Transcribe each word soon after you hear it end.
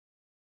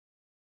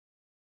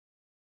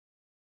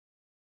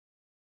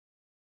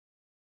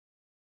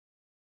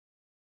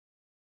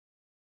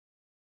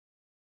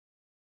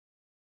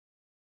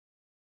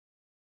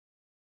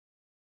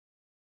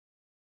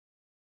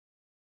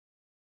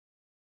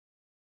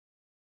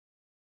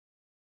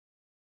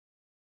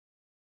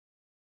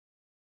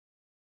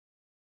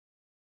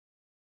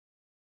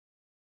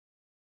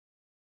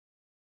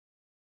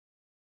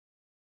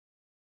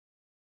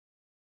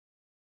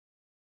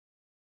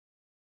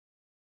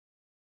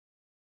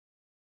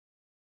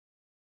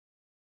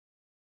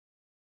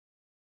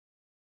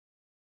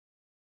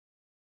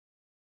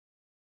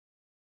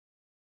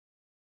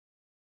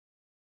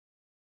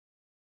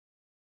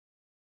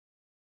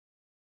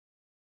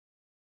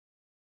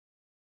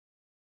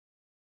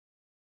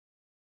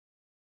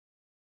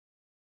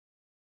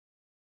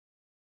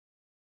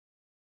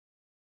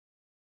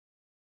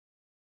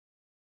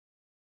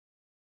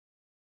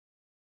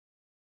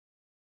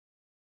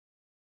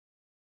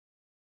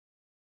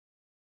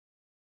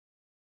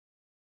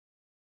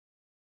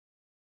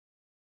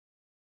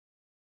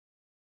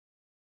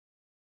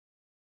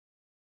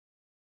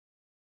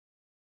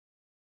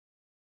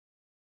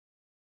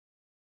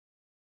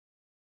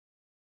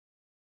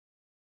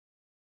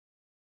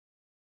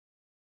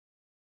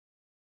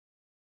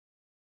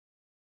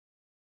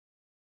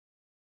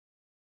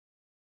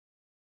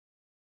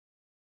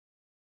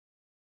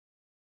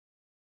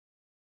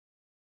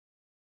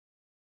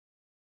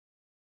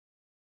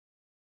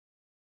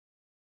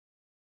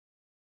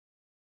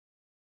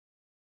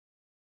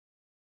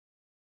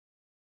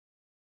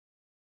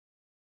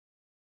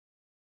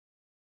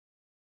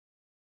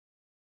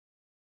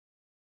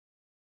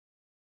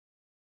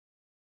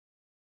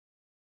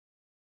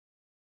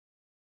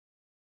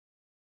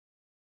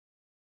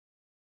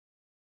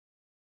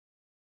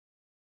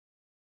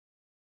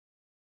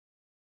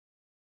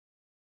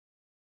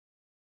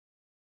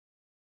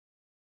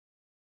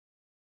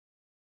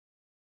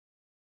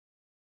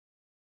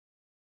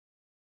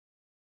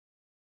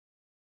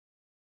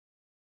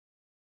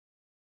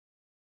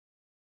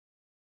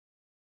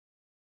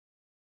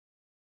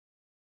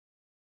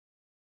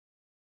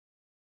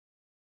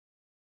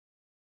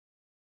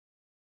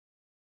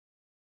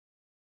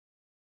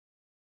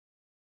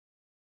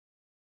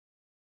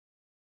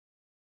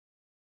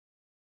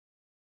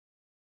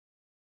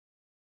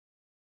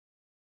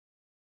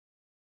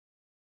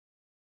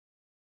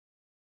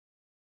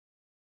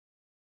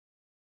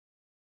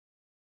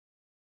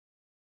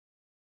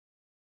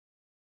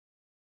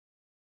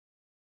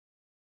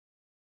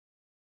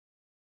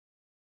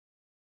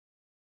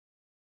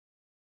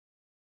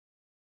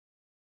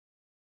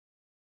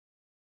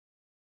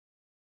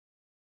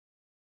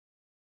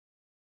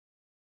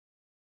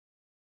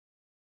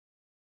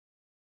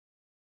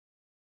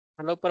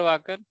Hello,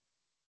 Pravakar.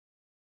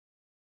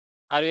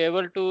 Are you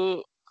able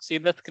to see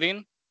the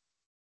screen?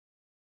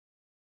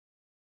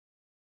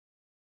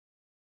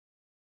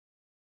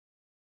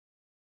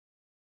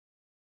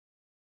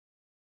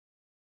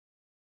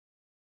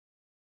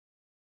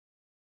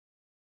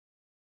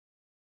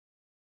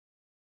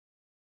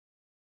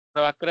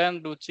 Pravakar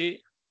and Ruchi,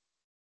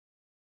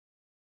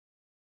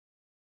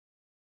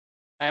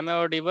 am I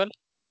audible?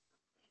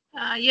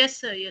 Yes,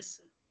 sir. Yes,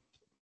 sir.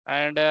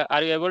 And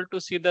are you able to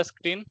see the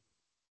screen?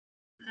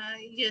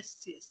 Yes,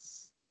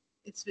 yes.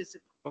 It's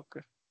visible.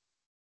 Okay.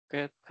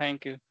 Okay.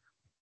 Thank you.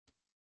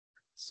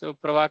 So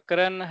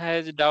Pravakaran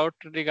has doubt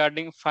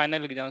regarding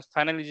final exams.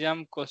 Final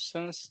exam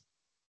questions,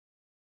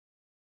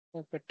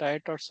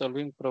 appetite or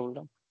solving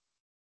problem.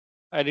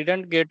 I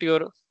didn't get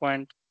your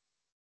point.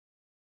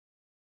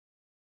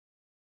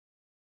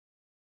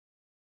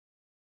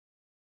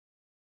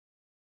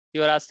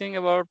 You are asking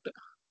about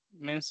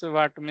means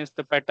what means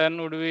the pattern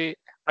will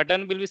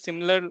be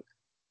similar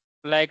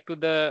like to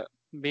the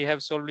we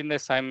have solved in the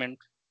assignment.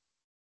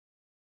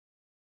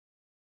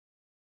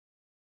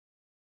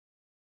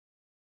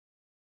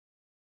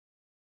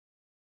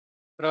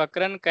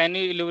 Pravakaran, can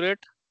you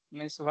elaborate?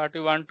 Means what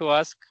you want to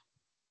ask?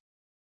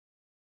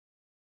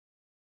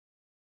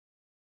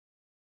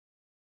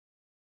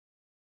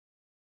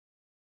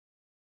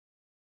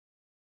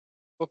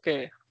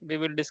 Okay, we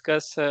will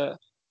discuss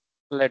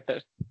later.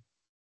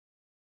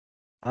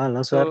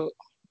 Hello, sir. So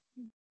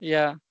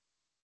yeah,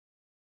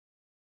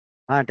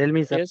 Tell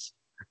me, sir. yes.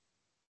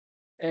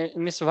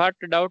 Miss, what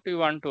doubt you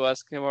want to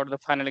ask about the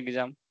final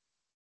exam?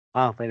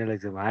 Final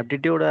exam.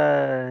 Aptitude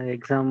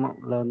exam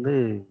ல வந்து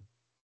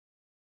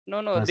No,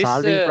 this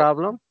solving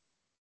problem.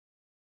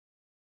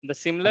 the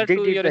similar to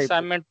Objective your type.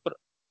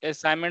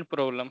 assignment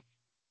problem.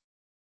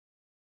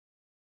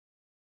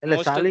 இல்ல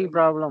Most solving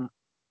problem.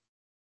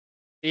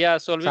 yeah,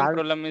 solving Solve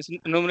problem is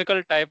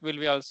numerical type will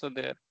be also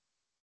there.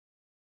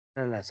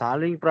 இல்ல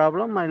solving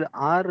problem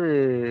or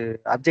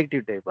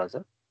objective type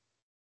sir.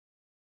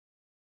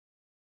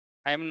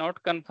 I am not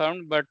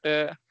confirmed, but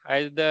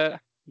as the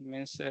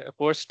means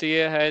host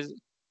here has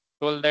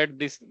told that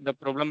this the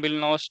problem will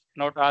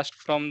not asked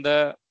from the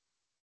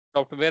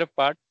software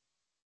part.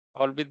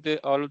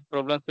 All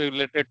problems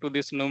related to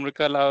this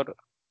numerical or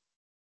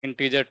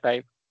integer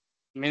type.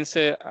 Means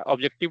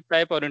objective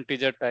type or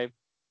integer type.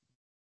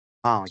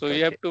 So Okay,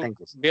 you have okay. to Thank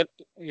you,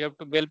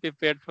 sir. well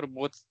prepared for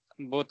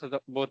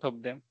both of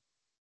them.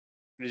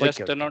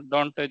 Just Okay, okay.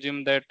 don't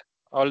assume that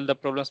all the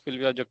problems will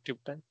be objective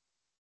type.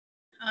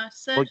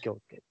 Sir,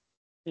 Okay.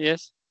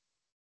 Yes.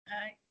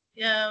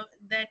 yeah,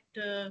 that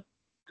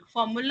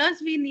formulas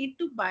we need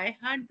to buy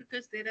hard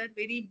because there are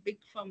very big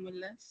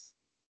formulas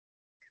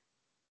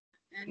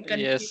and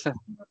Yes.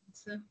 confusing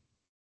also.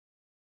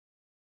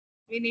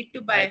 We need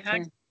to buy I hard.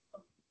 think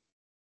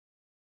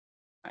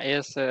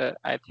yes.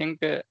 I think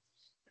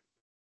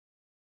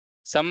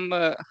some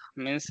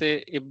means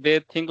if they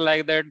think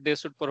like that, they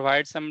should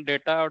provide some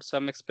data or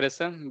some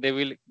expression. They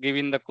will give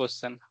in the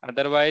question.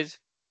 Otherwise,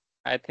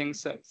 I think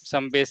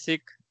some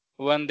basic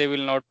one they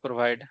will not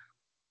provide.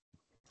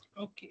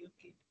 Okay.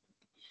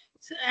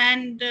 So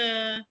and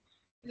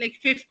like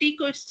 50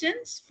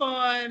 questions for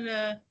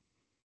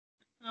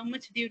how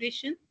much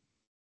duration?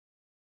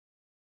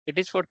 It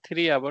is for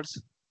 3 hours.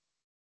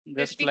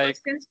 Just 50 like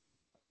questions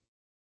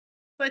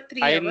for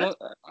 3 I hours.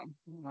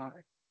 know.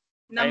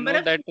 Number know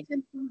of that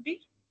questions will be?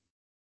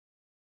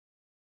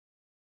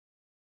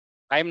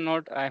 I'm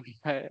not.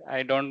 I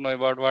don't know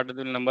about what is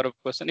the number of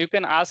questions. You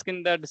can ask in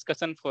the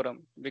discussion forum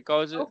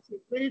because Okay,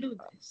 we'll do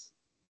this.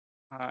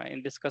 in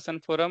discussion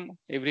forum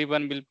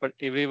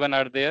everyone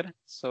are there,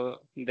 so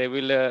they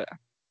will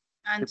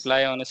Answer. reply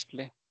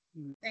honestly.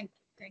 Thank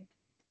you.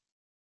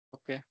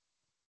 Okay.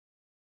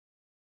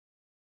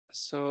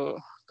 So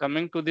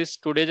coming to this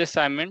today's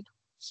assignment,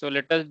 so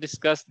let us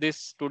discuss this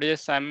today's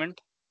assignment,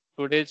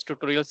 today's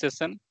tutorial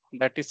session,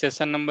 that is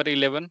session number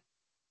 11.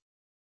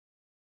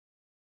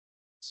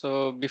 So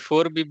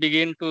before we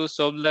begin to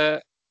solve the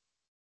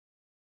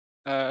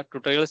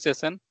tutorial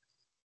session,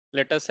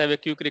 let us have a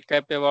quick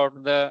recap about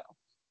the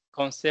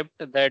concept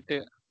that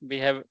we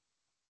have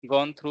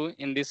gone through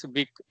in this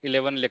week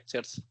 11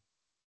 lectures.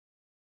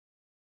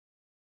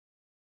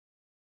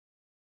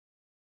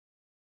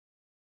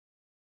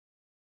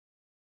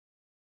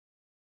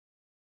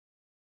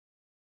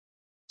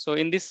 So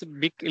in this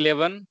week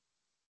 11,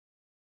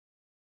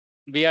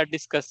 we are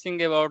discussing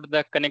about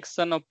the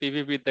connection of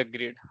PV with the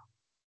grid.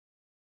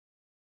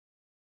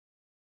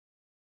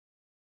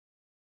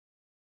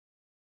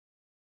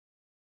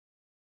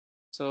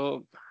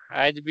 So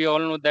as we all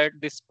know that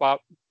this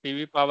PV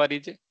power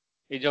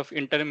is of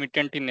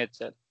intermittent in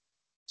nature.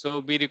 So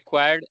we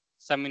required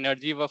some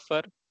energy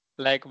buffer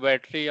like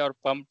battery or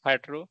pump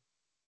hydro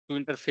to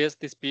interface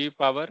this PV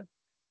power,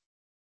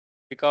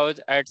 because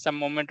at some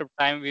moment of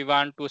time we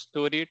want to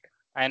store it,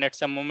 and at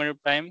some moment of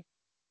time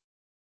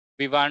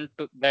we want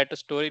that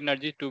store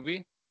energy to be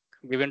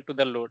given to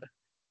the load.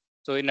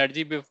 So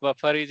energy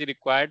buffer is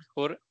required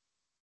for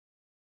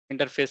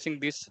interfacing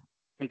this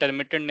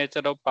intermittent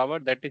nature of power,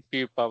 that is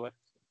PV power.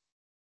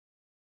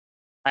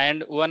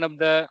 And one of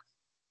the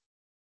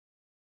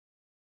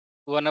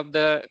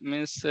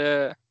means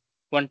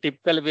one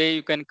typical way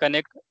you can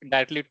connect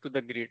directly to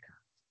the grid.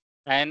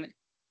 And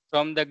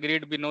from the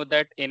grid, we know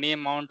that any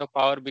amount of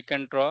power we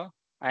can draw,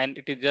 and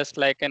it is just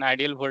like an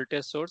ideal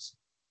voltage source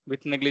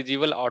with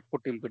negligible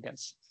output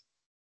impedance.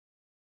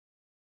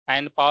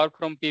 And power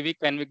from PV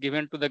can be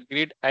given to the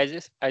grid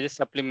as a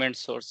supplement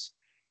source.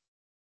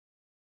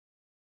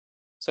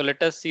 So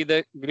let us see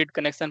the grid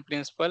connection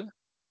principle.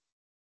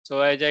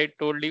 So as I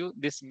told you,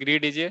 this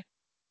grid is a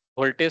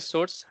voltage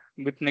source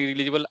with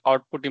negligible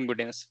output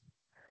impedance.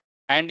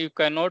 And you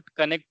cannot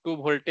connect two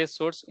voltage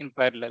source in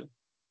parallel.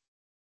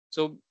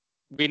 So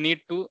we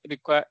need to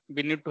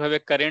have a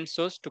current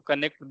source to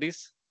connect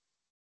this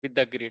with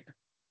the grid.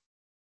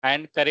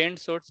 And current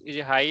source is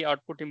a high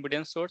output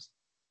impedance source,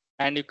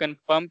 and you can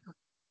pump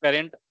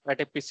current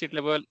at a PC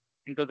level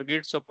into the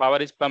grid, so power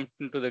is pumped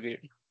into the grid.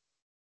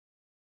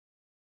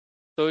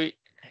 So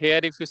here,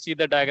 if you see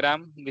the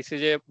diagram, this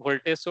is a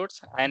voltage source,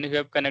 and you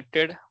have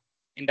connected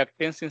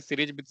inductance in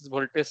series with this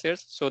voltage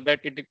source so that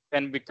it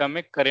can become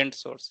a current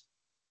source.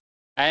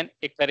 And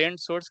a current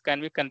source can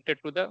be connected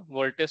to the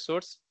voltage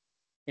source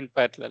in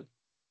parallel.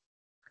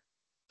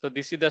 So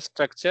this is the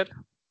structure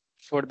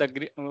for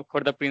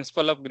the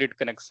principle of grid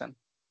connection.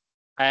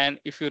 And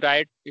if you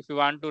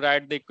want to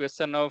write the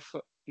equation of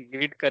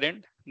grid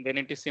current, then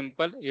it is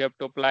simple. You have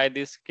to apply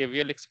this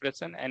KVL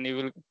expression,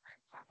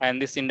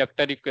 and this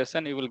inductor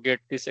equation, you will get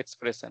this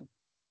expression.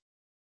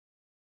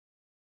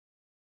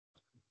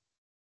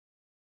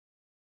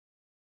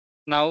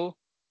 Now,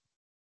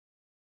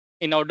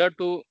 in order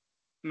to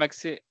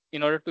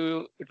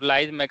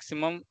utilize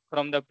maximum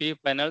from the PV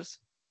panels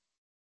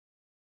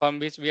from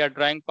which we are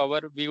drawing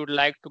power, we would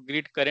like to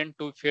grid current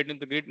to feed into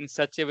the grid in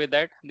such a way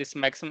that this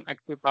maximum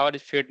active power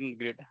is fed in the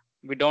grid.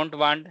 We don't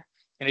want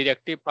any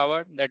reactive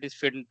power that is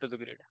fed into the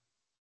grid.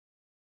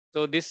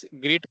 So this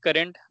grid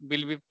current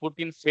will be put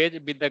in phase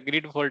with the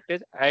grid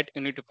voltage at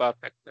unity power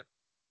factor.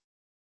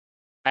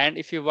 And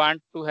if you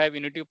want to have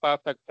unity power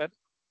factor,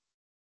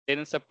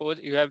 then suppose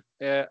you have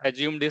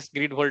assumed this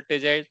grid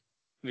voltage as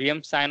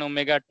Vm sin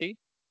omega t,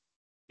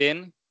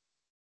 then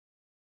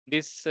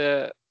this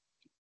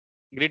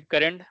grid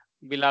current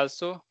will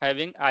also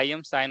having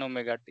Im sin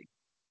omega t.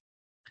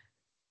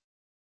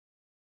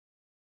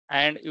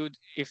 And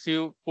if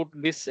you put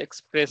this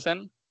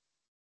expression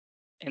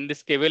in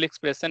this KVL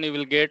expression, you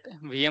will get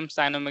Vm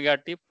sin omega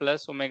t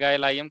plus omega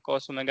L Im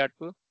cos omega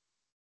 2.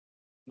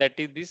 That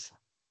is this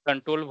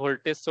control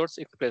voltage source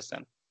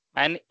expression.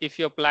 And if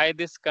you apply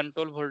this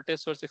control voltage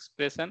source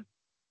expression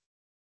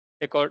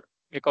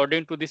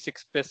according to this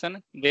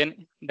expression,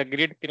 then the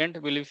grid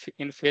current will be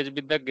in phase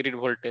with the grid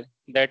voltage.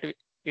 That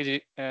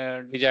is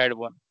desired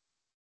one.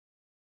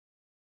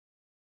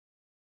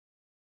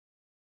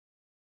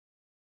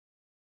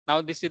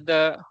 Now this is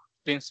the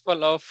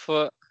principle of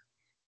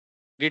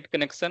grid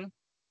connection.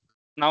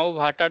 Now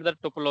what are the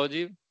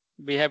topology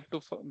we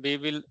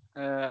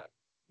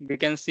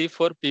can see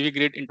for PV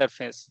grid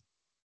interface?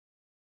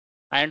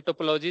 And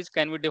topologies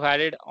can be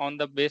divided on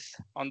the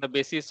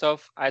basis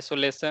of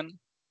isolation.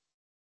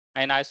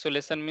 And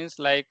isolation means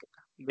like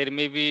there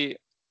may be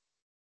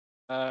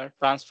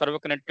transformer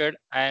connected,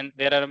 and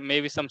there are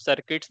maybe some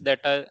circuits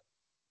that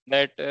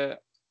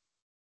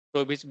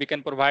through which we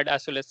can provide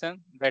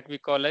isolation, that we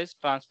call as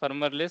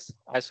transformerless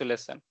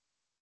isolation.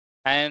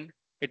 And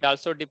it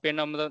also depends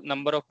on the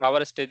number of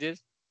power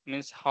stages,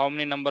 means how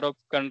many number of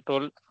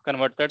control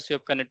converters you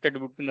have connected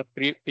between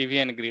the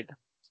PV and grid.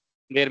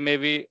 There may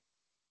be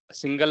a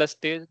single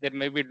stage, there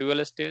may be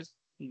dual stage,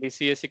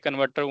 DC-AC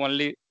converter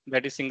only,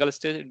 that is single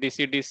stage,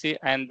 DC-DC,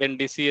 and then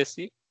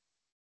DC-AC,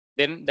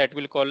 then that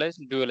will call as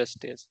dual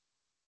stage.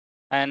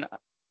 And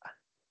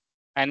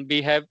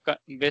we have,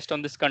 based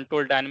on this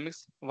control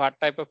dynamics, what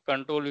type of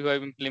control you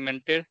have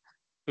implemented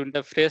to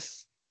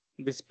interface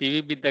this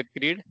PV with the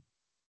grid.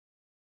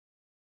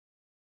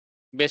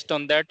 Based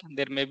on that,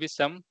 there may be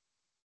some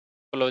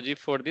topology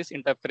for this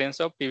interference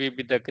of PV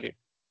with the grid.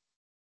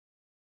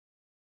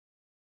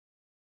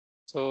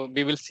 So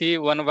we will see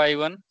one by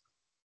one.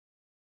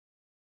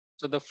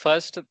 So the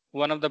first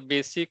one of the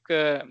basic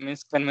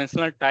means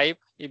conventional type,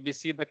 if we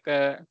see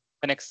the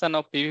connection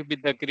of PV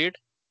with the grid.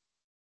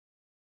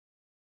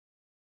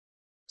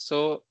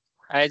 So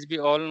as we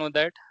all know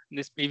that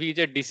this PV is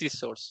a DC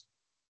source.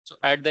 So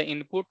at the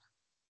input,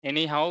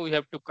 anyhow, we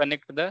have to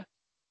connect the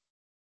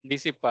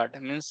DC part.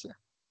 Means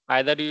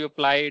either you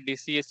apply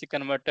DC-AC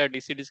converter,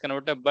 DC-DC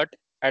converter, but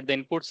at the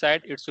input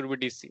side, it should be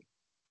DC.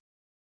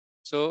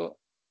 So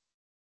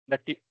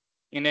that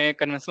in a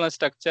conventional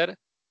structure,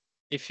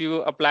 if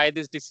you apply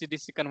this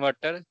DC-DC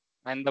converter,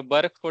 and the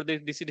work for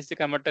this DC-DC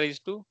converter is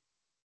to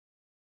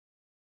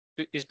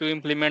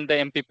implement the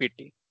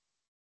MPPT,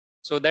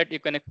 so that you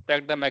can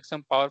extract the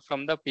maximum power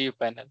from the PV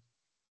panel.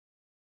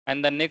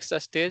 And the next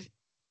stage,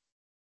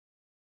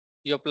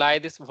 you apply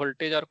this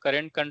voltage or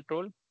current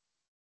control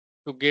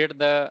to get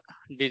the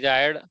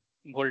desired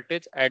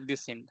voltage at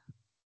this end.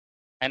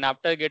 And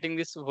after getting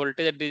this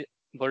voltage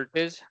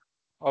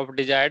of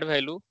desired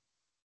value,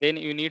 then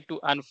you need to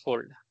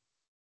unfold.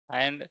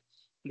 And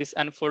this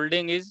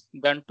unfolding is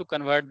done to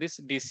convert this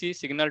DC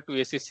signal to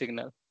AC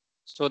signal,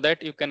 so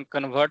that you can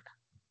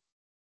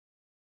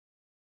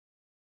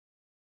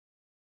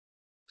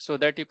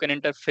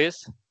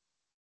interface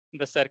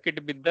the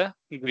circuit with the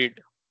grid.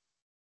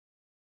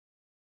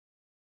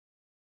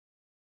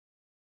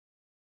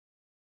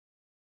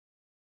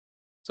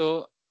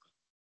 So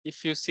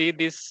if you see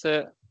this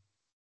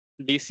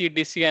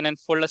DC and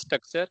unfold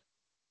structure,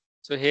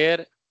 so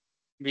here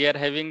we are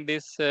having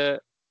this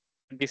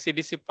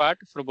DC part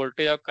for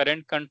voltage or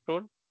current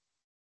control,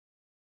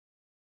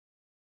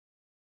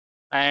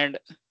 and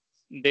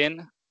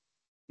then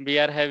we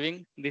are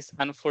having this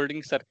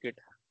unfolding circuit.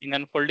 In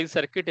unfolding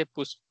circuit, a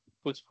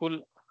push-pull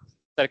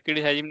circuit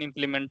has been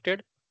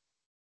implemented.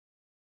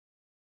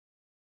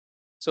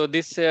 So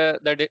this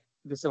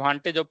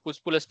disadvantage of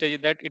push-pull stage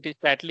is that it is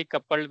tightly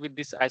coupled with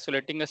this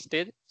isolating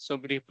stage. So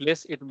we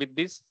replace it with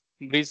this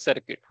bridge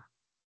circuit,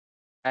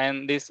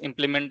 and this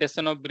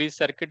implementation of bridge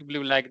circuit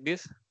will be like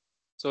this.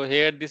 So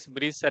here this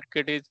bridge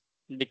circuit is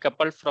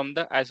decoupled from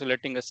the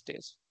isolating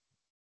stage.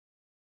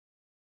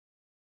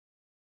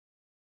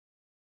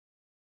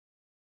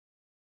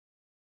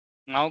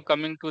 Now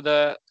coming to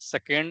the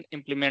second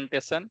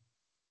implementation,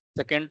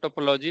 second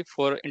topology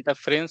for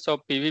interference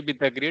of PV with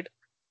the grid.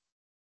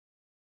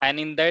 And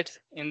in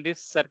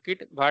this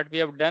circuit, what we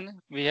have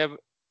done, we have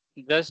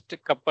just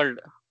coupled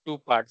two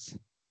parts.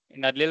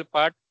 In earlier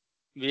part,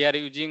 we are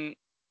using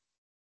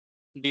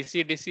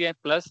DC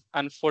plus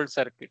unfold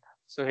circuit.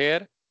 So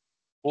here,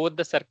 both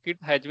the circuit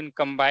has been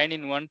combined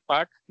in one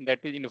part, that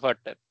is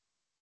inverter.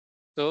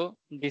 So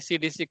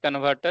DC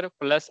converter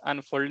plus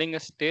unfolding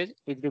stage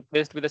is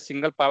replaced with a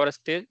single power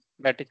stage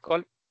that is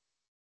called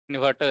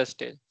inverter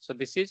stage. So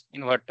this is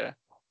inverter.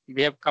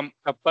 We have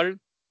coupled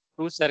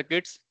two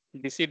circuits,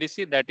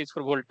 DC that is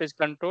for voltage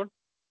control,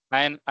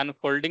 and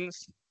unfolding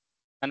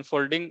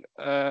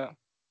uh,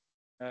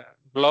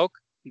 block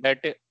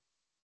that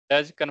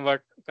does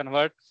convert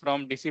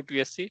from DC to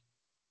AC.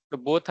 So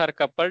both are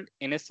coupled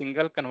in a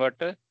single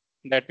converter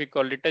that we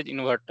call it as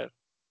inverter.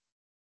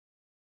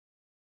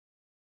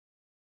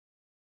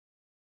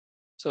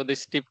 So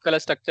this typical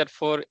structure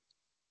for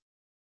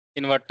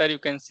inverter, you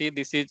can see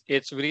this is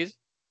H bridge,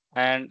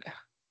 and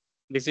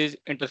this is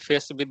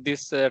interfaced with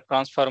this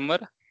transformer,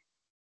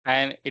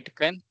 and it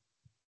can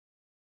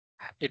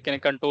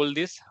control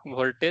this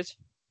voltage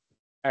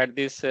at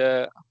this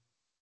at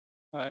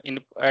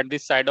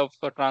this side of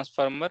a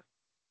transformer.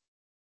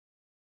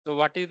 So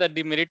what is the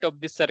demerit of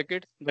this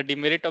circuit? The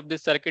demerit of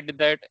this circuit is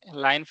that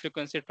line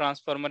frequency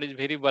transformer is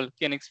very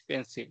bulky and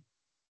expensive.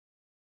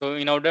 So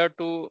in order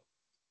to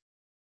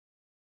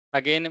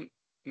again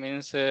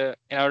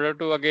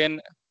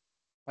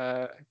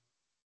uh,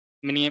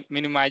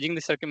 minimizing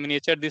the circuit,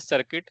 miniature this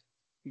circuit,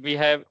 we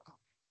have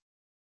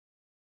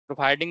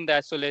providing the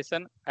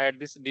isolation at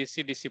this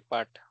DC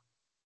part.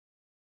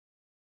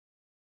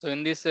 So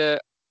in this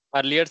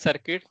earlier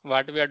circuit,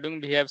 what we are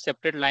doing, we have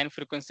separate line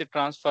frequency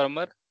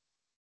transformer,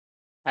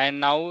 and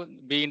now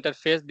we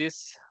interface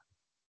this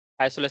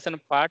isolation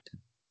part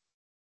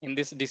in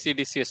this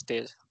DC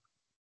stage.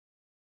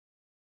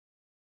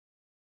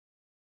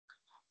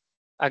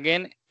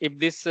 Again, if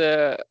this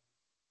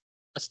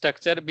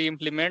structure be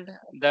implement,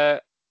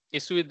 the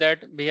issue is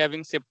that we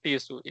having safety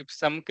issue. If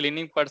some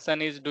cleaning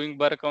person is doing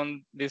work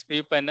on this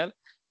PV panel,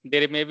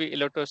 there may be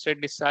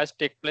electrostatic discharge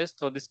take place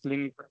for this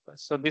cleaning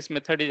purpose. So this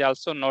method is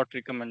also not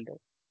recommended.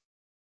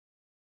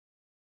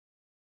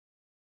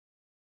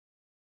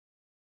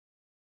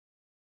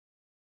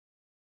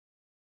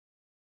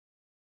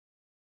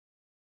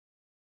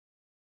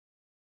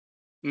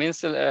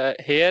 Means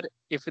here,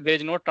 if there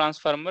is no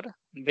transformer,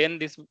 then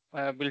this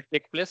will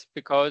take place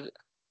because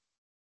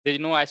there is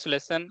no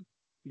isolation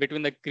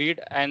between the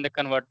grid and the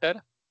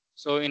converter.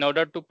 So in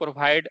order to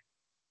provide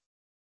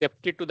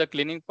safety to the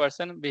cleaning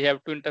person, we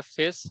have to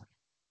interface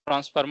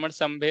transformer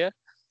somewhere,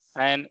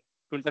 and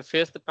to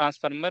interface the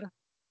transformer,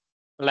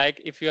 like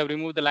if you have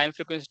removed the line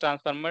frequency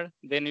transformer,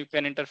 then you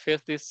can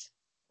interface this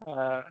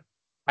uh,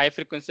 high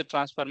frequency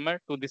transformer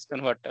to this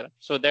converter,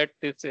 so that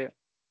this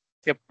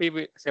safety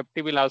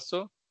will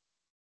also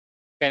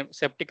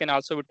safety can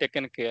also be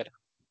taken care.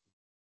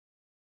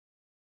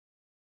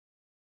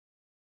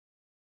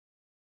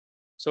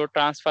 So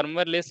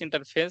transformerless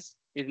interface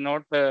is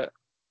not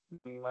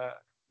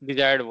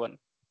desired one.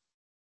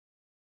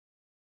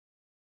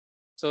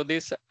 So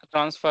this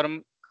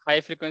transform high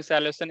frequency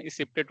isolation is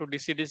shifted to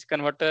DC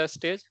converter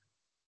stage.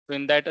 So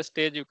in that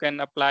stage, you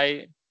can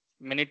apply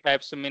many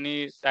types of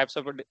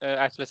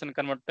isolation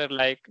converter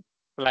like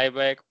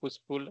flyback, push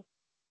pull,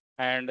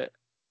 and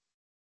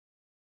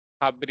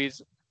half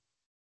bridge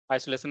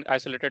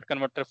isolated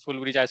converter, full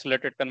bridge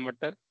isolated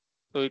converter.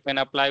 So you can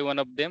apply one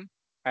of them,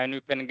 and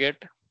you can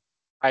get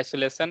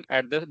isolation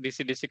at the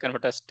DC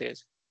converter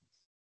stage.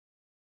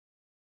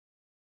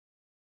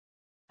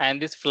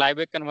 And this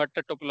flyback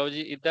converter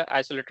topology is the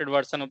isolated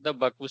version of the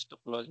buck boost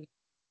topology.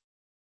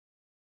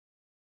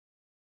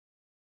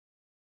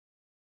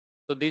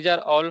 So these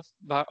are all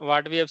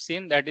what we have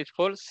seen, that is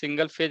for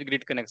single phase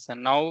grid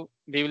connection. Now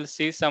we will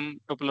see some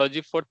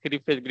topology for three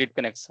phase grid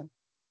connection.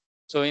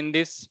 So in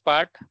this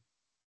part,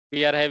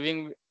 we are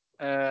having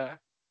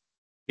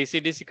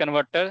DC-DC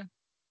converter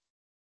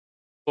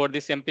for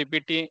this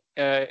MPPT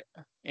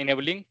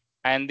enabling,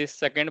 and this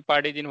second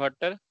part is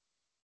inverter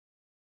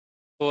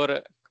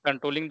for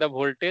controlling the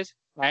voltage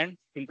and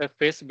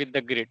interface with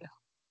the grid.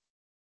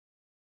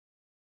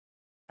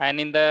 And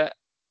in the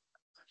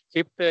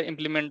fifth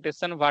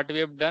implementation, what we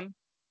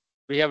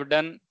have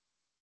done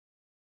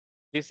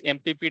this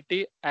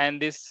MPPT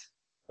and this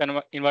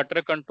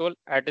inverter control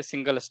at a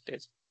single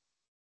stage.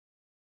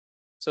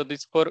 So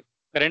this for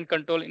current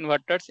control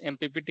inverters,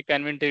 MPPT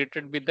can be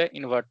integrated with the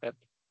inverter.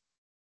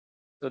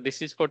 So this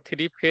is for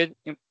three-phase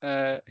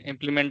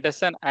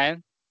implementation,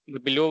 and the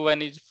below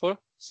one is for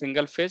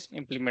single-phase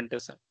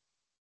implementation.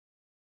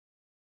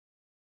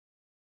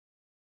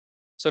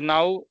 So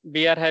now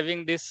we are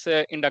having this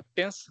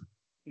inductance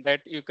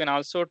that you can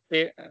also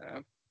take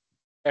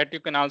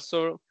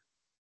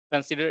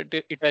consider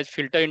it as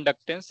filter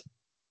inductance.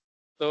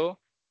 So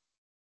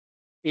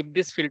if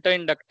this filter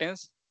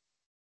inductance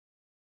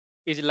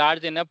is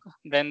large enough,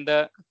 then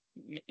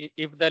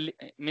if the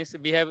means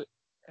we have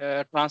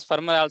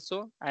transformer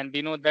also, and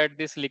we know that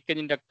this leakage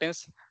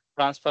inductance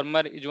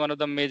transformer is one of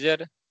the major.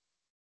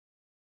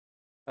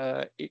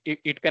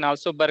 It can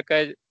also work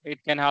as,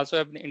 it can also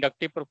have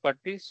inductive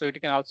property, so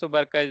it can also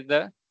work as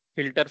the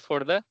filter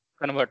for the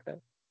converter.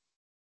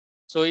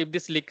 So if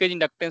this leakage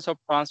inductance of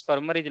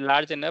transformer is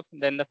large enough,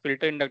 then the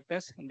filter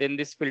inductance, then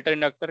this filter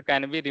inductor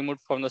can be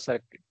removed from the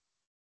circuit.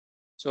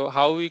 So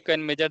how we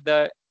can measure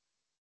the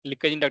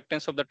leakage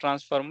inductance of the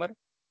transformer?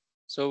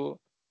 So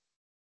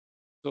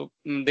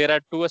there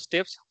are two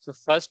steps. So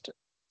first,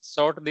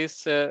 sort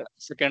this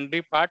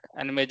secondary part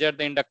and measure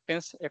the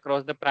inductance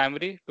across the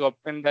primary to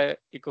obtain the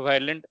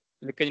equivalent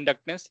leakage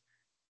inductance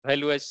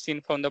value as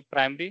seen from the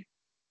primary.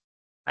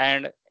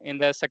 And in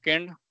the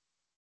second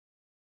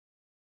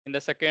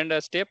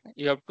step,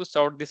 you have to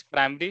sort this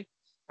primary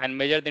and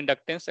measure the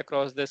inductance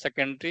across the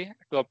secondary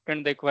to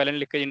obtain the equivalent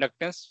leakage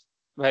inductance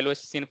value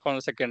as seen from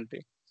the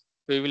secondary.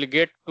 So you will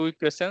get two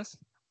equations,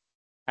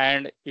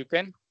 and you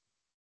can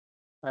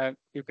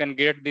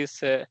get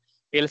this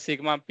L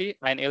sigma P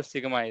and L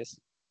sigma S.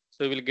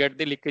 So you will get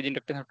the leakage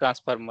inductance of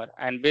transformer,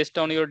 and based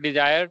on your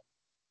desired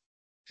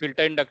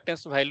filter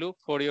inductance value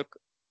for your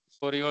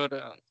for your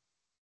uh,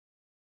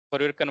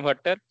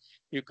 converter,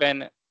 you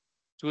can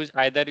choose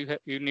either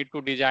you need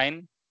to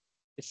design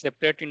a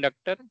separate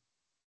inductor,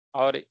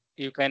 or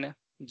you can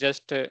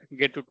just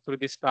get it through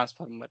this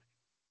transformer.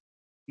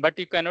 But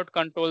you cannot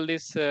control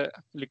this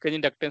leakage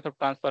inductance of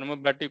transformer,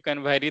 but you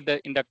can vary the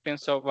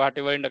inductance of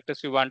whatever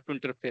inductors you want to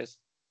interface.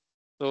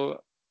 So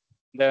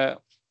the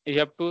you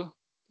have to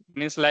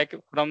means like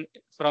from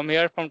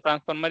here from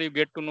transformer you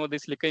get to know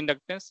this leakage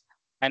inductance,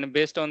 and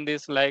based on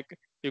this, like,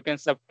 you can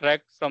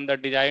subtract from the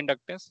desired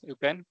inductance, you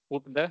can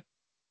put the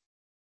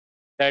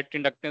that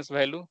inductance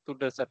value to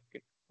the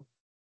circuit.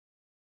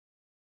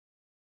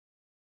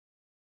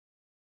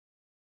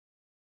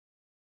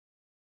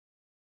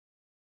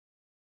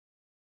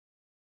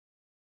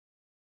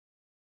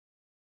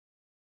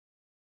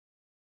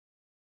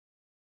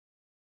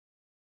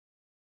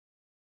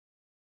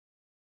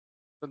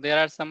 So there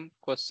are some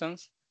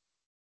questions.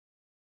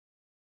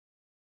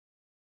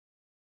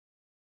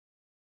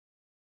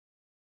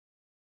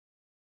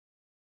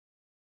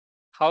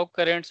 How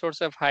current source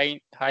have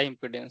high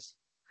impedance?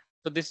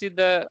 So this is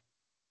the,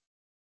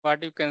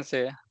 what you can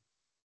say,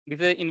 these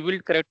are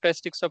inbuilt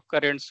characteristics of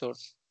current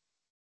source.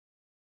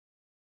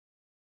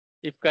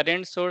 If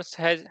current source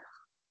has,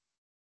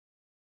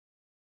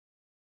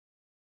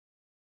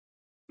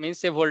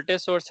 means a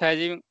voltage source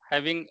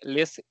having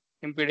less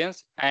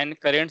impedance and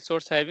current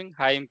source having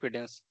high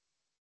impedance.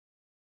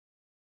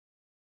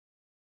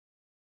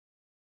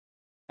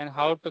 And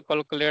how to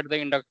calculate the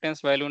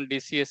inductance value in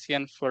DC, AC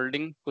and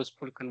folding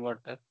push-pull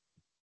converter.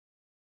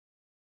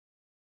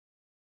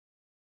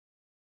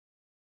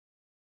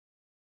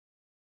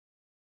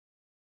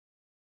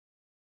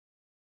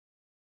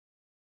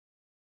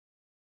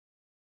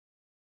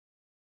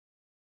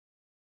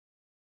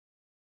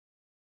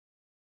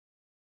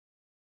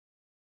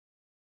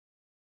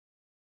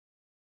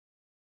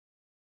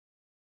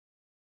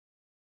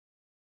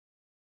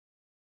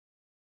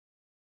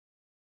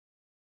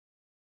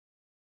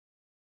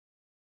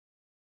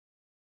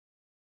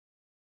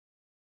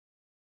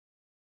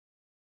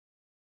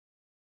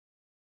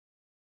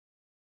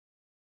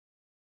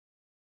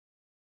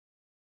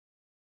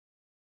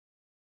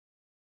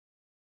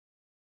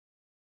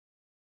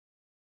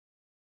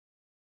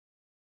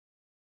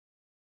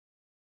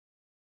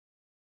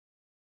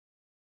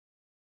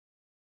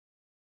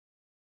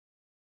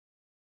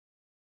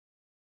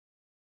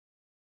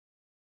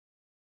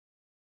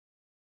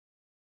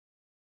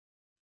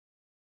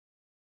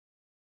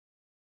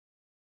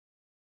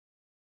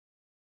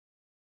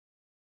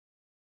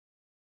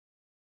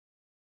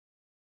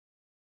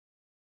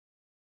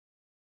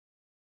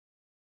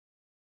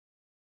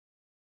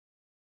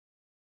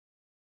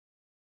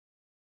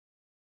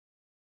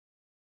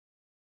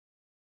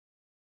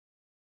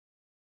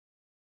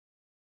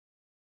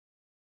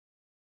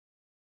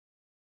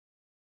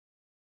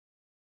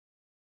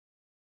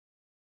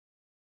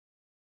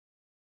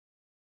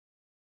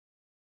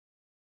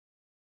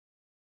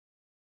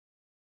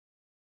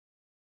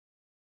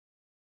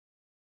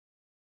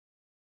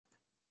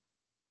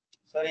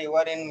 Sorry, you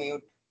are in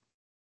mute.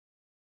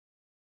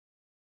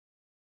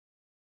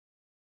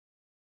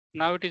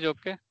 Now it is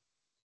okay.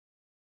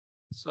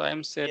 So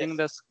I'm sharing Yes.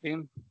 the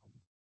screen.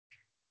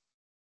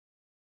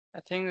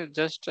 I think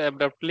just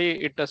abruptly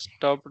it has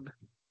stopped.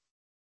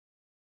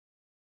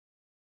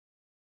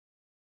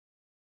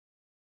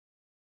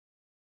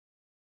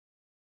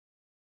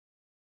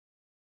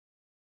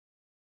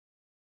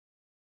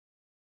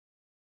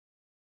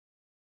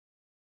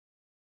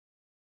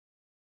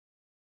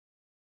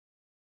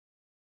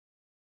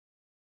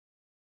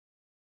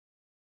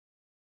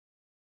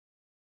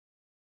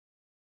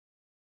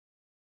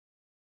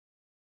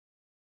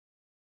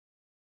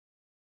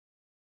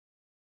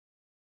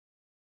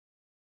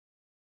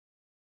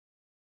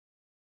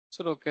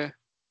 So okay.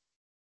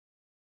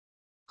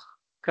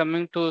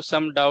 Coming to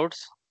some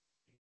doubts.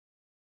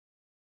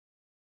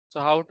 So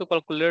how to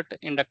calculate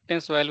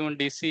inductance value in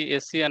DC,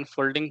 AC, and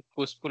folding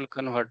push-pull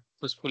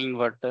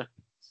inverter?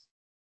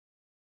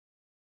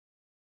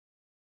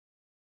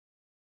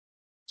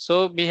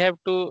 So we have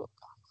to.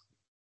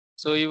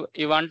 So you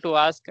want to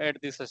ask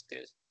at this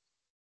stage.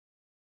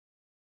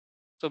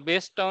 So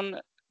based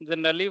on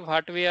generally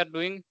what we are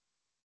doing,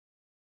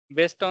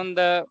 based on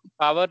the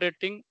power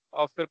rating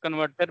of your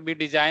converter, we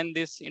design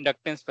this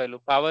inductance value.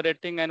 Power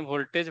rating and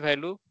voltage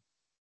value,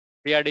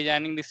 we are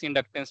designing this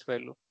inductance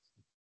value.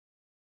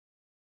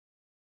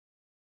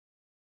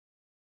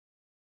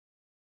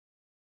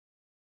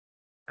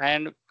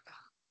 And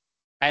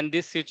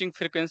this switching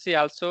frequency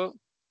also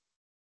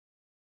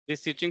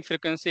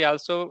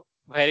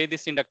vary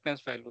this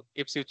inductance value.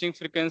 If switching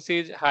frequency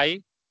is high,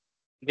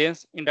 then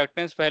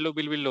inductance value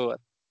will be lower.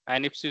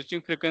 And if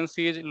switching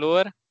frequency is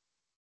lower,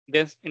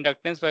 then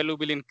inductance value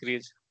will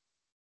increase.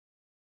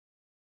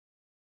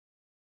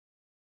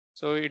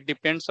 So it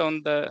depends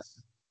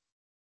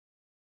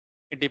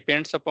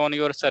upon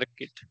your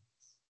circuit.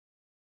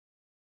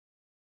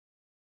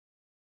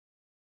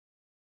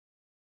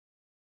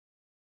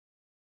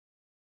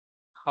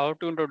 How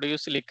to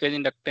introduce leakage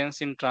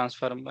inductance in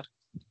transformer?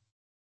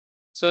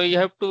 So you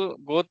have to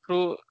go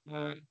through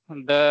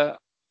the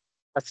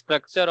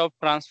structure of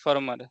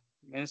transformer.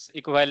 Means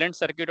equivalent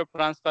circuit of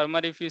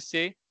transformer. If you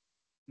say,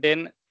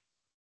 then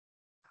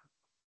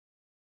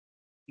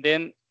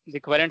the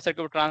equivalent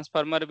circuit of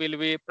transformer will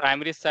be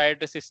primary side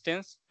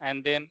resistance,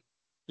 and then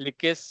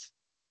leakage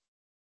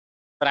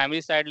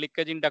primary side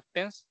leakage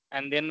inductance,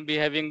 and then we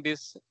having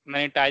this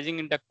magnetizing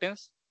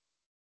inductance,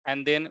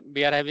 and then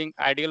we are having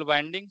ideal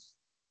windings,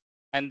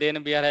 and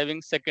then we are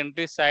having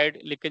secondary side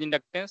leakage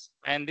inductance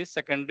and this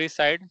secondary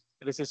side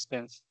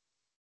resistance.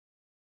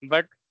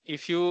 But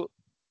if you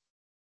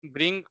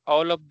bring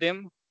all of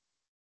them,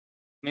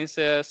 means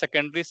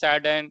secondary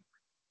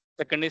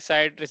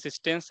side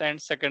resistance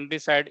and secondary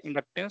side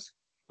inductance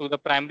to the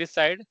primary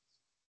side,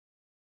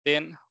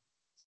 then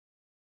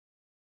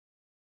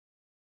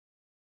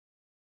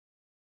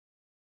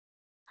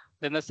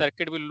the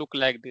circuit will look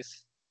like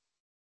this.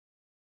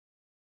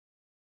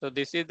 So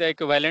this is the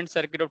equivalent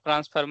circuit of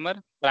transformer,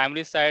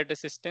 primary side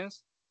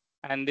resistance,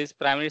 and this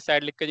primary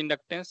side leakage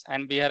inductance,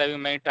 and we are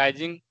having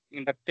magnetizing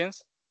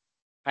inductance,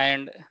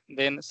 and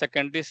then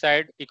secondary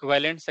side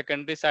equivalent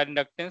secondary side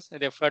inductance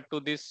referred to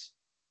this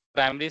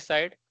primary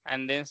side,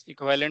 and then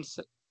equivalent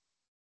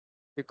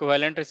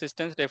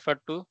resistance referred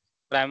to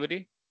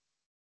primary,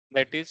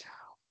 that is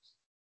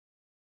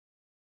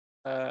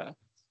uh,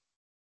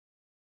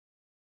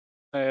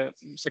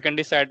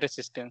 secondary side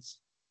resistance.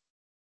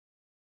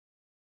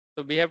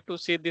 So we have to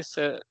see this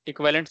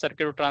equivalent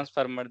circuit of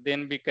transformer,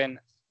 then we can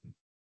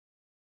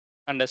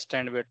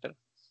understand better.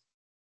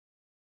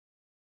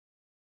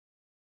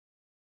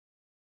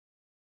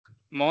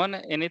 Mohan,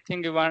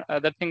 anything you want,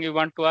 other thing you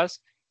want to ask?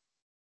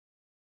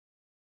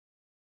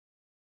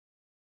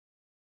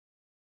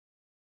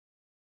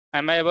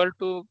 Am I able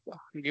to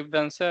give the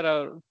answer,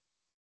 or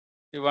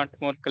you want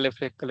more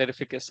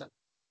clarification?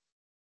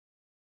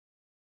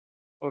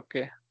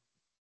 Okay.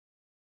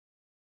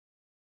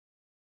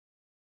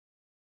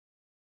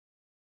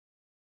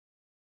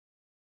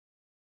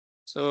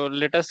 So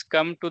let us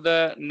come to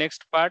the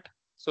next part.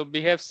 So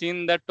we have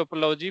seen the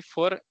topology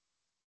for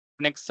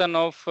connection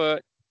of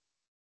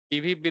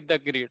PV with the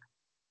grid.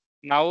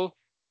 Now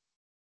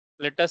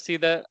let us see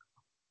the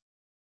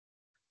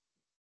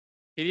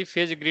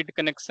three-phase grid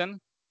connection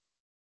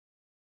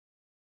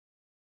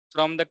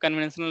from the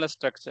conventional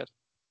structure.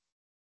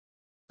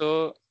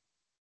 So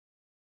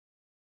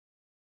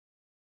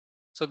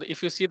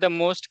if you see the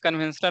most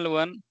conventional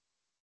one,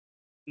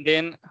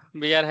 then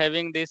we are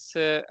having this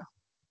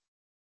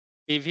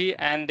PV,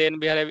 and then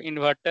we are having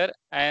inverter,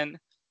 and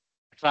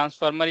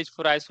transformer is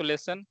for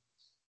isolation,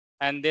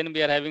 and then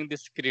we are having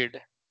this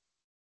grid.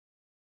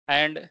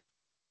 And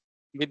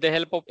with the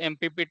help of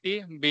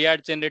MPPT, we are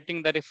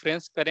generating the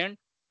reference current,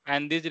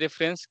 and these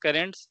reference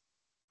currents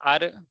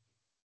are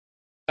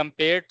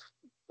compared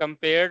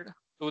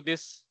to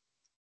this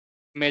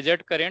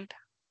measured current,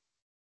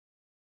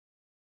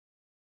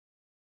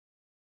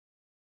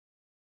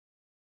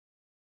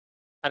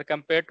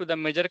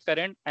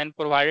 and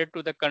provided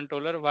to the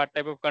controller what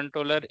type of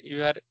controller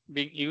you are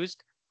being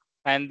used.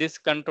 and this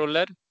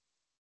controller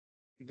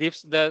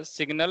gives the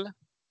signal,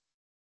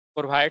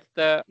 provides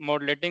the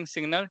modulating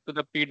signal to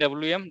the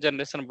PWM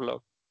generation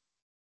block.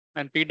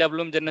 And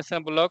PWM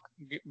generation block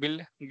will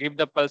give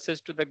the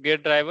pulses to the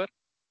gate driver,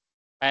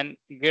 and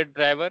gate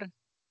driver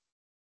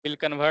will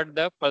convert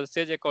the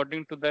pulses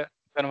according to the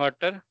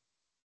converter.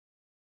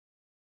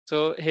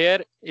 So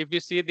here, if you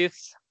see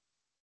this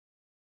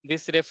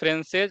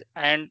references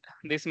and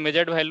this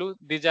measured value,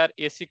 these are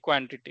AC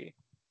quantity,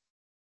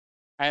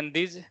 and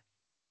these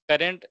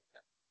current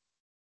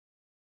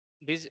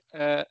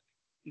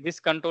this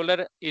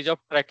controller is of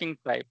tracking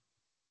type.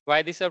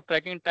 Why this of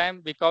tracking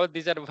type? Because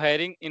these are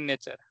varying in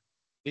nature.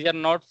 These are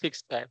not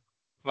fixed type.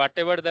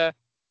 Whatever the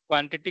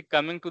quantity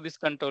coming to this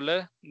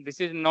controller, this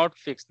is not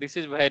fixed. This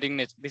is varying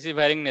nature. This is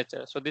varying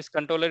nature. So this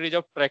controller is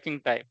of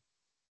tracking type.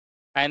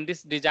 And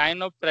this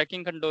design of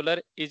tracking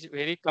controller is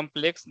very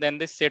complex than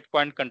the set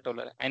point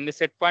controller. And the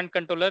set point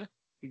controller,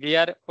 we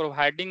are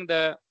providing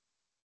the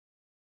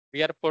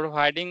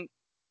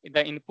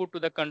input to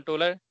the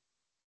controller.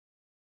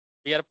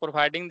 We are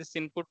providing this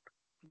input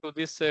to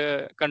this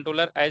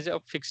controller as a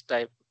fixed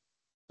type.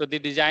 So the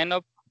design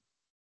of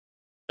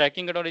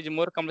tracking controller is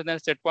more complex than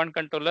set point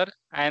controller,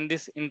 and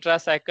this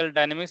intra-cycle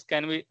dynamics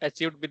can be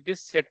achieved with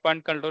this set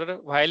point controller,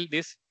 while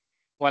this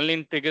only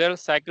integral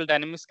cycle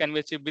dynamics can be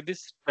achieved with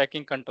this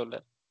tracking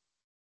controller.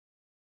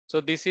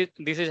 So this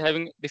is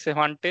having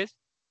disadvantage,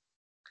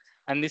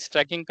 and this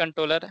tracking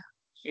controller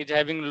is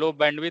having low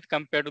bandwidth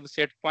compared to the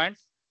set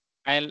points,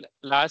 and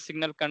large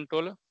signal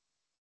control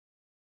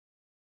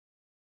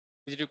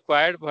is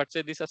required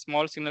versus this a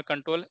small signal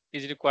control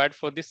is required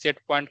for the set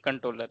point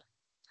controller.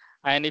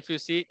 And if you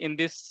see in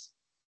this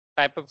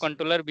type of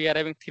controller, we are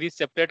having three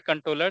separate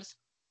controllers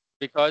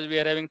because we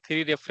are having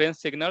three reference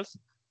signals.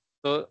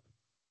 So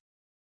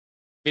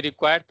we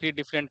require three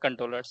different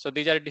controllers. So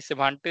these are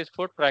disadvantages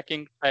for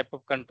tracking type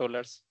of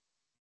controllers.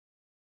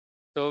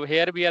 So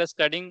here we are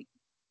studying,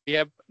 we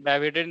have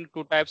divided in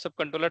two types of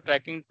controller,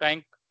 tracking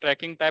type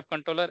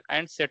controller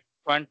and set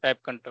point type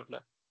controller.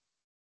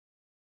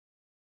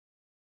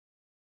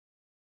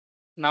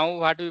 Now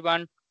what we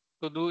want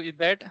to do is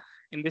that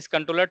in this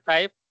controller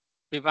type,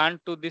 we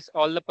want to this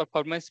all the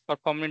performance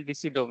perform in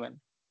DC domain.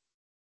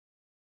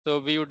 So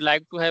we would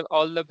like to have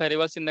all the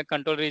variables in the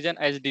control region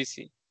as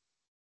DC.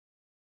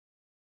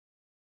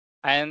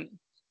 And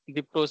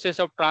the process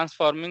of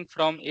transforming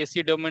from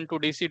AC domain to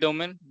DC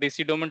domain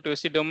to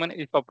AC domain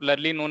is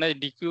popularly known as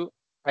DQ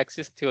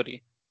axis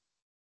theory.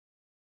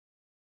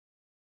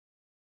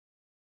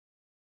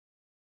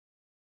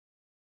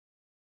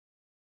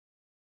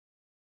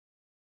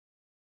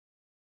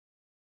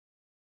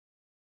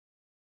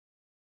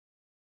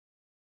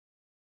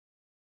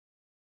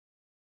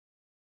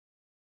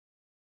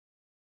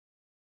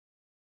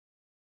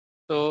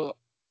 So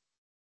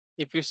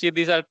if you see,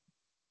 these are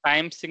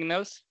time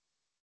signals.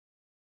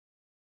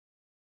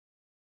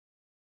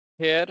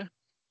 Here,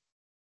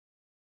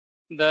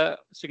 the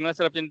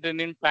signals are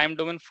represented in time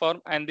domain form,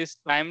 and these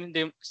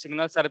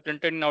signals are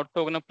represented in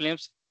orthogonal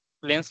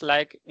planes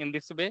like in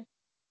this way.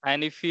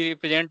 And if we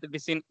represent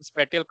this in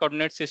spatial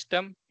coordinate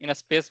system in a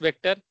space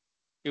vector,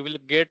 you will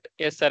get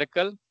a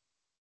circle,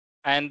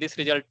 and this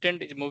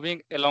resultant is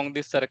moving along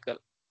this circle.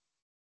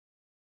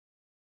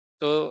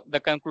 So the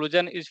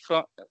conclusion is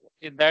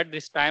that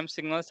these time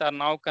signals are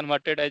now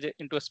converted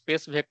into a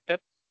space vector,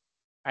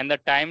 and the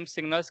time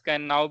signals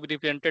can now be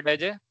represented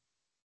as a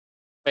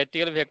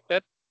spatial vector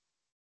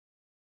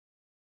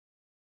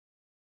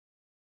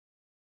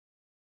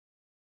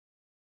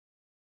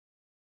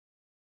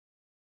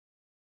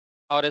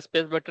or a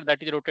space vector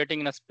that is rotating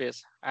in a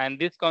space. And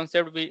this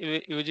concept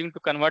we using to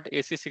convert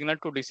AC signal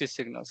to DC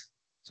signals.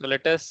 So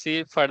let us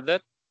see further.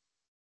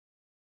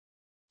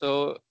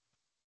 So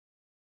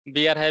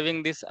we are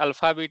having this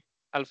alpha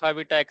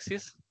beta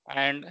axis,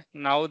 and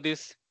now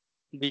this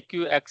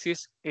DQ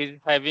axis is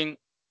having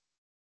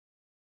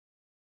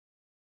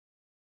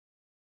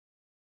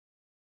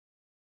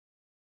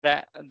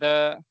this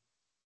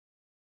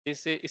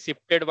is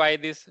shifted by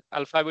this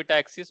alpha beta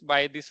axis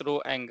by this rho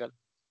angle.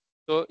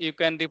 So you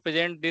can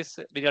represent this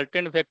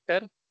resultant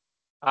vector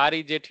r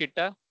is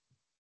theta,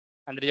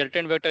 and the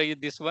resultant vector is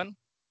this one.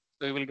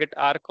 So you will get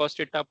r cos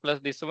theta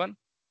plus this one.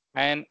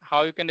 And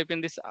how you can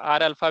represent this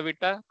r alpha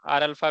beta?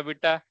 R alpha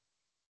beta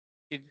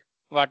is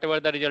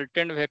whatever the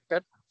resultant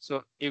vector.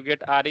 So you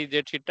get r e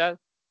z theta,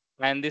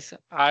 and this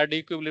r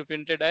d cube will be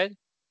represented as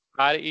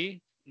r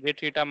e z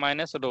theta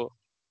minus rho,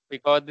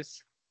 because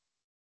this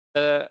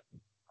the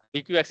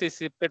dq axis is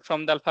shifted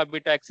from the alpha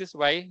beta axis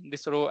by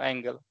this rho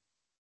angle.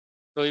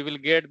 So you will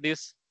get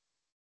this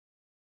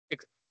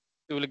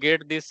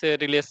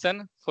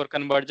relation for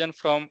conversion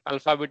from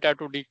alpha beta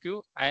to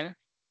dq, and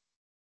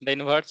the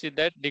inverse is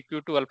that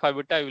dq to alpha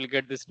beta, you will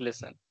get this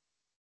relation.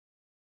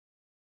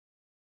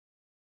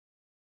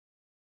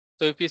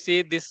 So if you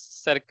see this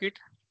circuit,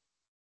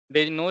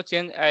 there is no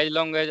change as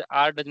long as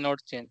R does not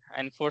change.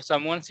 And for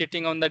someone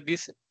sitting on the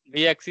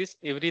D axis,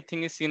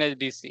 everything is seen as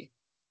DC.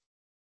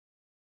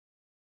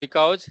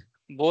 Because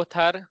both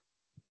are,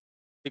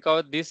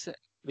 because this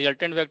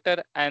resultant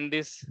vector and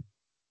this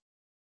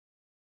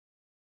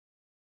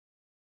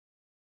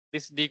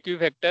this dq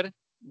vector,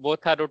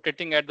 both are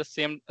rotating at the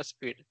same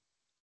speed.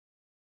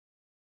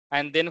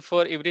 And then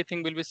for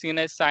everything will be seen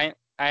as sine.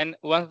 And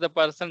once the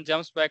person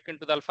jumps back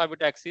into the alpha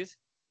beta axis,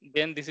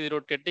 then this is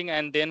rotating,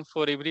 and then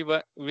for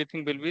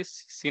everything will be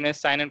seen as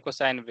sine and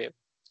cosine wave.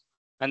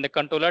 And the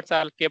controllers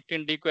are kept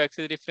in dq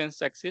axis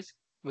reference axis,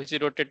 which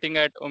is rotating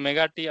at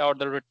omega t, or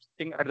the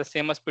rotating at the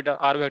same speed of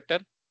r vector.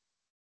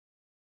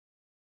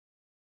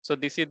 So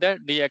this is the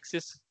d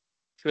axis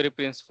theory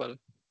principle.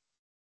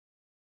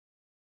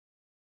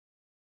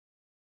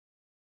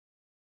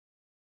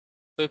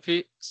 So if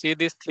you see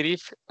these three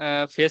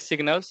phase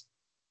signals,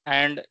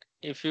 and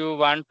if you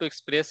want to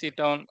express it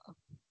on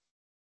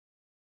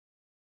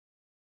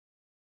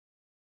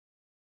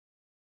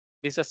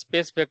this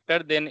space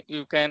vector, then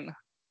you can,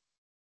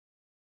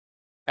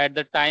 at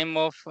the time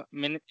of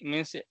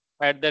means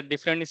at the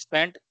different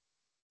instant,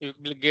 you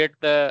will get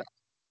the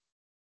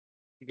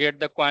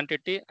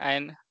quantity,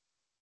 and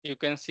you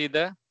can see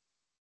the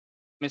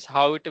means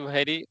how it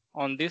vary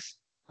on this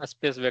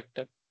space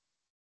vector.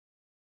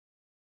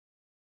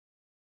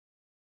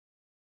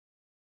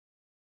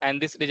 And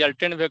this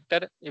resultant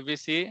vector, if we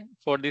see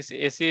for this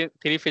AC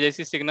three phase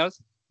AC signals,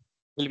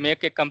 will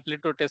make a complete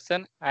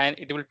rotation, and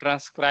it will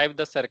transcribe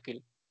the circle.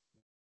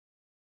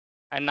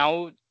 And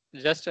now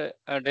just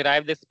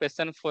derive the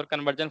expression for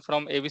conversion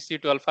from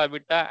ABC to alpha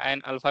beta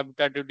and alpha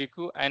beta to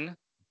DQ and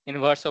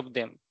inverse of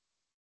them.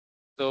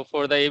 So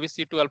for the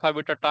ABC to alpha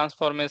beta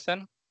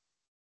transformation,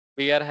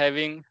 we are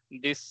having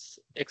this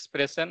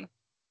expression,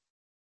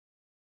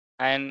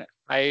 and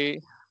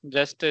I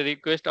just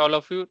request all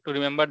of you to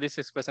remember this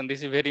expression.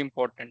 This is very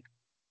important.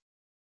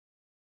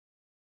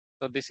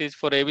 So this is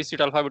for ABC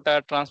to alpha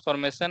beta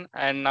transformation.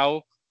 And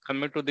now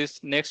coming to this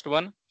next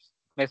one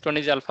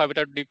is alpha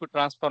beta to DQ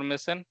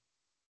transformation.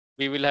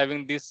 We will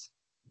having this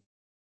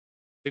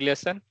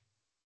relation.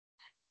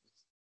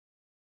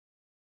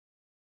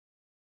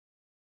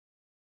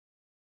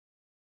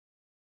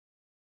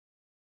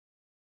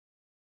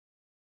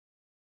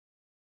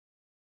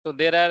 So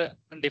there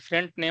are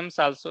different names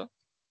also.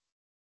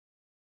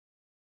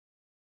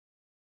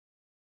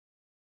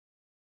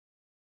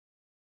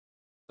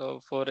 So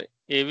for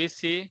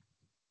AVC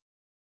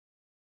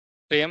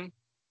frame,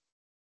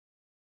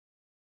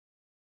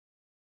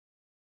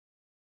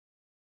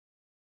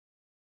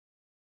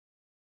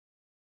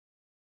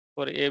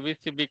 for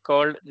AVC we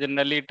called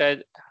generally it as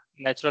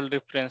natural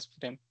reference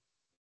frame.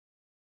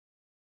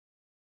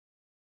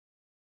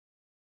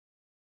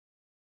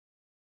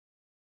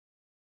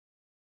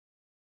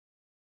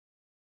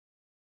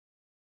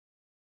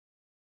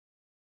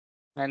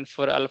 And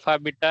for alpha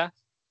beta,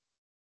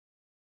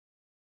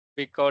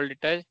 we called it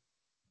as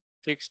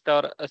fixed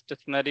or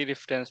stationary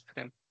reference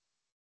frame.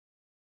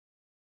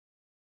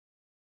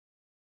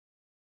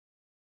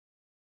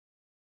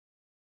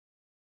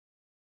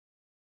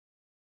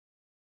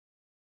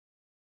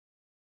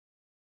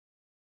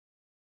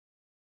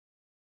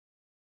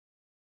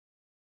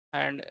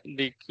 And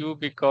the Q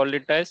we call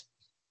it as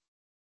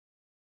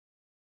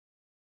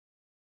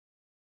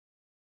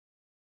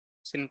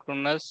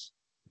synchronous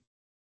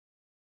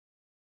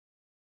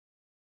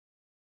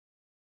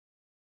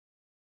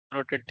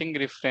rotating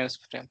reference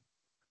frame.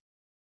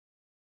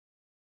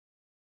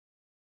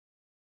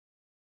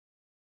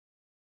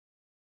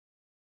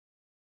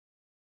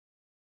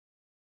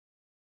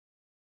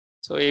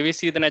 So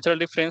AVC is the natural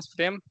reference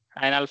frame,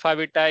 and alpha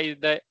beta is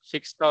the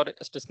fixed or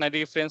stationary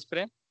reference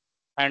frame,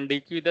 and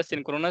DQ is the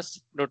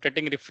synchronous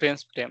rotating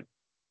reference frame.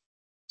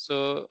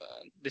 So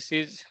this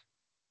is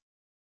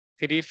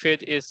three phase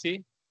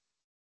AC.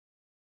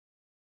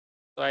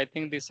 So I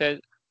think this has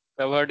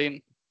covered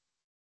in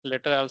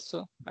later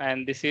also,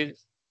 and this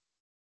is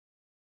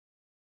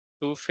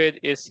two phase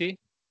AC,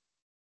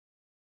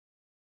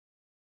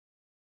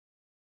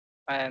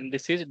 and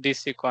this is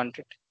DC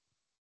quantity.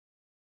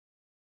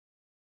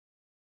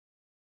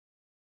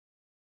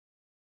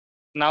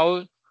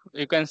 Now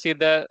you can see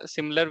the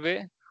similar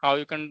way how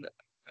you can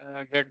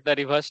get the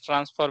reverse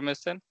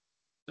transformation.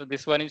 So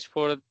this one is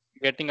for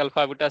getting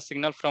alpha beta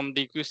signal from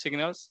DQ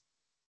signals,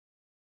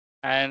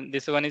 and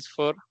this one is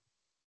for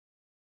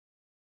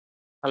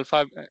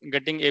alpha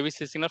getting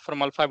ABC signal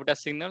from alpha beta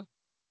signal.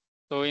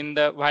 So in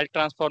the while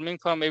transforming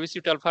from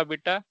ABC to alpha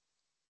beta,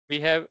 we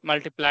have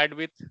multiplied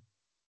with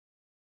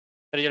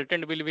the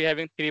resultant will be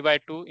having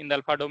 3/2 in the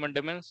alpha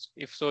domains.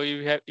 If so,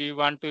 you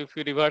want to, if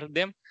you reverse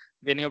them,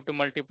 then you have to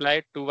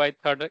multiply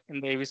 2/3 in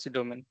the ABC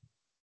domain.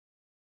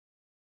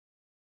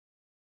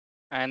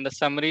 And the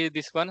summary is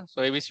this one.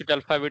 So ABC to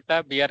alpha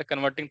beta, we are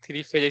converting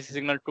three phase AC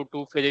signal to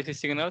two phase AC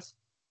signals.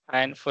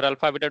 And for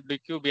alpha beta to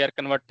DQ, we are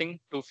converting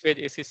two phase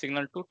AC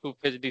signal to two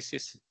phase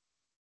DC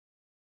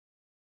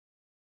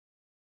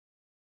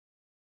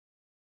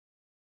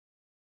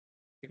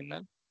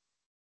signal.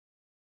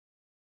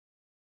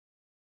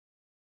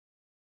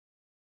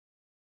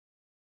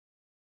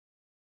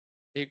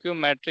 DQ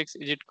matrix,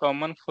 is it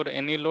common for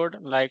any load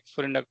like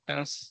for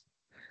inductance,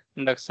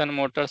 induction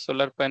motor,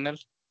 solar panel?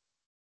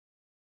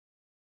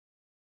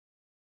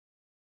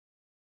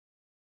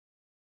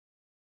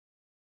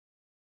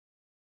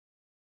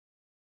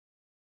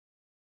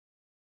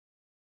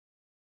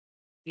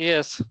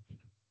 Yes.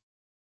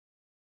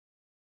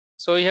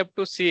 So you have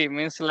to see,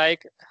 means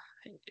like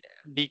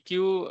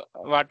dq,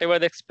 whatever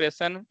the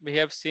expression we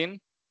have seen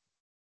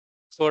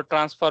for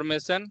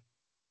transformation.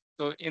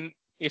 So in,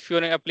 if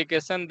your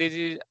application, this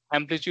is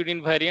amplitude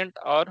invariant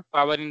or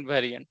power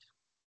invariant.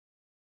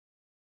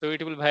 So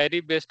it will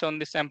vary based on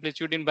this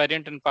amplitude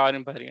invariant and power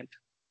invariant.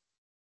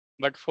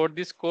 But for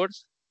this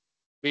course,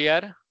 we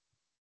are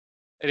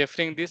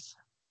referring this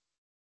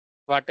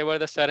whatever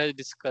the sir has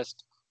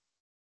discussed.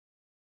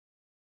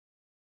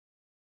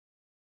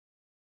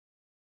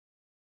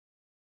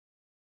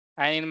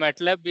 And in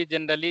MATLAB, we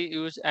generally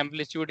use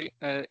amplitude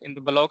in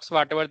the blocks,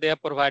 whatever they are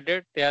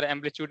provided, they are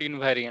amplitude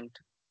invariant.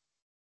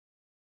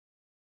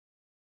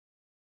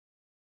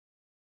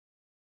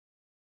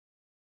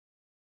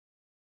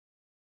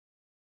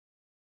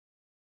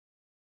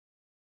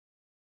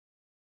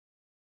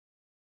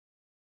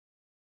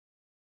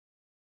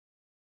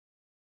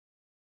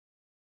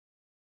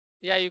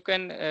 Yeah, you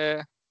can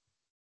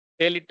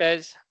tell it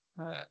as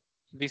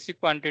DC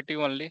quantity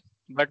only,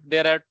 but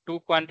there are two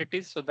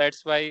quantities, so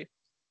that's why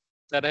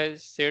sir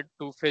has said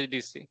two-phase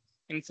DC.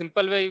 In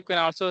simple way, you can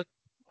also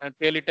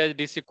tell it as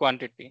DC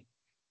quantity.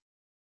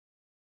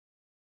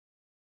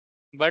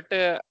 But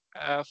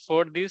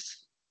for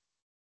this,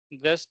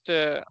 just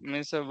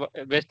means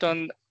based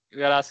on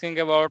we are asking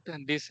about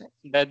this,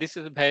 that this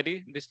is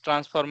vary, this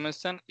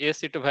transformation,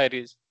 yes, it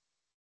varies,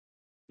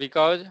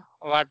 because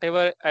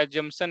whatever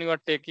assumption you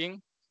are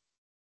taking,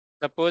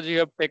 suppose you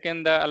have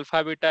taken the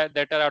alpha beta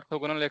that are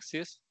orthogonal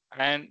axis,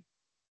 and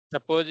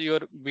suppose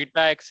your beta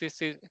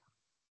axis is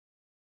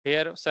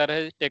here, sir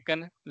has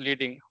taken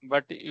leading,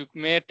 but you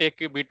may take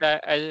beta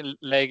as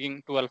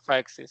lagging to alpha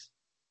axis.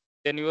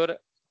 Then your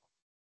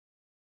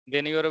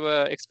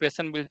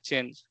expression will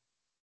change.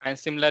 And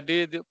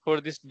similarly for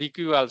this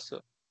dq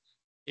also,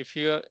 if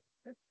you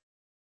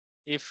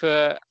if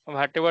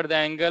whatever the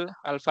angle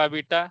alpha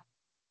beta,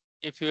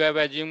 if you have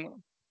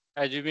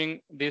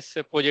assuming this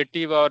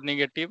positive or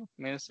negative,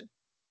 means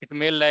it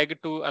may lag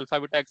to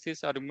alpha beta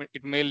axis or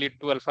it may lead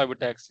to alpha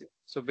beta axis.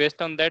 So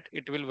based on that,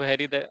 it will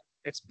vary the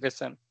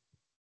expression.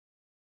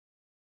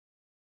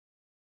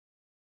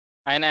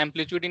 And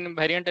amplitude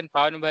invariant and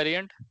power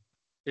invariant,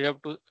 you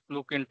have to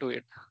look into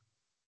it.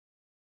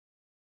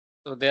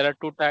 So there are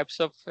two types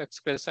of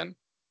expression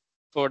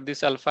for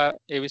this alpha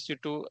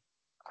ABC2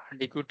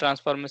 DQ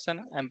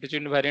transformation,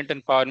 amplitude invariant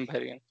and power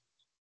invariant.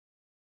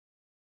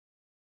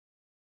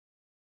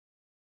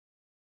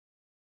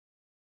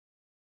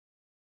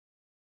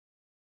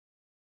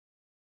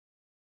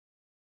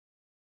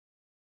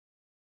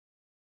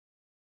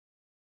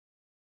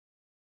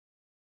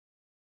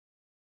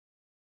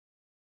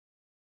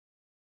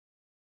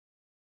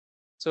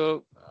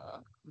 So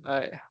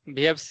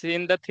we have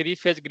seen the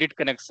three-phase grid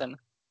connection.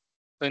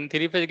 So in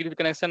three-phase grid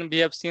connection, we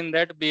have seen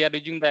that we are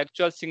using the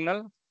actual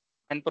signal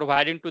and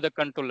providing to the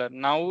controller.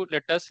 Now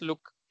let us look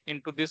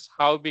into this,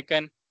 how we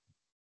can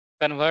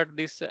convert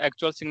this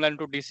actual signal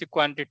into DC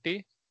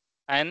quantity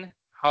and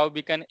how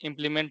we can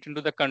implement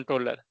into the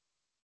controller.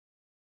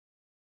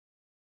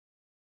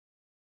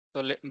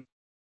 So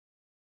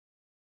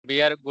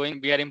we are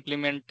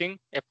implementing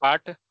a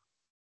part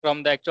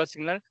from the actual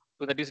signal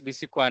to the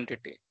DC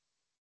quantity.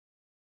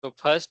 So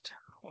first,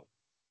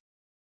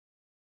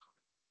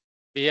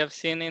 we have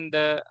seen in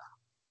the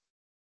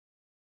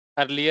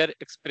earlier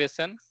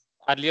expression,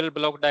 earlier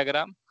block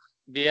diagram,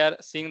 we are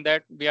seeing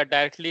that we are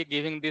directly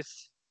giving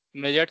this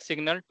measured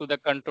signal to the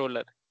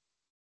controller.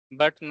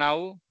 But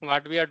now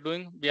what we are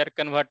doing, we are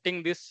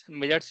converting this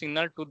measured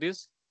signal to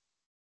this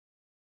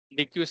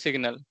DQ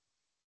signal,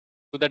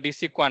 to the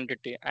DC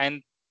quantity,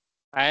 and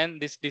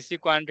this DC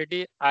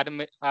quantity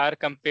are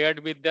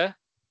compared with the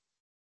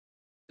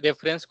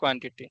reference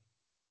quantity,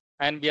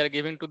 and we are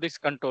giving to this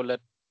controller.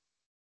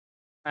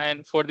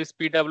 And for this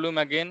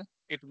PWM again,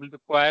 it will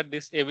require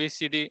this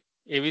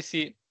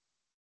AVC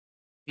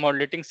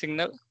modulating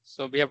signal.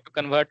 So we have to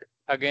convert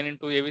again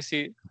into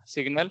AVC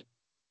signal.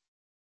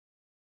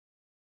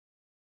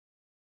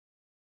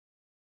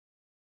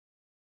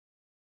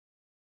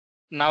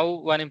 Now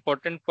one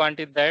important point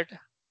is that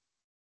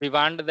we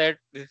want that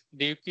this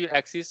DQ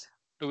axis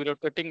to be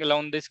rotating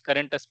along this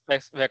current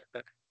aspect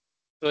vector.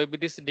 So if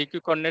this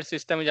DQ coordinate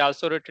system is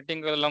also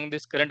rotating along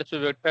this current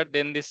aspect vector,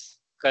 then this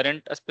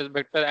current aspect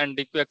vector and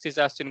DQ axis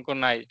are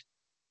synchronized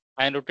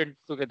and rotate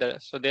together.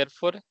 So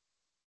therefore,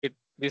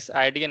 this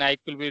ID and I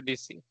will be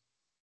DC.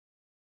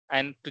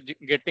 And to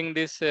getting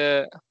this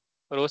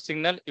row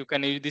signal, you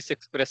can use this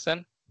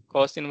expression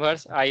cos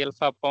inverse I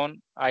alpha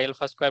upon I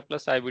alpha square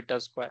plus I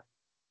beta square.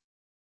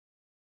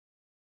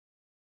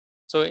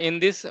 So in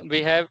this,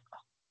 we have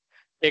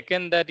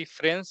taken the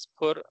reference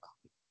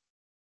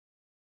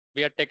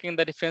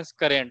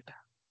current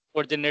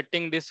for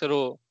generating this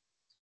row,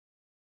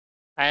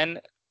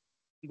 and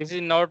this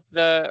is not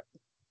the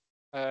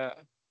uh,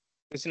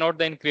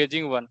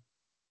 increasing one.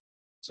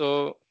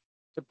 So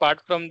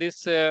apart from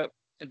this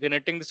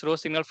generating this row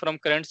signal from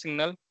current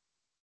signal,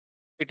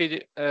 it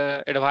is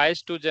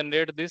advised to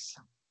generate this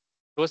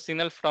row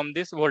signal from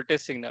this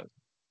voltage signal,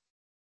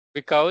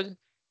 because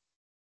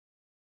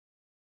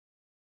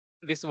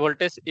this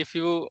voltage, if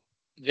you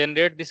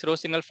generate this row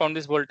signal from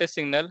this voltage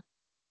signal,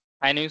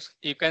 and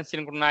you can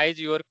synchronize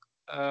your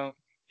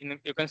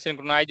you can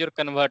synchronize your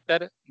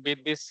converter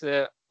with this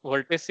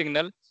voltage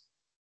signal,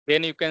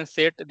 then you can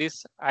set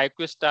this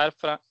IQ star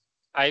from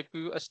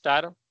IQ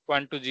star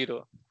point to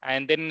 0,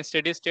 and then in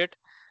steady state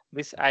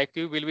this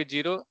IQ will be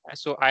 0.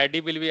 So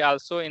ID will be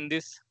also in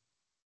this,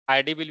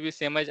 ID will be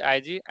same as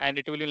IG, and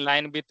it will be in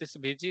line with this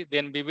VG.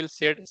 Then we will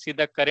see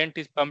the current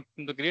is pumped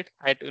in the grid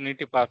at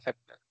unity power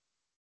factor.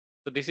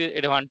 So this is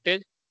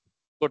advantage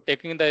for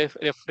taking the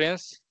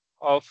reference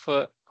of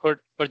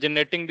for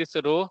generating this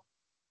row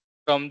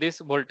from this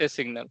voltage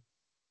signal,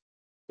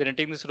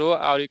 generating this row,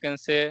 or you can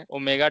say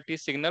omega t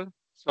signal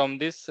from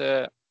this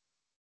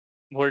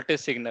voltage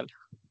signal.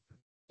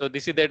 So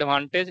this is the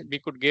advantage we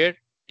could get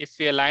if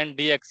we align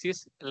d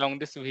axis along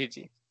this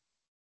VG,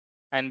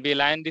 and we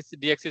align this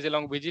d axis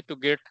along VG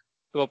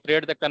to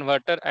operate the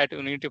converter at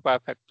unity power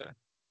factor.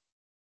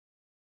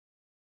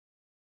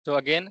 So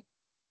again,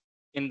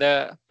 in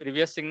the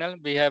previous signal,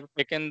 we have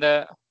taken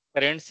the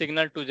current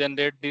signal to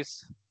generate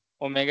this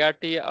omega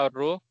t or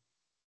rho,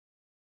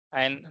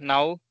 and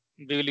now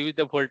we will use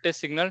the voltage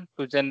signal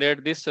to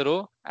generate this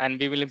rho, and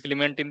we will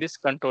implement in this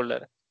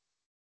controller.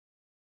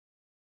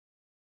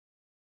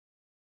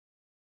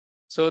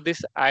 So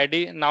this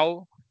ID,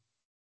 now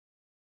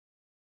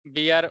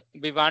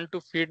we want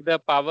to feed the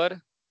power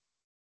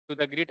to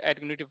the grid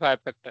at unity power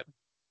factor.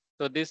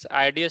 So this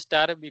ID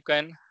star you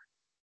can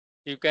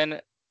you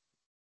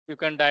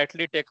can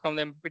directly take from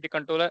the MPPT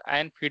controller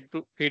and feed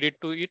it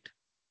to it,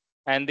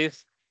 and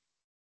this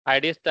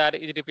ID star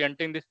is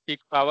representing this peak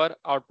power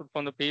output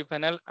from the PV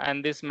panel,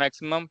 and this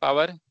maximum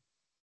power,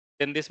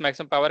 then this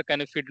maximum power can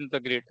be feed into the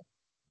grid.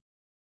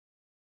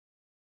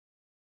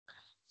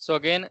 So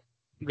again,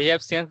 we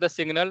have sensed the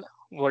signal,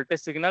 voltage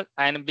signal,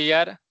 and we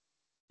are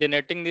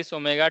generating this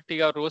omega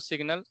t or rho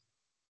signal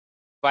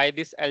by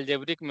this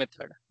algebraic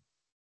method.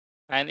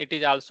 And it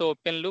is also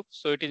open loop,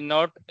 so it is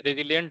not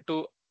resilient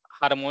to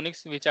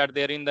harmonics which are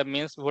there in the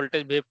mains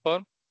voltage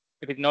waveform.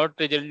 It is not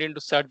resilient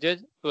to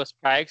surges, to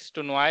spikes,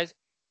 to noise,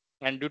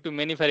 and due to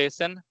many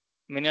variation,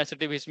 many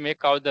uncertainty which may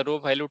cause the rho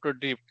value to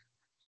drift.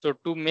 So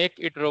to make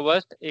it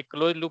robust, a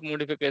closed loop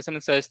modification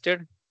is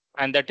suggested,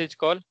 and that is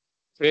called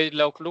phase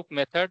lock loop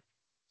method.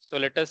 So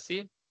let us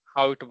see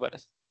how it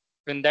works.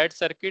 In that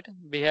circuit,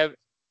 we have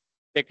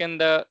taken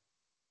the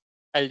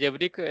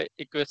algebraic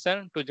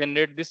equation to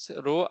generate this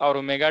rho or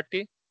omega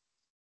t.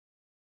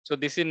 So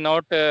this is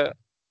not a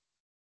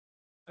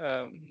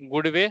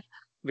good way,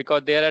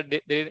 because there are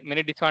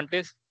many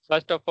disadvantages.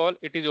 First of all,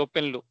 it is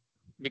open loop,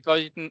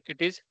 because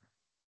it is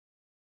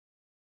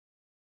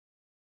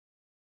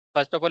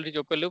first of all it is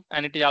open loop,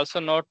 and it is also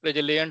not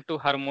resilient to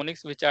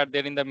harmonics which are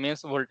there in the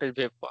mains voltage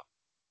waveform.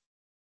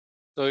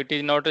 So it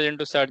is not resilient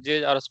to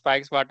surges or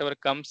spikes, whatever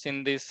comes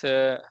in this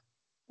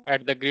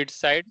at the grid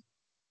side.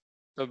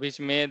 So which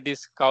may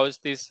this cause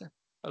this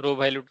rho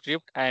value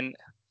drift, and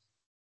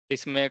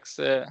this makes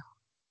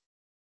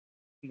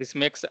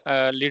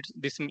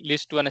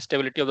leads to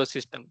instability of the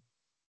system.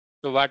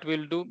 So what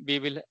we'll do, we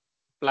will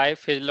apply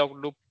phase lock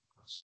loop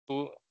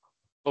to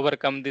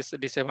overcome this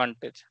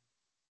disadvantage.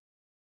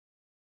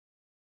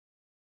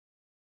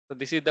 So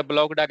this is the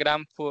block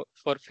diagram for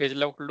phase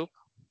lock loop.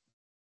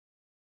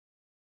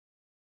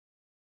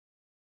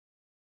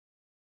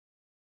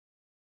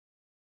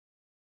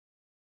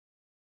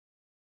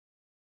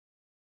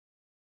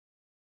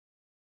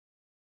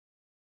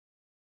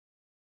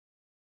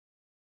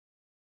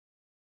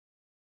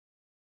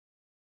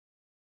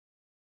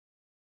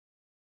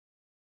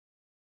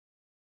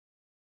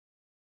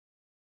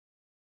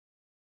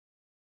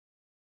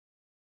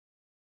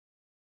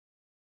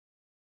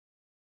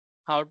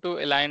 How to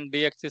align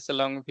D axis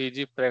along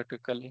VG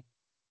practically.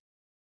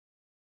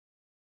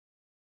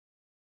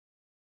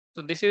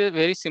 So this is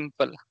very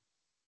simple.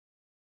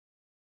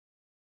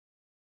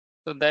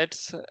 So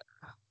that's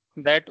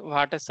that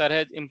what a sir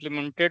has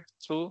implemented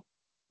through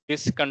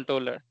this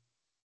controller.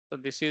 So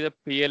this is a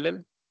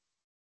PLL.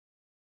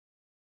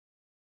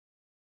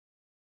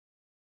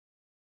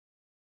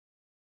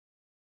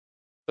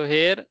 So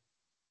here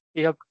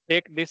you have to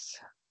take this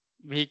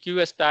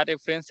VQ star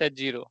reference as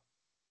 0.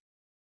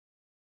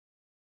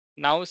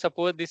 Now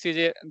suppose this is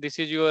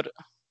your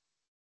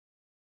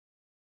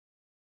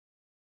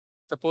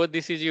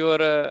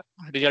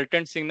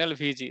resultant signal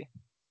VG,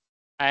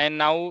 and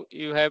now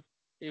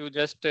you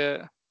just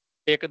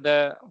take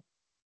the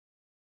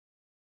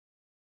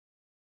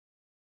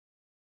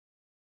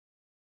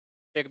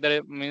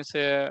means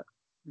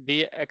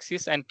D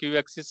axis and Q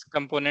axis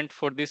component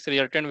for this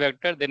resultant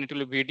vector, then it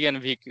will be VD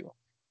and VQ.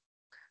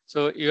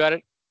 So you are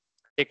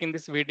taking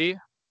this VD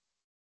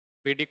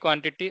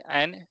quantity,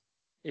 and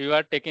you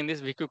are taking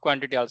this VQ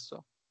quantity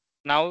also.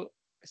 Now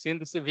since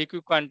this is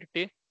VQ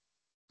quantity,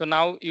 so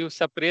now you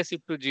suppress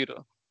it to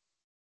 0.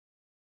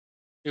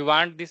 You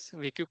want this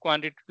VQ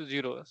quantity to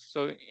 0.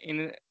 So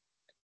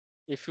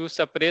if you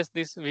suppress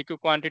this VQ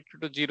quantity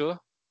to 0,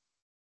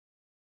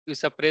 you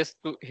suppress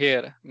to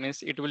here,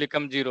 means it will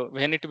become 0.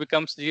 When it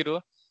becomes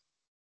 0,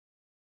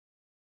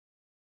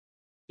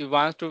 we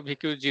want to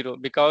VQ 0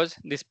 because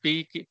this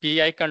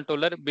PI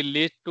controller will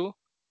lead to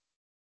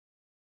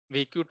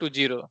VQ to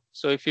 0.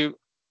 So if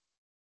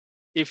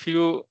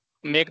you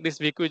make this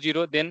VQ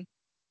 0, then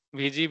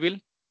VG will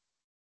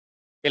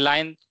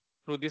align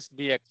through this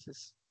D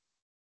axis.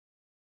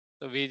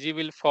 So VG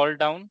will fall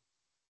down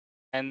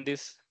and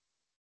this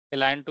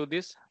align to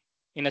this.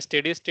 In a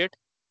steady state,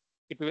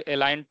 it will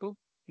align to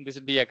this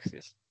D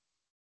axis.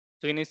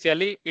 So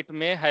initially it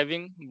may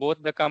having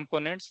both the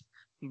components,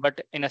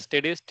 but in a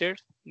steady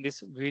state,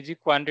 this VG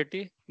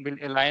quantity will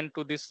align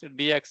to this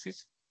D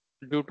axis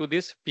due to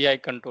this PI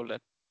controller.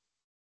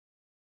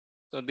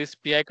 So this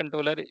PI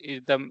controller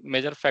is the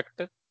major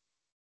factor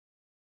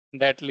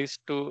that leads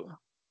to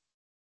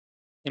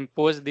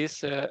impose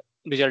this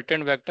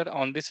resultant vector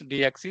on this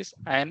D axis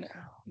and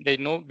there is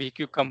no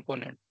VQ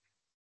component.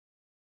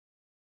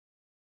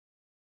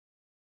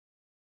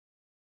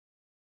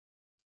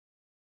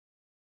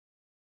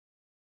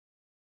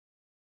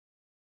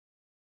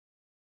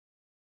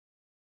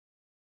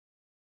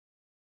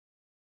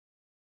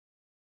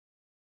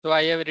 So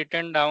I have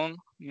written down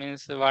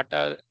means what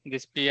are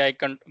this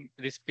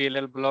this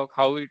PLL block,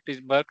 how it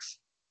is works.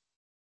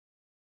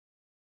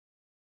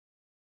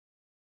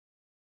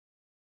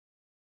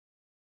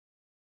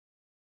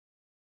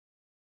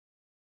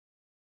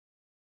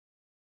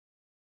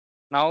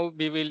 Now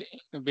we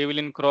will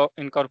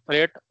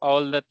incorporate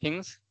all the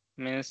things.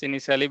 Means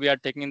initially we are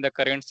taking the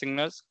current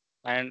signals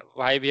and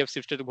why we have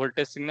shifted to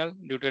voltage signal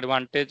due to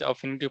advantage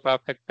of unity power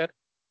factor,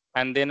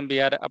 and then we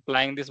are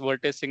applying this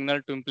voltage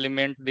signal to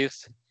implement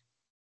this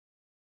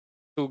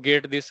to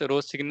get this row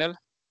signal,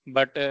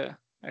 but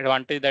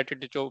advantage that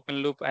it is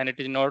open loop and it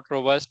is not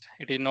robust.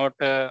 It is not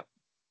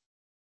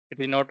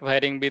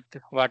varying with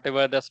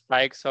whatever the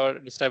spikes or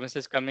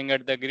disturbances coming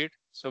at the grid.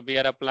 So we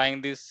are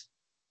applying this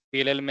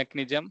PLL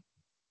mechanism.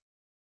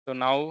 So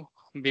now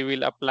we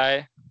will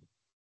apply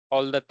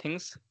all the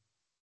things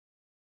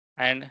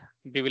and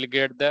we will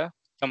get the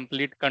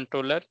complete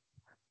controller.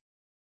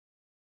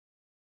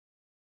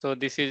 So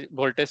this is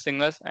voltage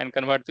signals and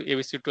convert to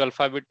ABC to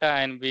alpha beta,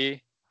 and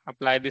we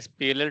apply this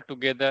PLL to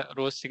get the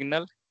row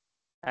signal,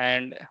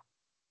 and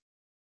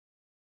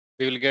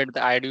we will get the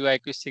IDU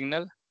IQ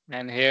signal.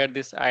 And here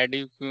this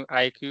IDU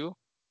IQ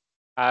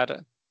are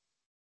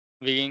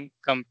being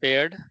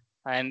compared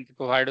and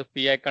provide a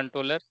PI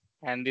controller,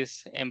 and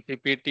this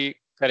MPPT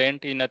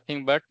current is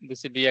nothing but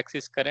this is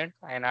D-axis current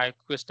and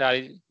IQ star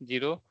is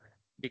 0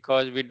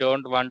 because we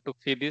don't want to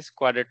feed this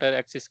quadrature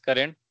axis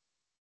current.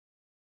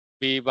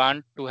 We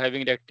want to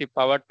having reactive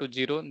power to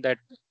 0 that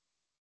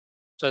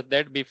so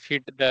that we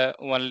feed the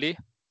only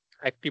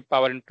active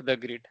power into the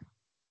grid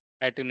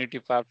at unity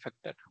power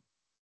factor.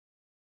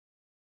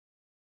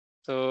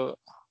 So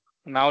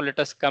now let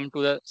us come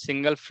to the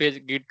single phase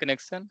grid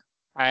connection,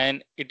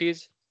 and it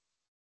is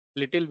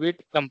little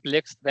bit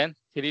complex than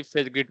three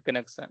phase grid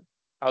connection.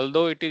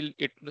 Although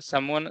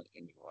someone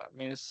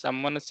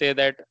say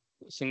that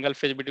single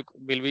phase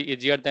will be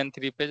easier than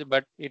three phase,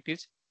 but it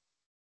is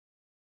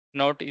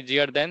not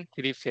easier than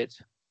three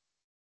phase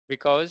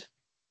because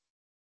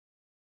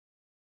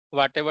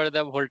whatever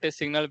the voltage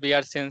signal we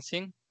are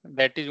sensing,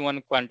 that is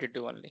one quantity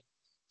only.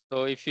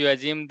 So if you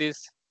assume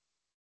this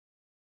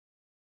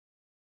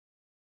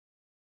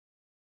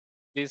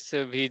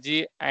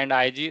VG and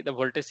IG, the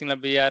voltage signal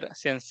we are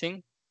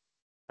sensing,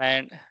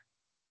 and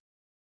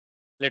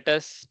let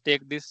us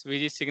take this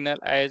VG signal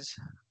as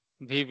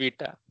V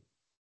beta,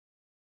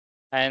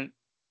 and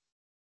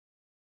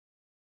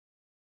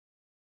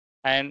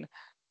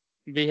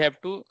we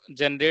have to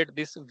generate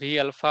this V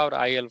alpha or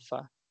I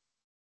alpha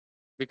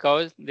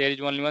because there is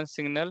only one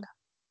signal.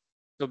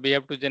 So we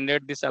have to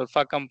generate this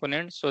alpha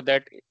component so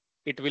that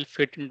it will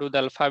fit into the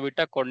alpha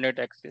beta coordinate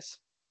axis.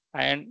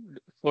 And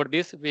for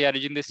this, we are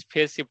using this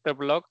phase shifter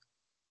block,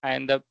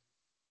 and the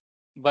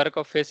work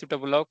of phase shifter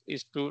block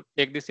is to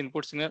take this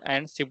input signal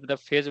and shift the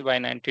phase by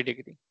 90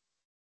 degree.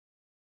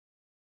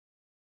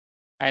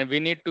 And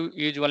we need to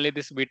use only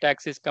this beta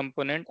axis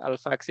component,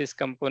 alpha axis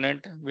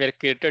component were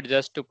created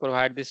just to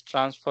provide this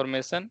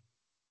transformation,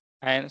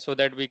 and so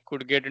that we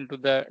could get into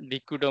the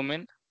DQ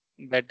domain,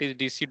 that is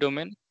DC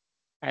domain,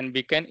 and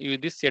we can use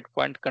this set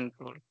point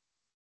control.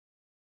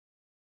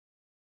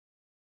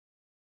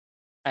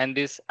 And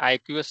this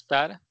IQ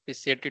star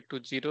is set it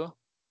to 0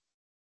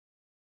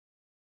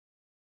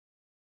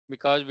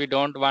 because we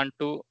don't want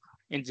to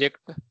inject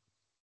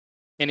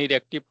any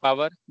reactive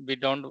power. We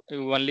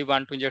only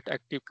want to inject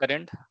active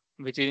current,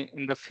 which is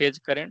in the phase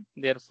current.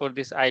 Therefore,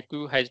 this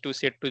IQ has to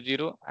set to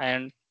 0,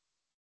 and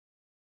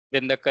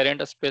then the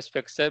current space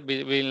vector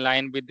will in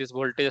line with this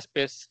voltage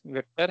space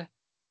vector,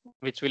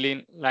 which will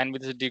in line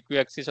with the DQ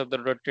axis of the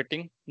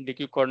rotating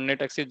DQ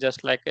coordinate axis,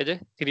 just like as a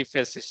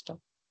three-phase system.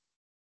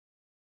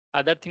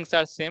 Other things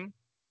are same,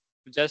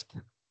 just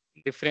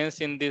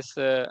difference in this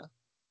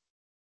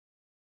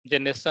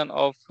generation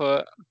of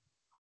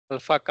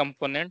alpha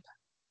component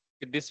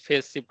with this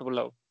phase shift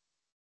block.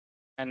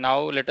 And now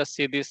let us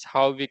see this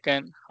how we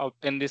can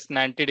obtain this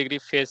 90 degree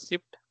phase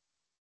shift.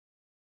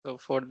 So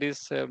for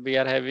this we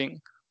are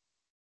having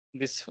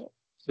this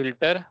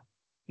filter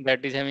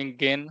that is having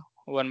gain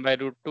 1 by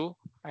root 2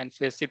 and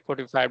phase shift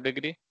 45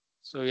 degree.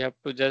 So you have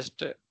to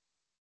just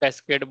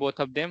cascade both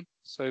of them.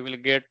 So you will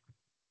get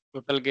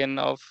total gain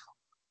of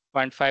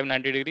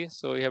 0.590 degrees.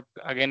 So you have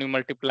to, again you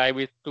multiply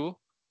with 2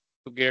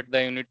 to get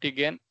the unity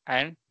gain,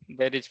 and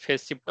there is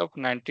phase shift of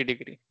 90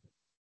 degree.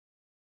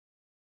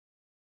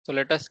 So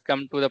let us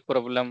come to the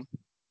problem.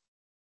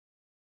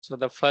 So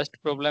the first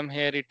problem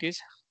here it is,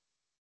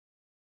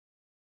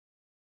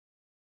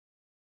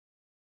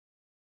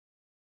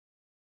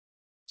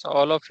 so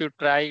all of you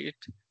try it.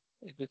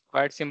 It is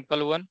quite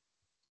simple one.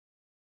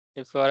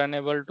 If you are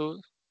unable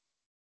to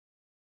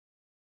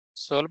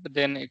solve,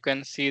 then you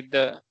can see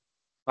the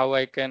how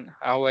I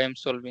am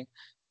solving.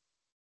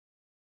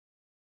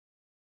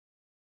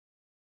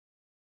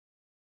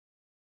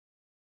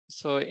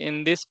 So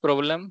in this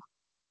problem,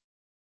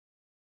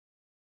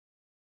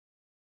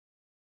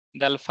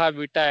 the alpha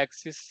beta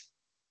axis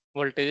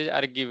voltages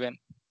are given.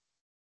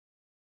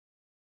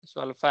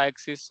 So alpha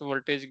axis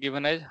voltage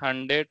given as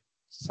 100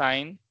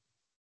 sine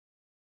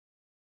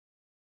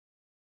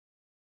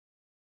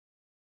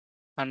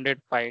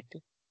 100 pi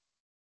t,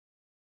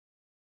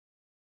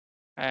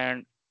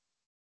 and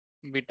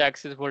beta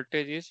axis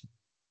voltage is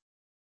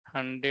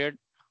 100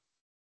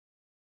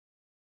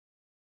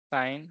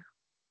 sine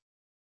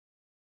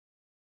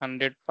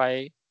 100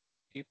 pi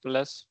t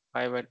plus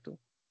pi by 2.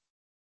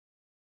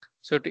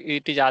 So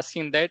it is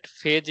asking that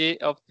phase A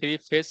of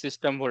three-phase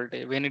system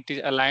voltage when it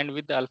is aligned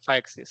with the alpha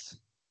axis.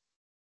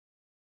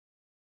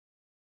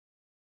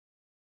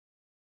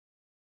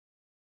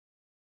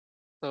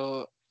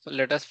 So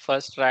let us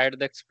first write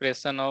the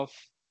expression of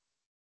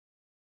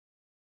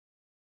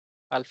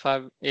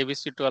alpha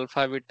ABC to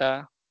alpha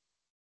beta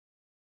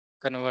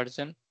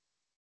conversion.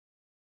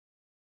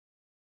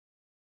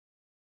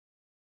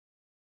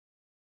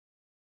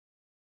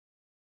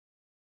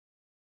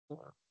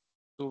 So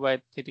 2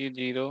 by 3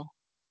 0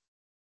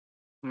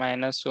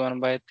 minus 1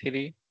 by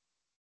 3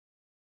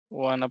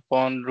 1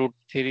 upon root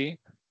 3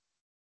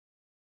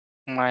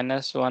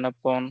 minus 1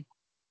 upon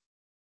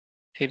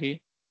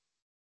 3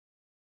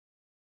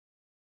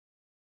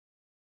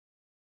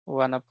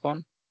 1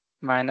 upon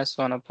minus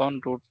 1 upon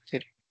root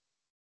 3.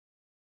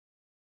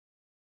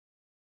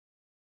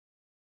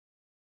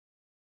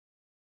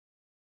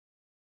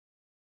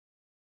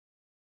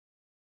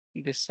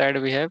 This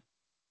side we have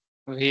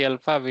V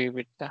alpha V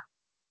beta.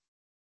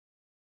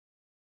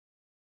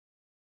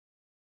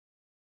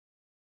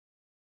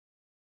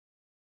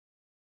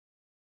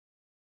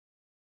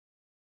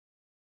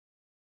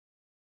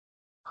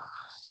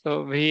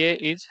 So VA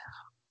is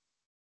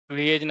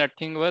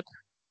nothing but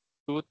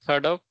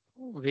 2/3 of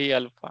V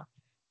alpha.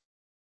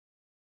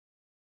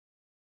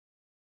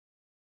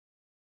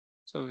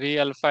 So V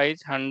alpha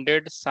is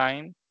 100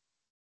 sine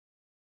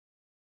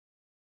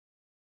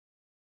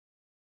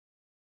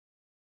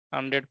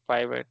 100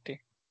 pi by t.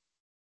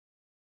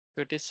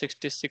 So it is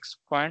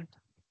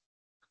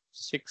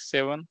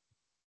 66.67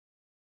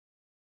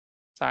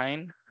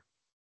 sine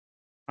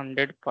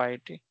 100 pi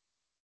t.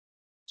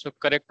 So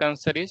correct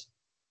answer is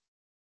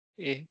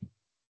A.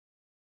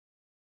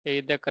 A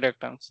is the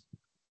correct answer.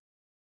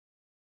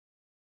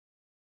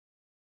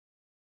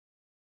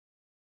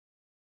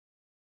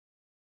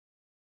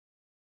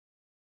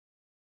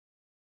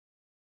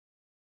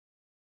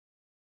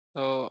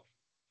 So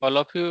all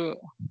of you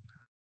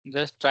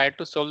just try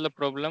to solve the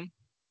problem.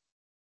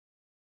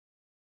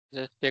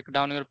 Just take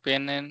down your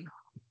pen and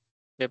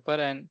paper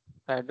and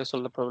try to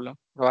solve the problem.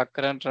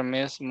 Vakaran,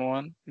 Ramesh,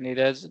 Mohan,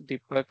 Neeraj,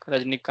 Deepak,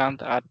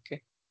 Rajnikant,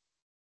 RK.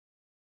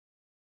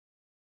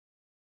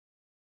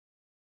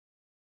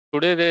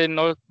 Today there is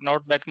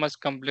not that much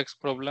complex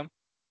problem.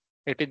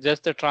 It is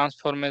just a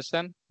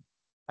transformation,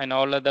 and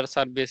all others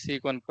are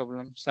basic one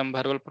problem. Some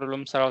verbal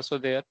problems are also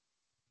there.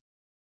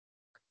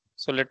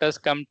 So let us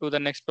come to the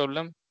next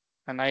problem,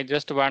 and I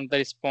just want the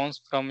response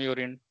from your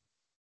end.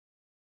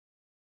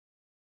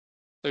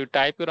 So you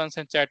type your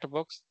answer in chat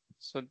box.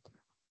 So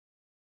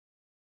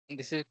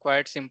this is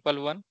quite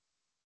simple one.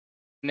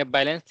 In a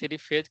balanced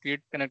three-phase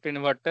grid connected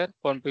inverter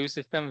for PV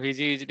system,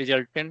 VG is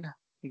resultant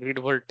grid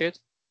voltage,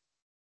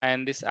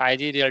 and this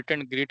IG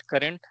resultant grid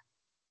current.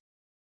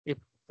 If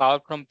power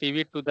from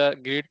PV to the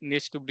grid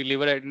needs to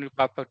deliver at unit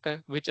power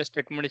factor, which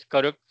statement is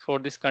correct for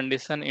this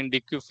condition in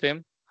DQ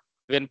frame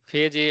when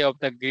phase A of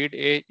the grid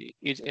A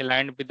is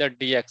aligned with the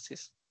D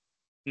axis?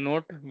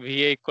 Note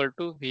VA equal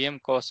to VM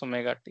cos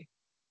omega t.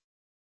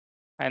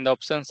 And the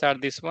options are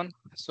this one.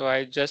 So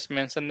I just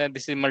mentioned that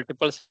this is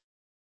multiple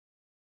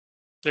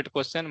select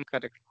question,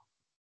 correct.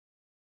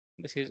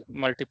 This is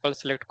multiple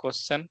select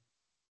question.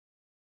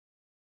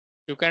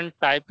 You can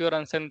type your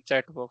answer in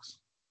chat box.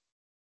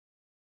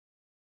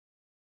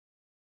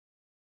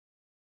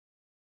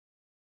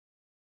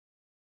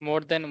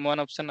 More than one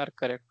option are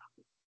correct.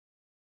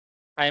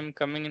 I am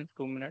coming in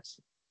 2 minutes.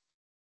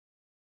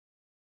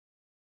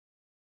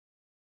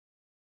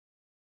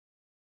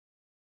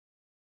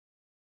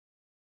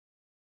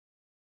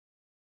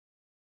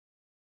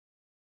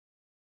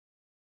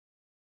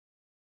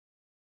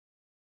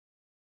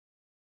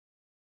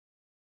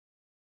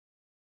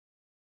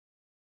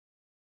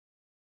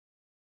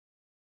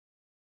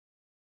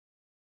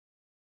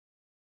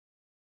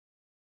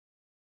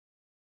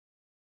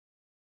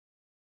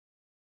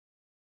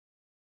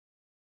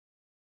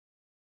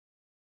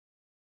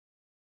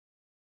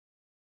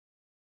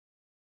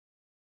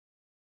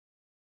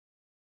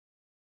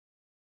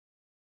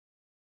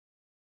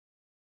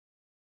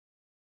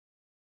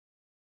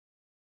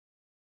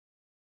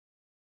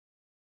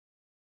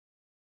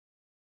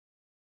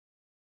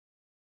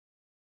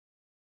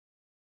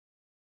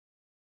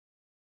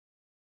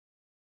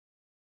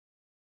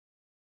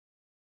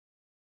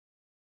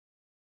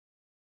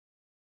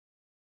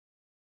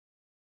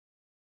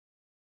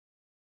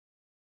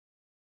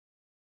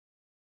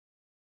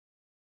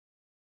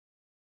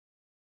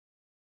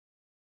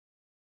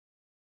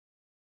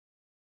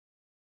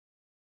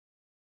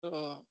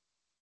 So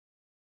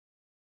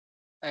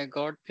I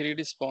got 3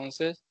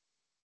 responses: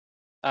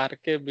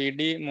 RK,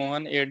 BD,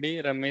 Mohan, AD,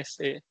 Ramesh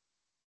A.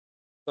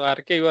 So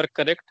RK, you are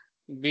correct.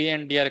 B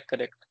and D are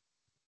correct.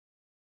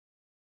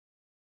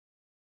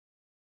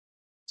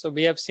 So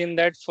we have seen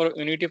that for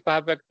unity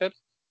power factor,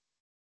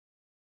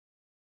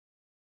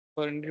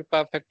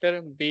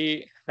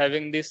 B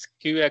having this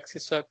Q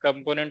axis or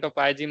component of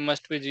Ig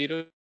must be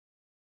 0.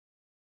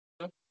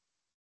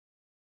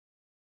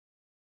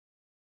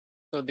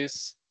 So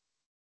this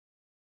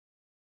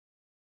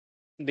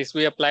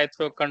we apply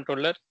through a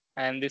controller,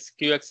 and this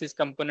Q axis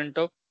component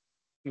of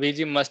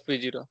Vg must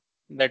be 0.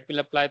 That will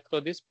apply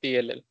through this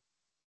PLL.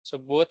 So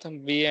both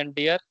B and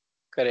D are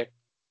correct.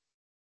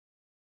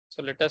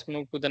 So let us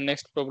move to the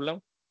next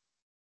problem.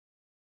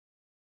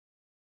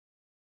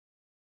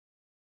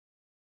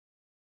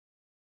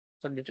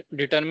 So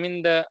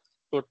determine the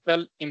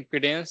total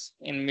impedance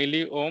in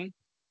milliohm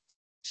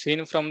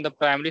seen from the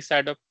primary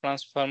side of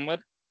transformer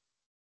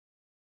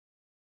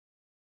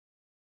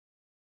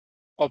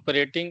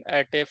operating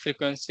at a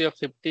frequency of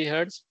 50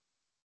 Hz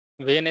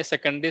when a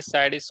secondary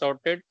side is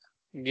shorted.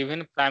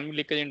 Given primary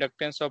leakage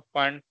inductance of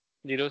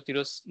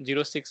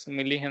 0.0006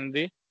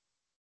 millihenry,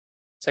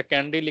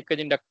 secondary leakage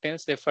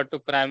inductance referred to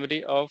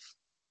primary of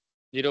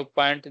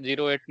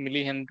 0.08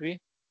 millihenry,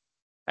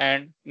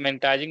 and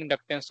magnetizing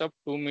inductance of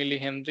 2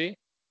 millihenry.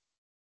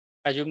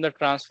 Assume the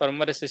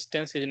transformer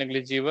resistance is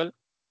negligible.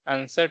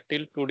 Answer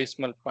till 2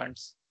 decimal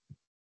points.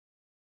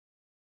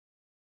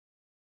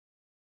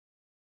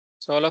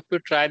 So all of you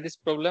try this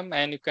problem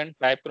and you can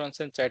type your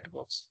answer in chat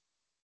box.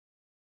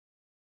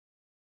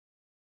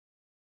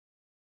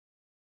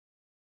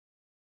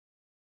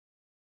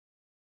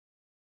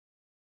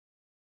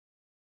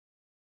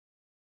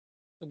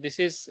 So this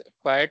is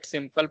quite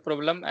simple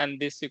problem, and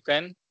this you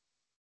can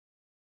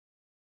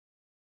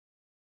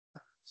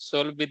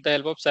solve with the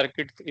help of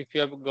circuit. If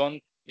you have,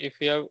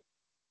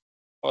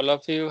 all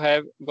of you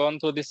have gone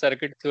through the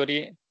circuit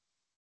theory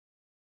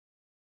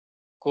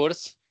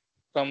course,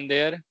 from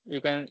there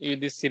you can use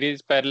this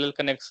series parallel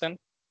connection.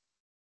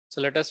 So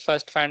let us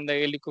first find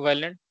the L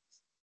equivalent.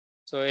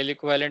 So L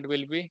equivalent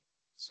will be,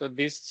 so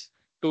this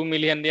 2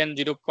 millihenry and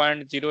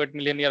 0.08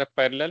 millihenry are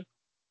parallel.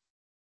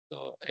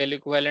 So L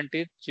equivalent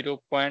is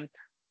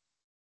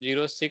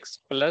 0.06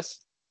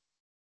 plus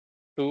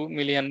 2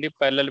 millihenry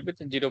parallel with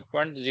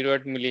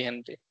 0.08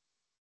 millihenry.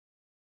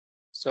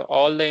 So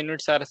all the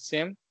units are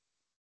same.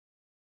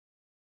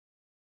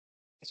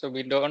 So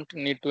we don't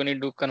need to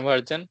do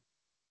conversion.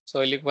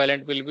 So L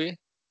equivalent will be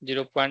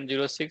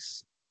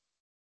 0.06,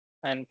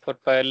 and for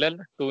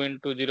parallel 2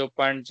 into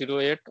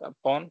 0.08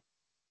 upon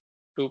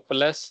 2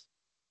 plus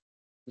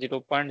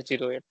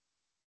 0.08.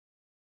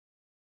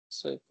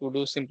 So if you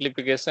do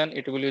simplification,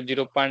 it will be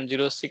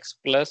 0.06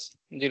 plus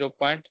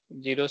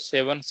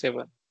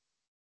 0.077.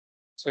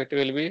 So it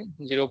will be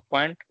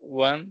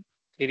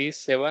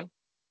 0.137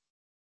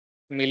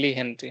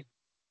 millihenry.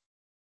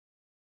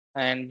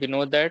 And we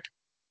know that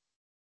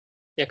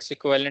X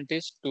equivalent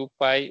is 2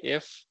 pi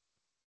F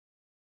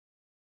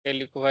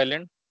L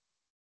equivalent.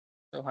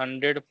 So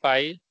 100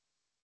 pi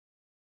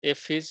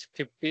F is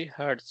 50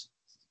 Hertz.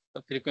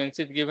 The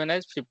frequency is given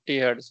as 50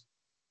 Hertz.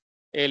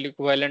 L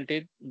equivalent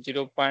is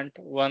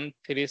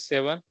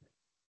 0.137.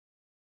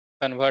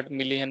 Convert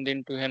millihenry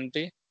into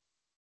Henry.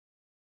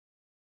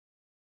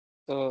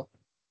 So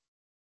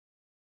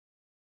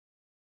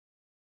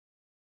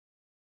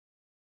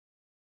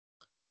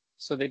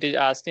that is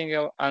asking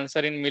your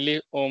answer in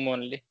milli ohm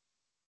only.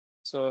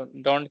 So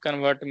don't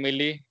convert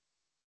milli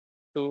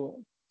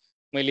to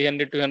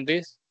millihenry to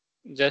Henry.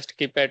 Just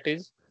keep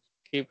as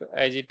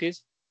it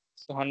is.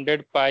 So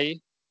 100 pi.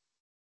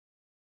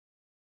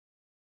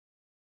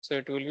 So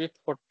it will be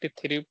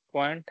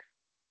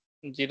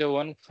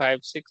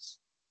 43.0156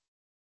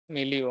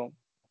 milli ohm.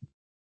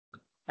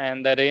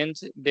 And the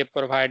range they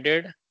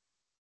provided,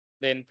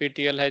 the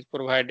NPTEL has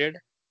provided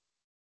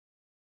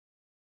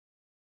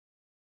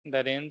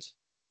the range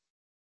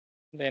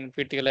the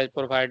NPTEL has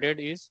provided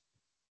is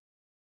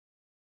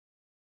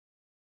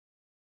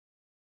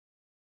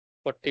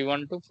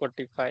 41 to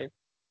 45.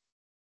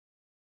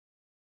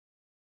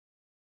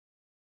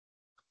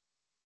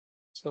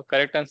 So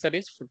correct answer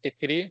is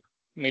 53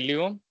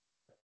 milliohm.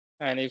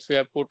 And if you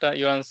have put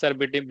your answer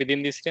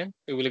within this range,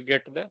 you will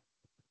get the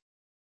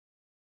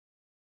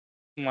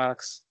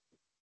marks.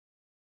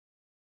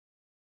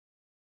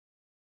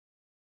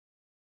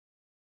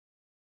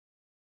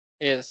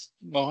 Yes,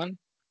 Mohan.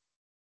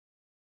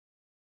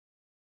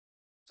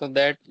 So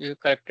that you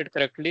corrected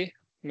correctly,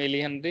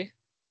 millihenry.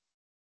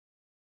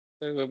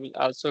 So you will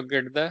also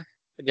get the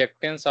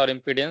reactance or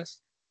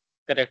impedance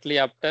correctly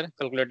after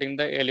calculating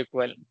the L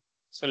equivalent.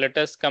 So let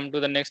us come to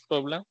the next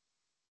problem.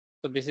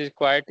 So this is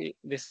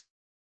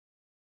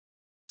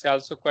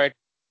also quite.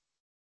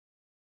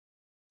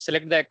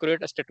 Select the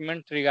accurate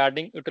statement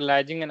regarding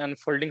utilizing an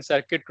unfolding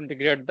circuit to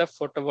integrate the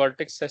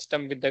photovoltaic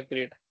system with the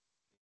grid.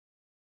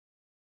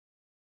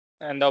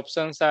 And the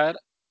options are: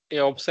 A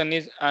option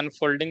is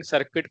unfolding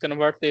circuit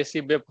converts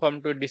AC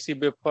waveform to DC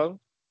waveform.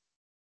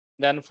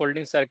 The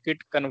unfolding circuit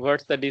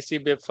converts the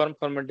DC waveform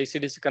from a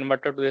DC-DC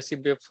converter to AC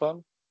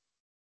waveform.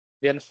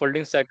 The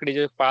unfolding circuit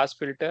is a pass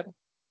filter,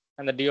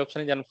 and the D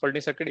option is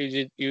unfolding circuit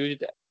is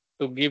used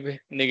to give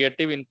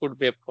negative input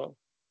waveform.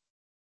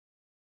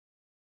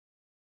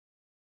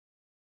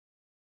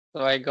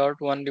 So I got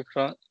one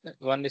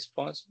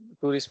response,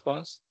 two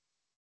response.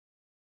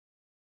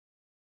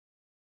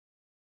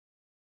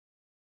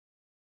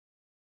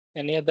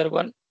 Any other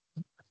one?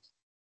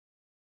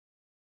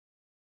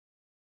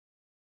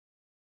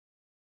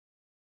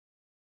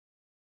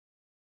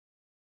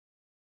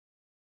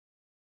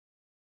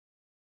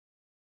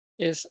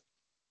 Yes,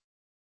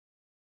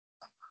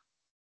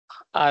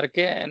 RK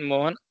and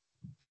Mohan,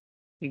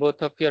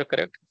 both of you are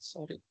correct.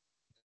 Sorry.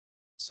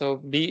 So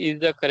B is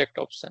the correct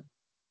option.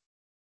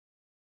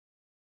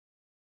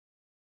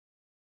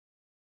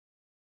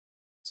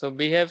 So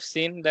we have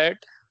seen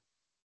that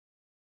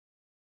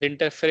the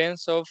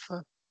interference of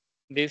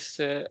this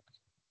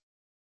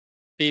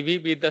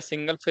PV with the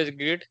single phase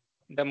grid,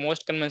 the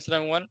most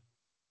conventional one,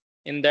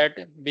 in that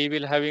we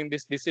will having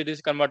this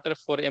DC-DC converter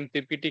for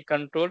MPPT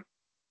control,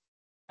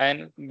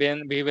 and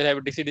then we will have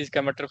DC-DC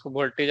converter for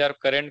voltage or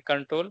current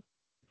control,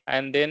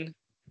 and then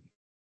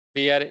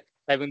we are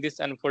having this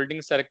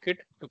unfolding circuit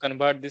to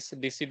convert this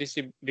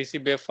DC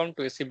waveform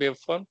to AC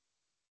waveform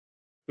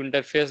to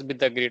interface with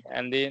the grid,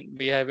 and then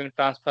we are having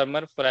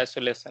transformer for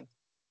isolation.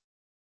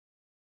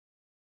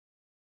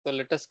 So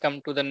let us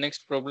come to the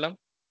next problem.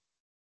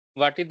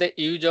 What is the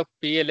use of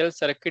PLL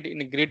circuit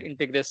in grid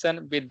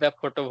integration with the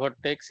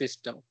photovoltaic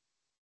system?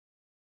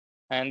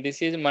 And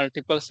this is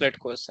multiple select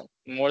question.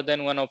 More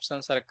than one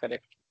options are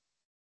correct.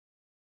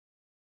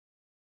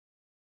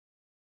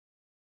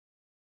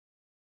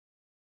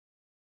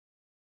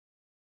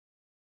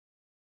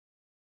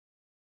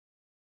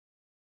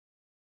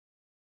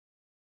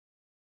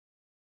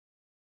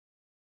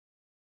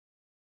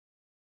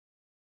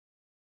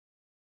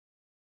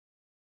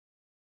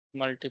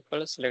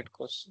 Multiple select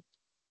question.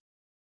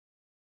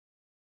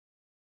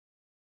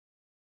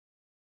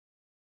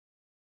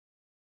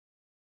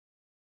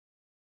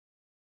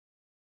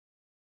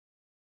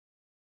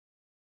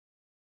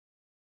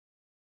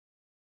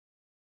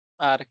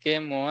 RK,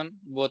 Mohan,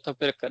 both of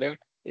you are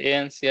correct. A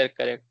and C are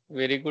correct.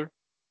 Very good.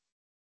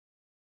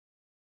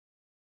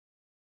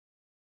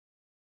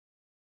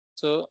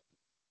 So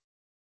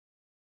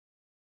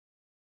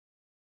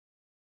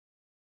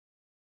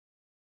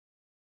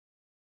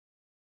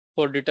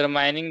for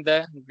determining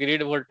the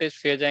grid voltage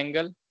phase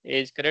angle,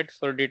 A is correct.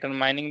 For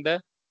determining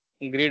the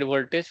grid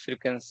voltage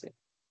frequency.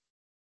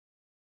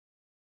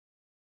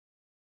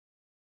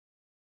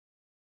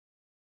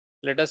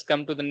 Let us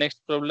come to the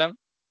next problem.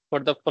 For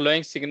the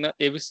following signal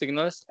AV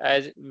signals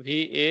as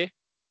VA,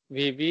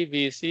 VB,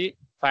 VC,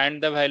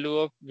 find the value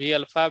of V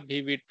alpha,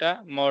 V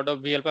beta, mod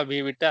of V alpha,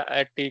 V beta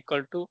at t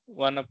equal to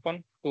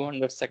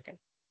 1/200 seconds.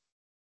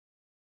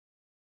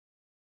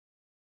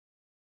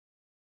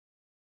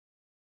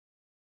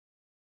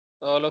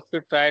 So all of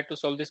you try to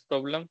solve this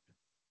problem.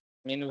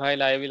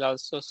 Meanwhile, I will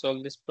also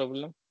solve this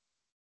problem.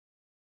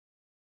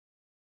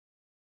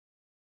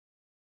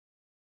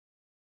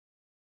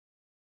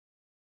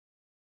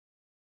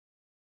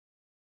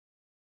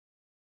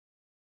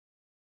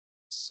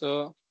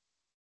 So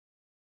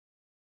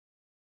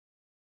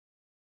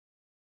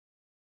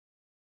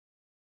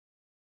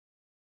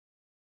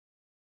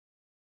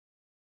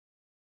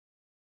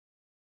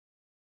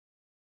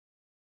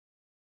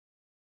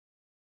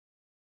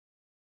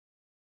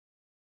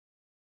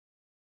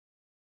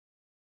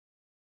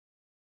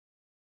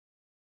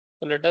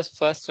let us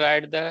first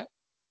write the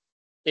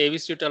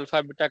AVC to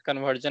alpha beta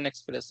conversion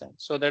expression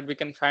so that we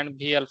can find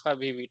V alpha,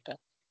 V beta.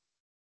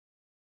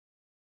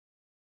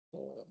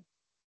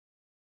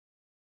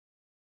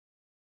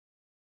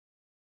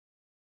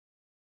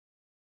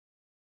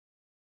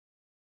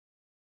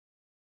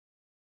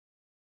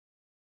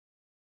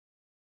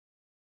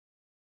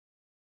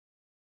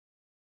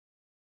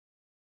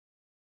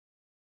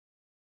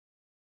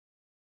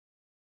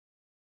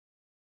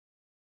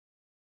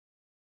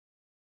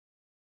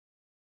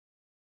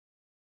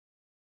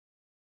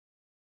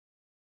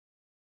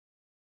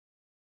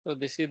 So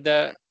this is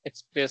the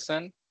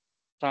expression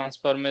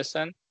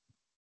transformation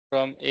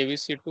from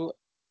AVC to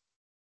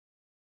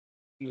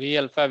V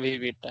alpha, V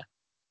beta.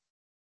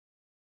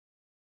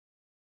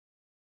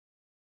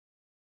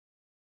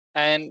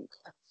 And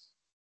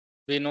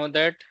we know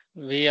that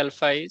V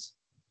alpha is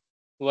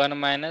 1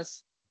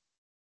 minus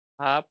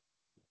half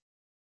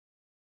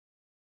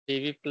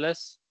VV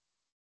plus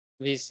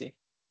VC.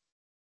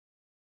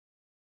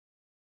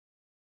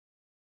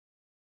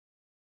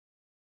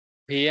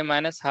 VA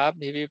minus half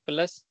VV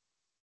plus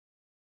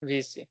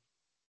VC.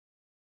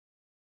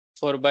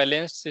 For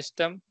balanced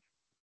system,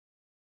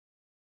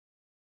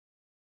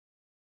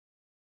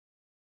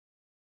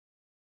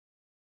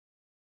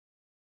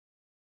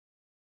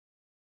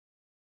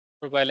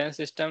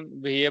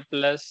 VA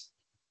plus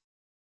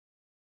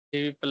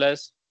VV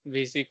plus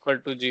VC equal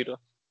to 0.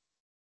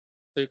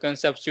 So you can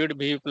substitute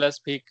VV plus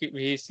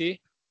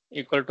VC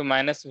equal to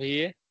minus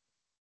VA.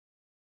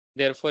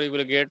 Therefore, you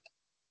will get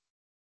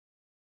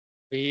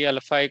V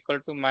alpha equal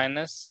to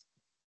minus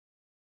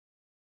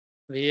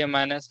VA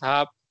minus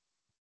half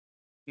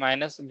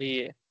minus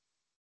VA.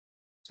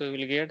 So we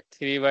will get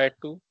 3 by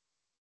 2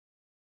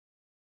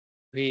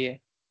 VA.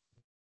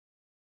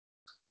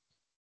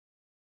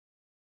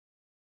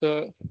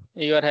 So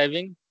you are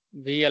having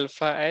V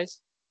alpha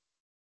as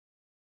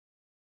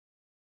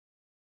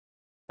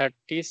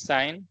 30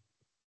 sine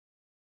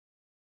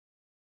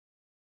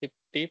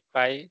 50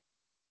 pi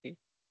t.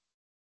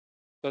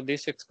 So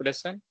this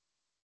expression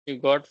you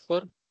got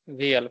for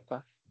V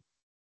alpha.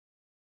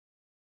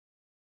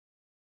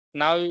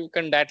 Now you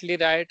can directly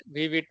write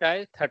V beta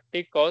as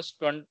 30 cos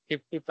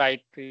 50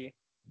 pi t.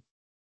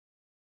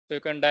 So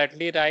you can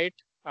directly write,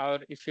 or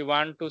if you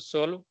want to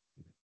solve,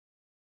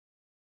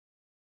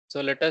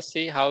 so let us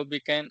see how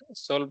we can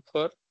solve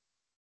for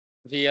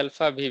V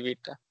alpha V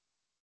beta.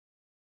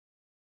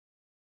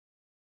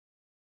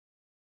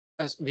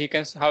 As we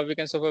can how we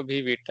can solve for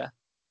V beta.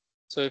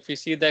 So if you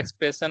see the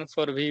expression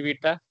for V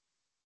beta,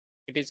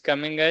 it is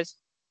coming as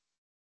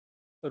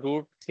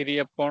root 3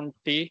 upon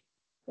t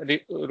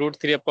root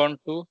 3 upon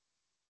 2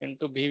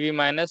 into VV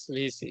minus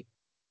VC.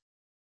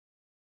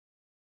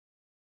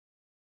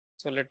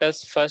 So let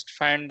us first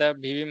find the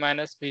VV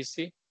minus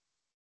VC.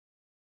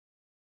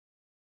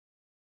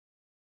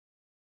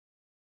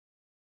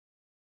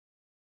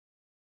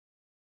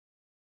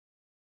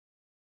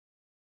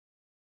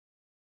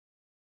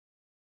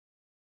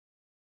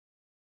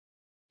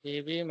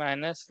 VV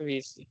minus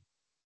VC.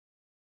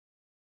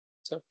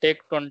 So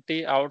take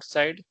 20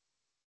 outside.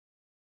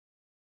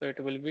 So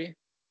it will be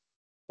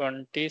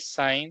 20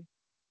 sine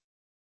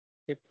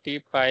 50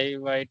 pi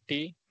by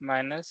t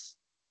minus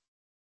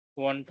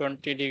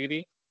 120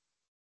 degree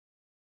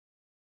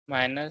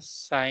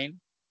minus sine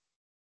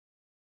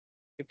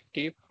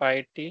 50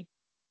 pi t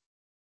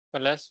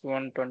plus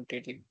 120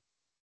 degree.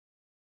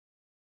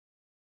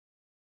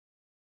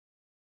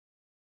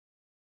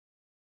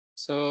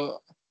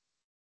 So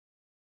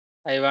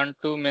I want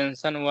to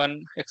mention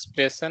one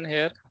expression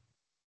here,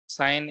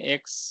 sine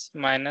x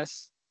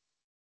minus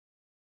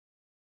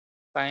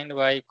sine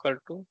y equal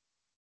to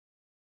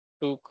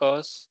 2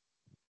 cos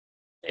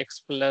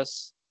x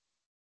plus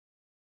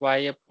y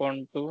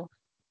upon 2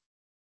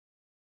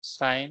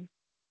 sine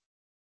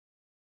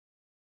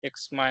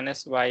x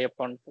minus y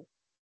upon 2.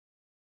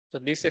 So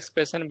this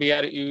expression we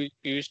are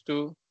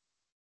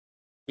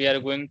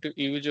going to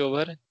use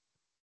over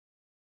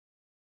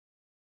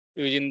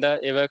using the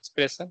above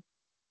expression.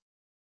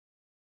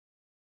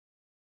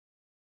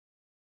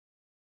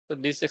 So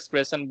this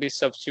expression be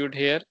substitute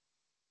here.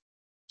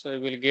 So we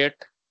will get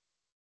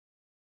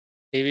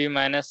VV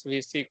minus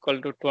VC equal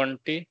to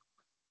 20.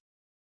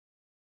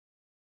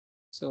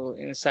 So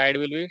inside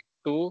will be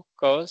 2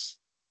 cos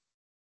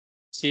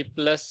C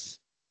plus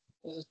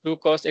 2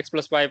 cos x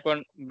plus y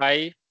upon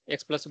by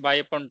x plus y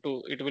upon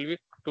 2. It will be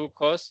 2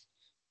 cos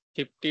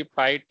 50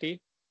 pi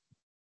t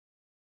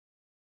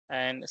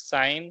and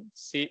sine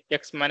C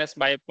x minus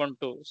y upon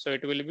 2. So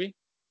it will be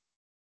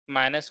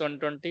minus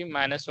 120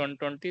 minus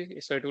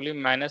 120. So it will be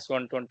minus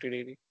 120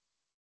 degree.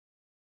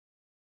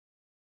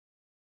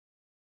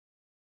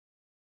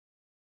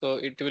 So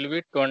it will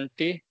be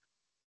 20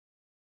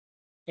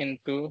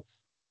 into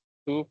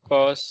 2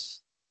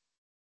 cos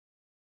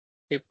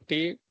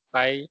 50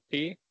 pi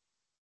t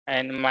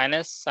and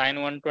minus sine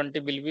 120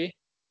 will be,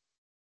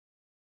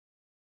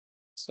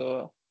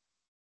 so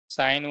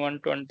sine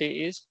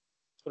 120 is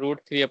root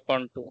 3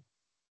 upon 2.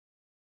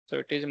 So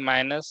it is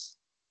minus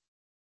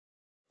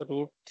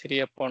root 3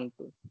 upon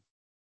 2.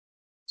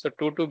 So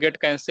 2 to get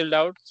cancelled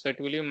out. So it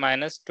will be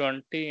minus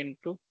 20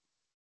 into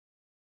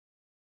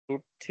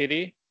root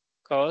 3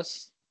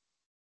 cos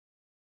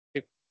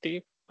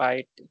 50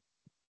 pi t.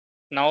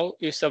 Now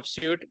you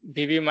substitute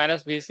VV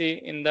minus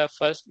VC in the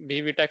first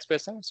V beta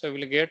expression. So we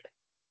will get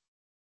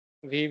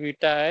V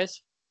beta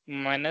as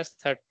minus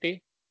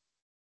 30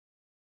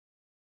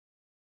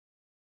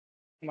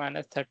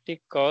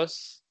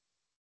 cos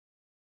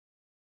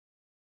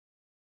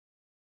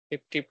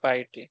 50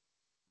 pi t.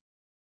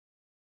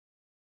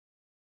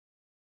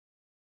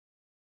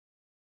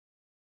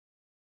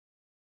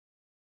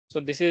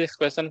 So this is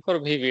expression for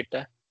V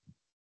beta.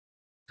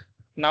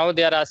 Now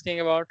they are asking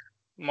about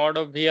mod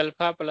of V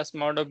alpha plus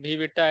mod of V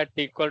beta at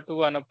t equal to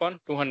 1 upon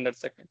 200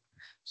 second.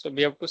 So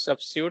we have to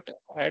substitute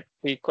at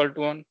t equal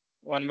to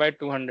 1 by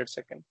 200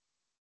 second.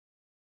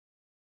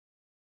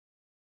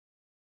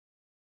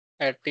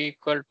 At t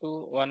equal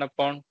to 1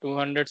 upon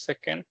 200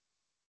 second.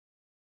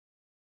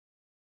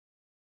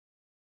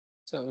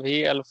 So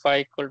V alpha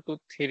equal to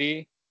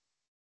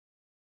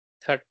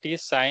 330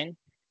 sine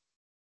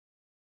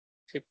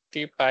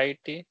 50 pi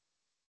t.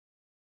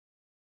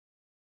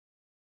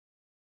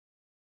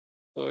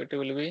 So it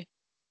will be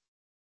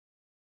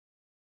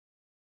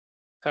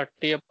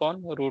 30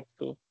 upon root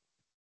 2.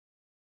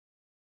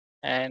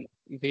 And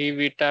V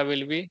beta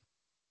will be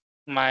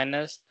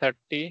minus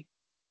 30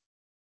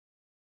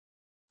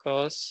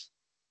 cos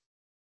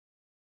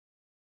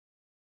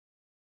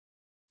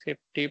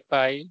 50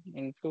 pi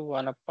into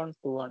 1 upon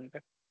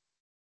 200.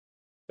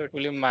 So it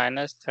will be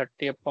minus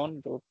 30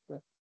 upon root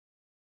 2.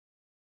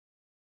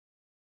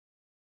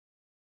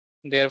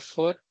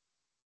 Therefore,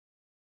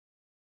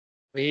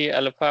 V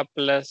alpha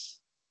plus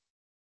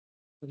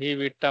V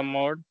beta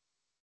mod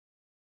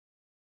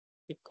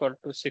equal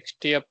to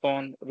 60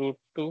 upon root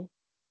 2.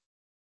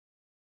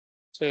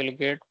 So you'll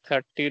get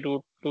 30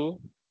 root 2.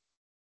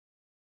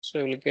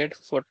 So you'll get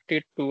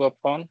 42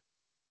 upon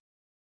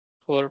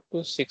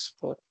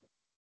 4264.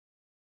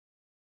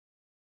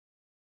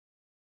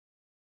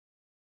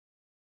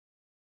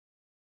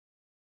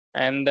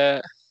 And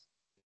the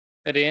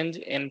range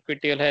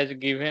NPTEL has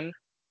given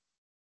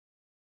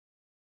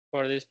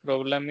for this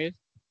problem is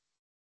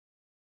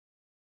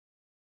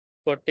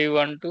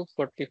 41 to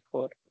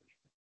 44.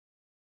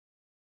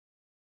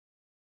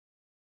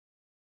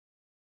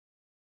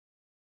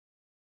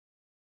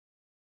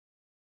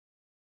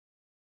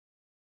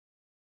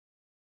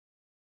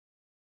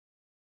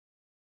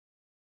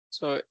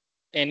 So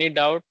any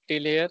doubt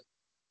till here?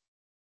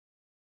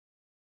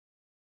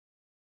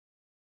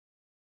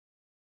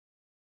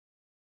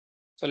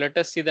 So let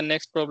us see the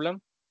next problem.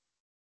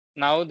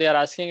 Now they are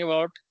asking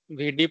about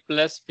Vd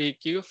plus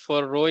Vq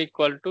for rho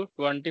equal to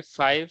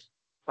 25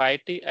 pi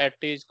t at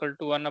t is equal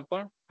to 1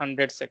 upon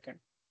 100 second.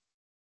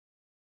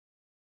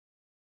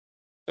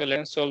 So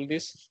let's solve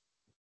this.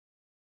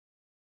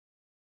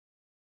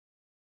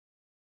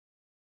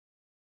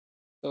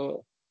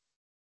 So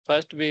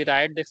first we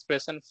write the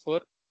expression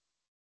for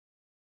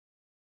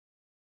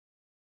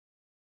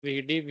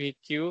Vd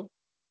Vq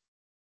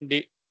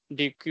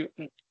dq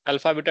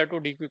alpha beta to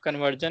dq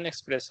conversion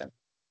expression.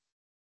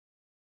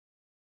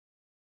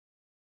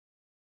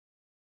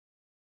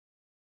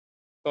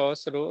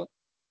 Cos rho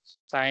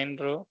sin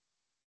rho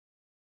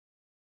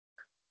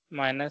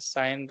minus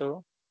sin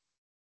rho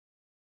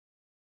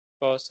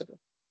cos rho.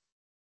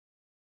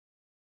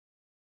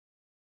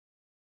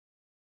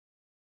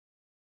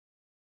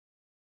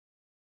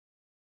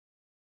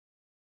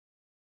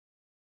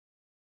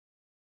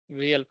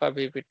 V alpha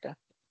V beta.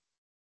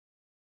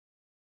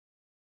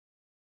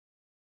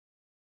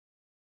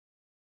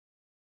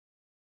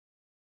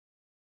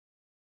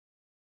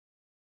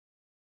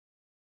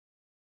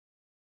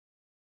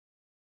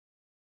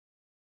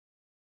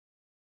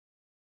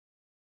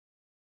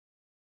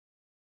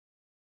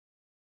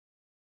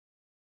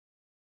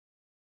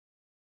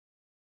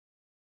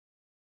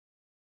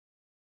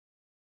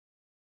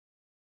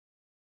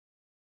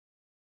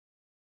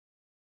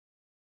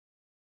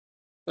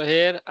 So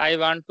here I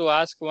want to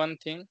ask one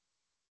thing.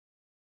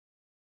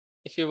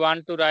 If you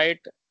want to write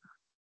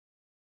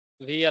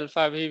V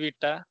alpha V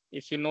beta,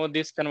 if you know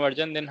this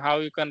conversion, then how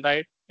you can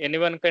write?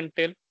 Anyone can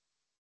tell?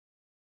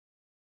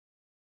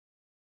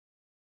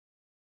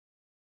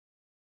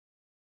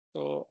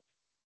 So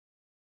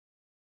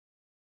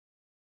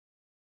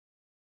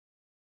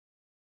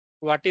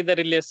what is the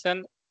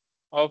relation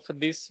of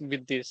this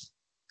with this?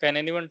 Can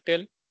anyone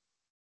tell?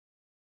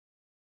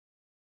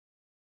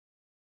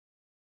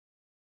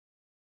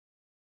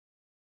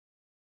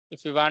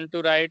 If you want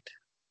to write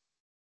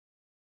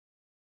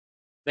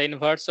the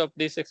inverse of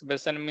this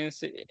expression,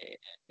 means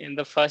in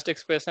the first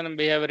expression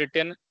we have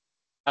written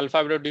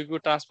alpha beta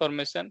dq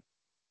transformation,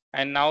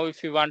 and now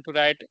if you want to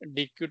write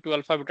dq to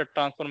alpha beta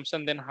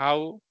transformation, then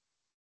how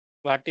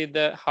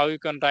you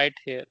can write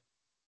here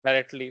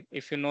directly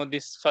if you know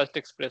this first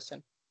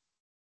expression?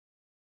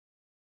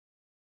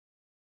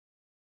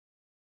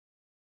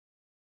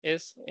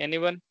 Yes,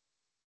 anyone?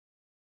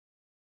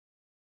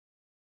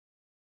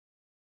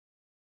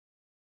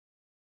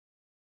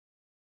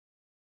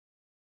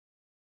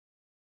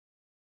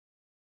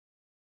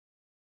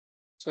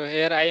 So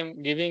here I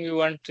am giving you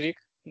one trick.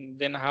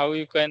 Then how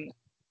you can,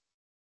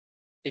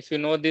 if you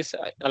know this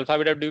alpha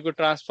beta dq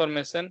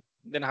transformation,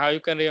 then how you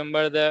can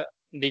remember the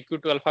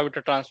dq to alpha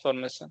beta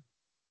transformation?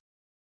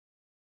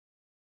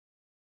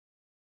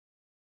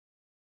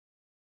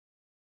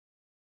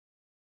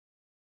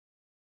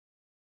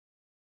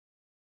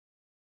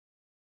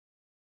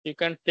 You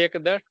can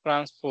take the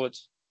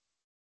transpose.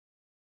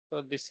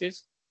 So this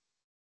is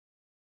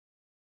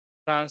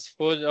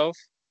transpose of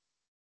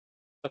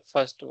the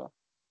first one.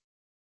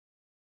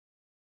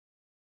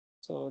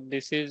 So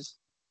this is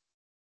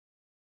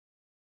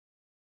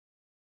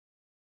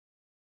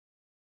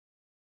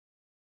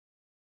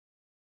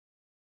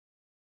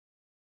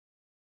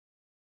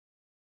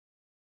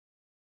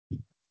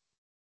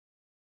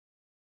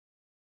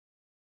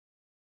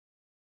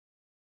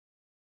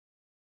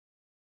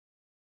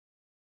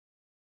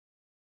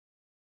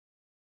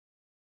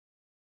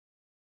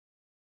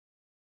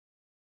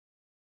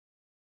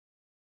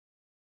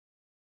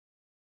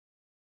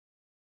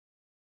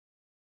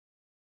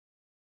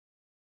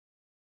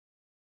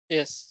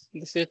yes,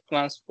 this is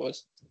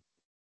transpose.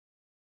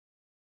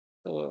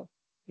 So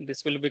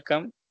this will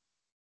become,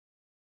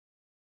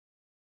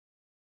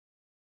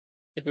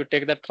 if you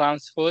take the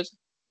transpose,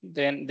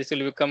 then this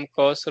will become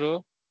cos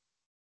rho.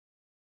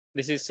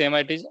 This is same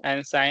it is,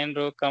 and sin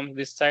rho comes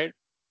this side,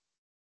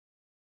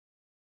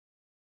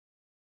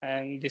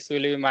 and this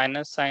will be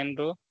minus sin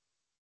rho,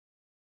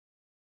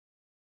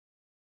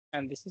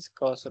 and this is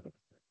cos rho.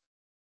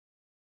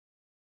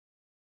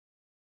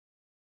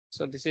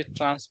 So this is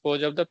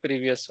transpose of the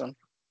previous one.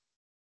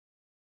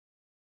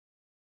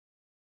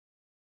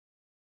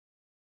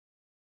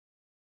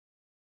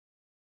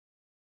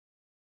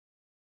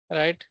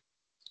 right?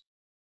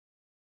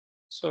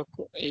 So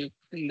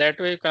in that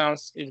way you can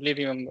also easily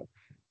remember.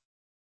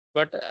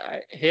 But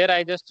here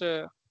I just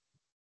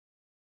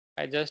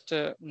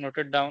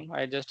noted down.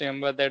 I just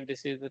remember that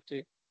this is the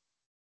trick.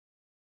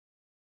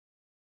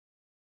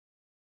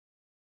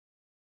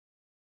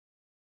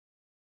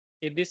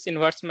 Is this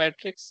inverse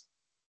matrix?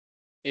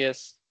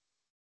 Yes,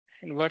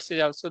 inverse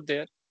is also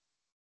there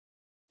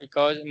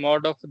because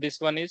mod of this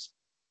one is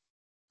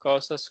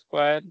cos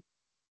square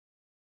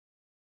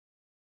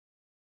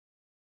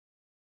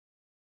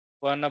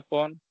 1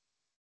 upon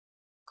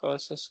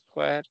cos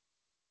square.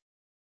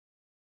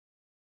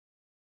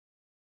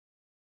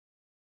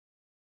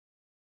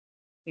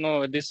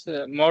 No, this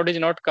mod is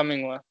not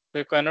coming one.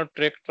 We cannot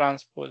take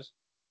transpose.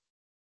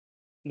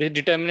 The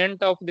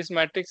determinant of this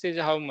matrix is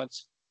how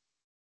much?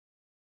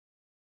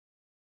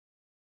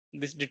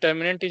 This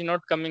determinant is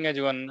not coming as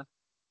 1.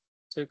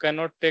 So you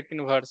cannot take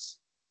inverse.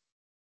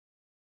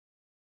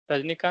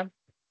 Rajnikant,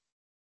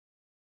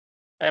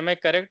 am I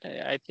correct?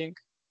 I think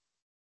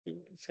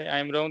if I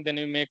am wrong, then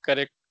you may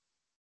correct.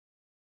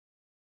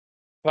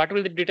 What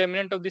will the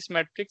determinant of this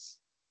matrix?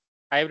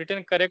 I have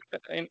written correct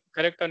and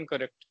correct and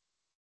correct.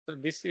 So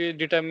this is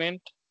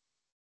determinant,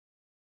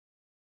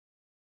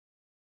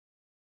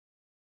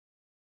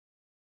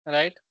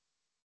 right?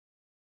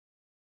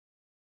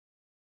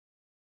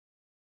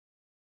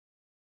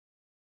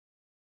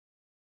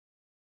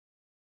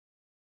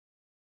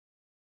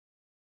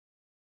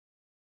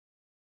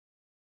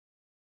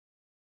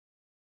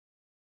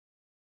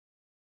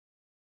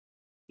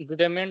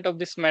 Determinant of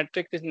this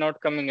matrix is not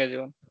coming as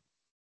 1.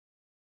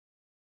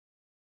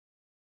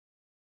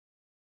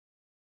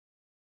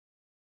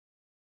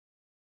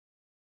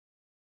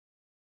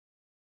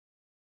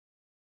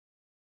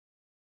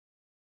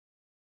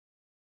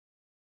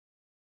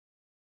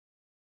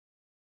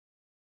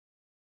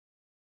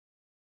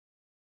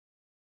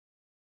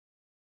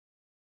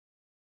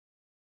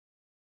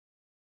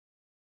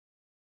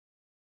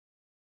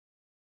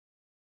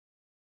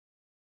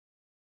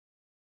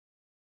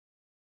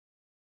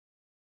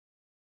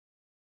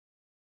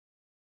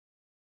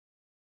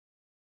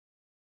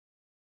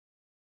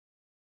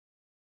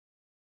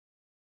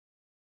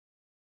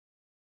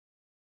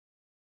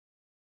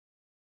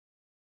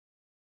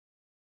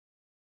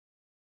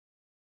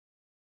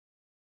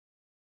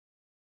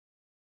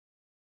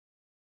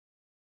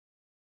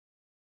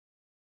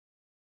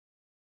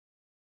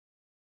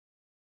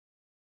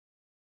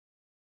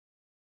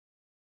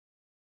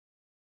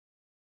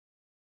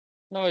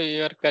 No,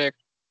 you are correct.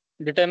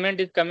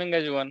 Determinant is coming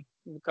as 1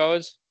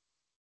 because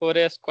for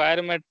a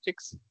square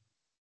matrix,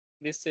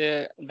 this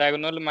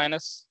diagonal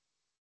minus,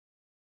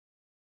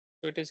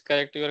 so it is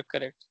correct. You are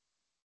correct.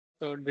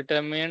 So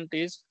determinant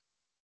is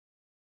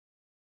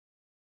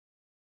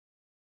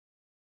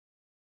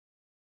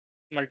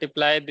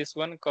multiply this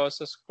one cos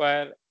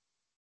square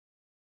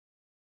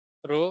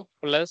rho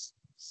plus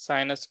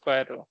sin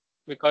square rho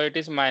because it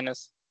is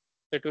minus.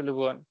 It will be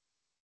 1.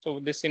 So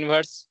this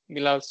inverse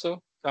will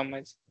also come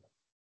as.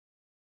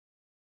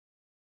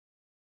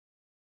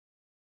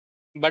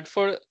 But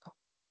for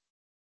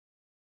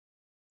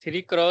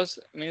 3 cross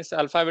means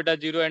alpha beta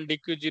 0 and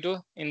dq 0,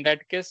 in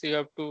that case you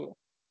have to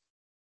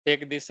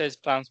take this as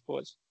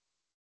transpose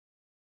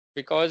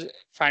because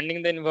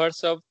finding the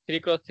inverse of 3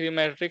 cross 3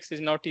 matrix is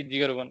not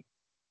easier one.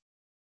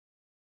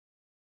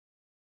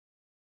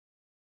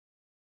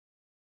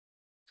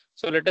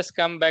 So let us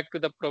come back to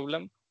the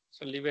problem.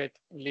 So leave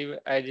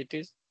as it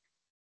is.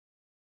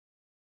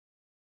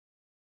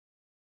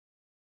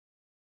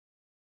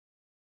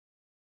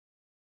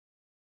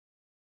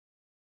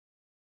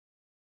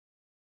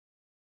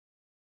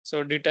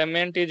 So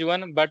determinant is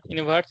 1, but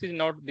inverse is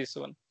not this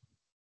one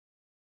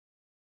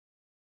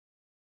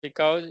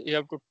because you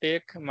have to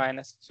take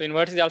minus. So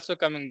inverse is also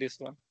coming this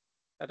one,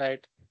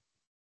 right?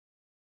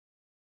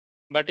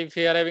 But if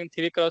you are having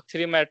 3 cross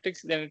 3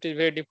 matrix, then it is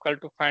very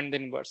difficult to find the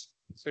inverse.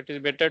 So it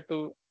is better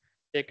to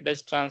take it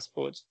as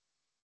transpose.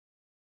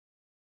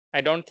 I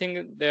don't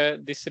think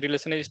this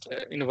relation is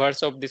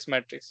inverse of this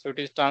matrix. So it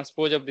is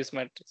transpose of this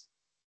matrix.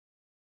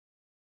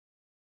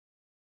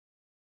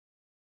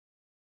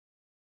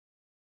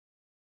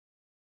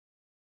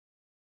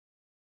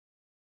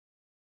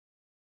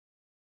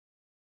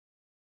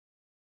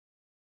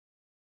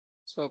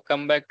 So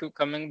coming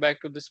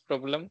back to this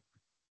problem.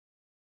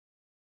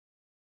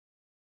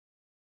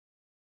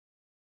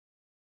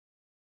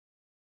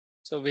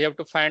 So we have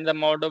to find the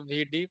mod of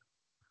VD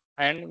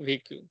and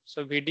VQ.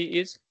 So VD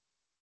is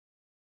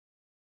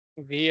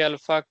V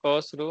alpha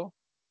cos rho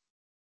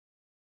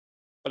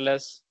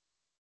plus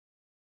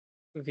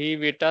V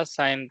beta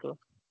sin rho.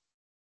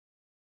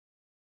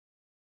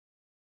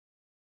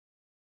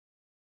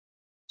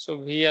 So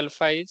V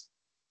alpha is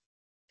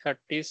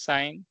 30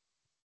 sin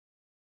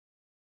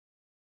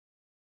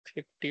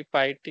 50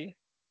 pi t.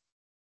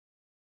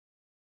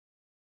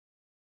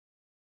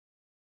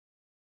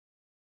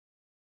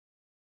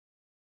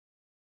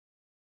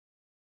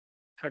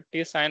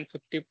 Thirty sin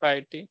 50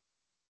 pi t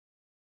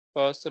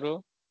cos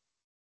rho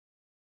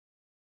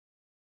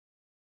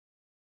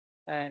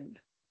and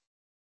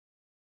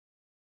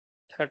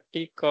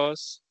 30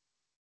 cos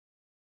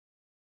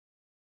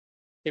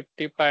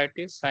 50 pi t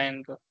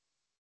sin rho.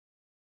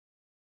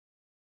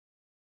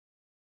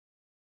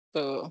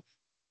 So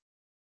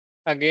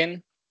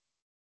again,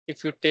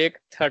 if you take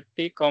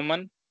 30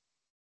 common,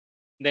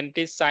 then it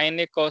is sin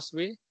A cos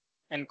B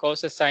and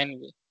cos A sin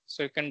B.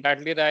 So you can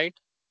directly write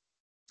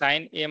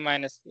sin A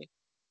minus B.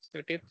 So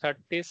it is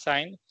 30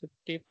 sin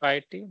 50 pi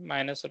t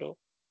minus rho.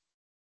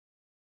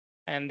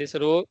 And this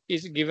rho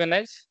is given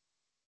as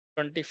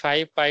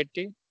 25 pi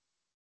t.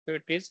 So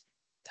it is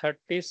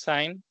 30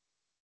 sin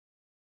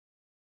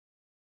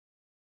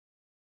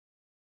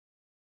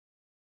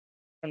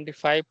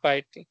 25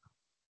 pi t.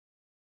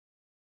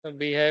 So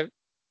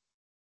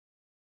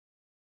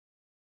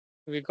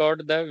we got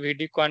the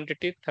Vd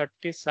quantity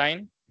 30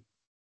 sin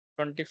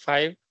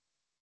 25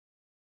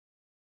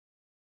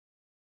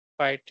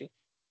 pi t.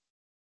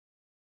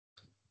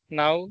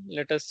 Now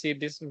let us see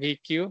this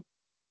Vq.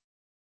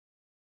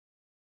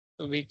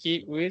 So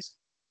Vq is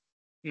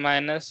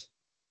minus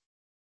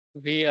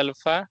V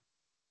alpha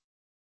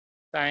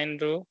sin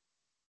rho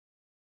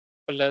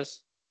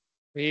plus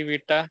V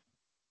beta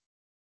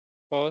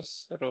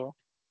cos rho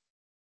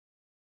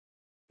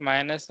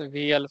minus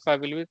V alpha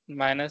will be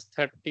minus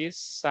 30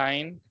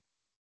 sin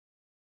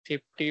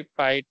 50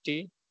 pi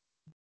t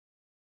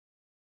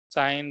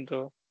sin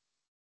rho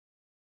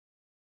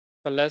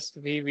plus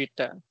V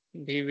beta.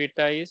 V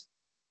beta is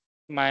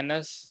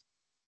minus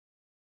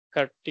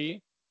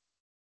 30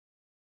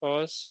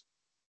 cos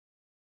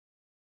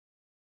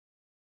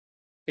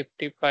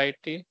 50 pi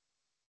t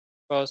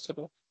cos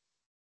rho.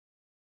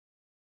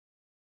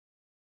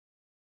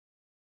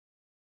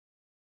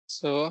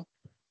 So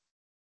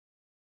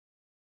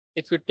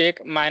if you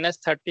take minus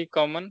 30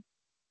 common,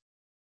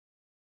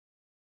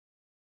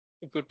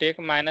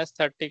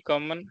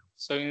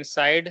 so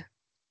inside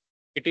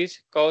it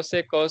is cos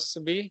A cos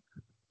B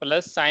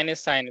plus sin A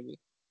sin B.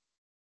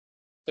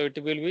 So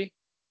it will be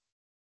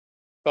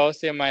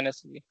cos A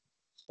minus B.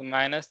 So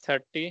minus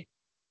 30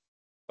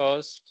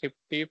 cos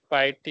 50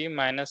 pi t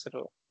minus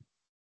rho.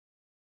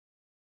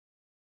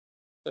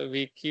 So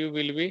VQ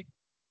will be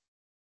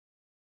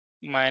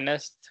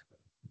minus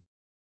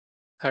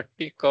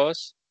 30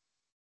 cos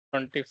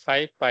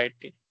 25 pi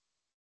t.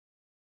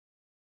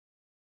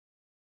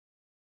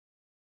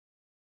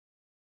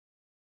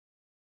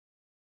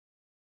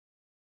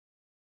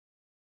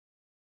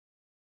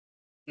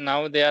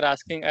 Now they are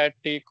asking at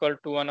t equal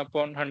to 1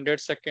 upon 100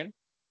 second.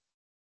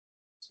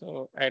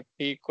 So at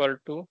t equal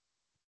to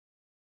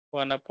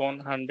 1 upon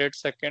 100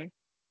 second.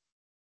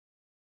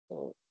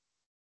 So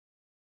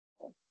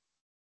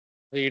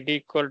Vd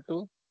equal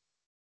to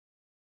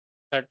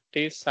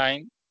 30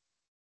 sin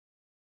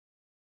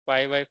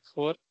pi by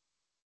 4.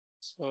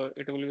 So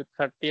it will be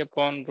 30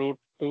 upon root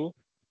 2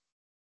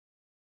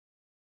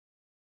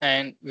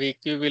 and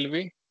VQ will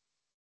be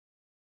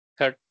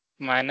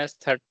minus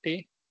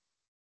 30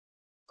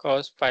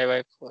 cos pi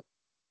by 4.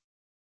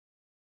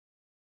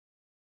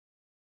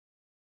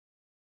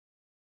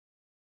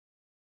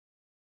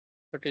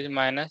 It is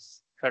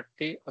minus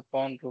 30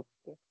 upon root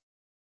 2.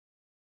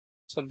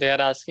 So they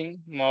are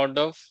asking mod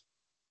of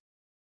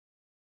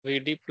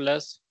Vd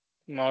plus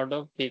mod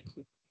of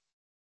VQ.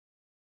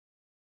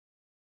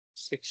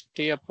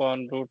 60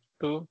 upon root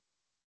 2.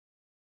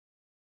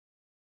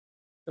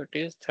 It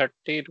is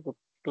 30 root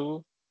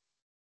 2.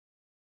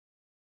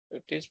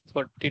 It is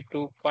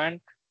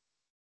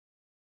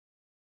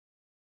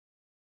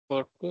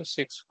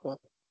 42.4264.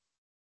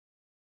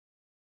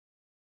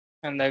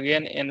 And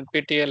again,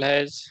 NPTEL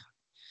has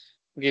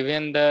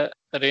given the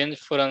range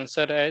for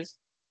answer as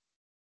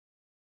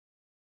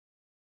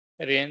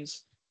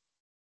range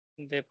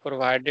they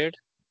provided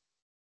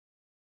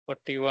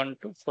 41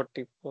 to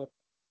 44.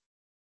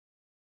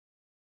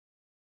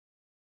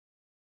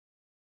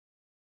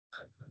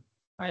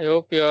 I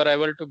hope you are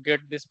able to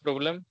get this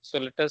problem. So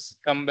let us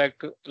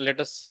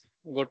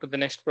go to the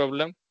next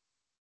problem.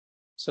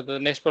 So the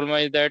next problem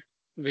is that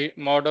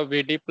mod of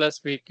Vd plus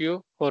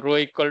Vq for rho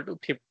equal to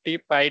 50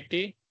 pi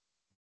t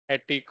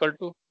at t equal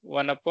to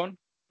 1 upon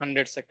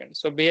 100 seconds.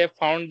 So we have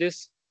found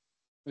this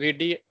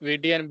Vd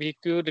and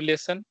Vq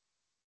relation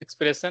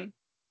expression.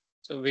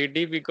 So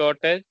Vd we got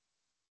as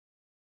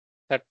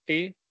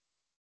 30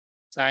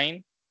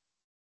 sin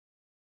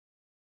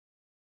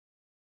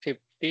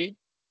 50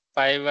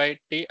 pi by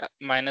t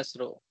minus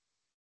rho,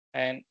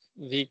 and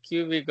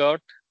VQ we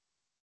got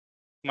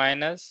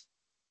minus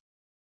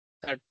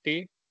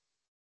 30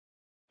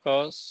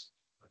 cos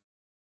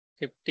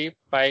 50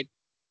 pi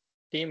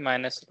t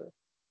minus rho.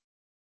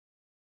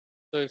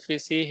 So if you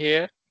see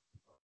here,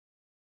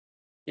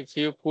 if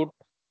you put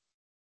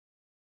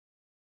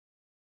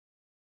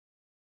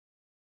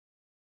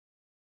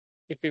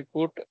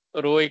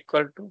rho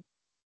equal to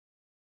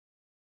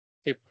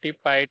 50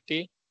 pi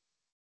t,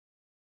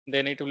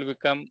 then it will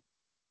become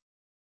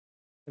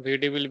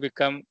Vd will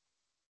become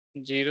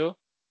 0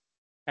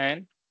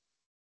 and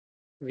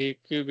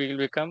VQ will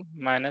become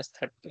minus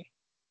 30.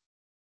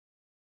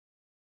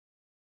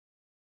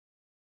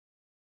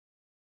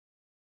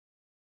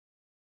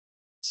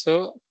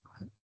 So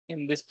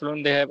In this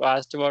problem, they have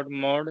asked about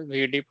mod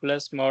Vd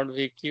plus mod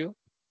Vq.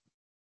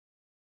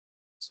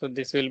 So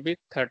this will be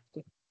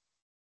 30.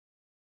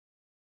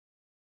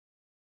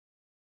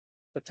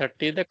 So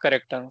 30 is the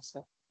correct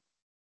answer.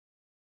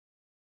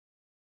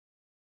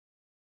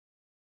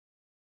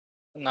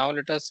 Now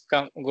let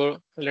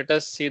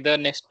us see the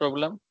next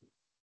problem.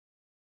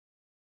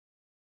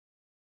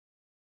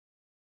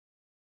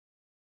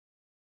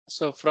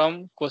 So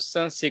from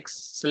question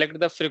 6, select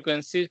the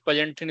frequency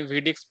present in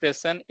Vd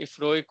expression if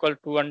rho equal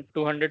to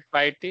 200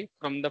 pi t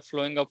from the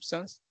following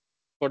options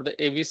for the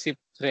ABC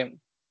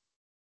frame.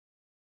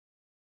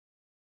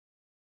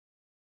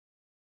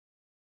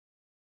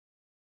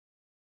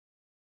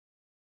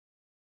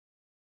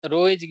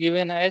 Rho is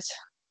given as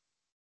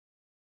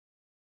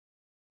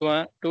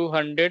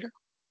 200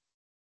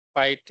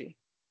 pi t.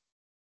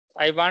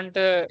 I want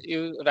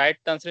you write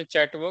the answer in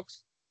chat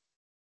box.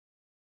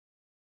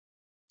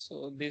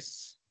 So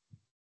this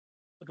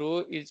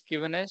rho is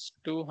given as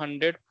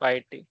 200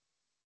 pi t.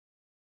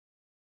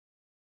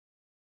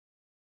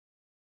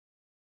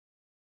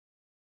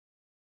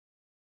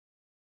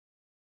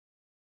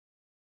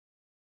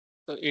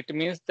 So it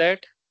means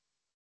that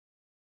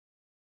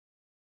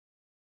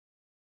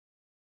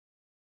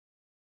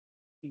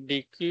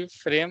DQ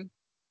frame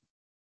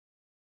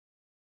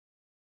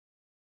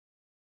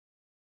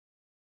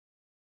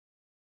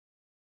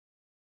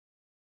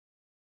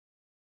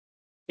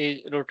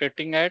is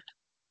rotating at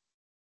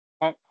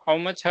how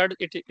much hertz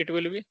it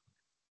will be?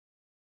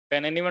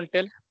 Can anyone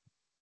tell?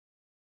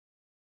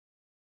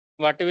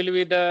 What will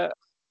be the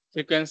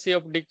frequency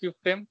of DQ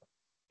frame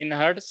in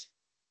hertz?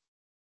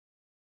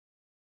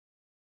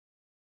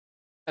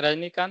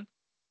 Rajnikant?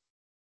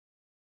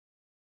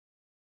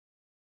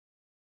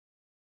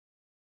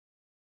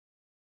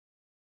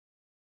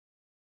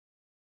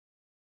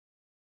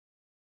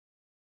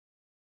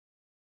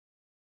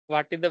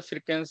 What is the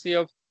frequency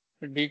of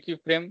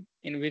DQ frame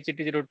in which it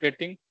is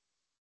rotating?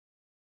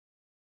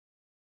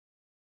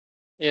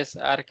 Yes,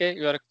 RK,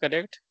 you are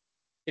correct.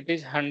 It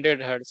is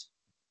 100 hertz.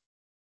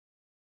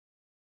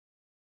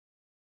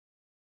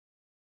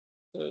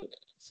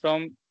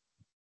 So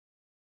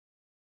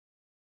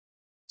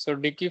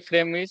DQ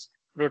frame is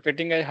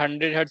rotating at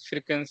 100 hertz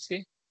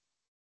frequency.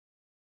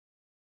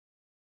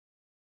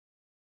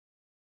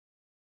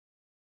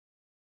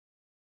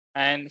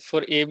 And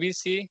for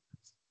ABC,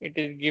 it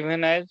is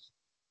given as,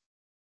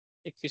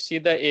 if you see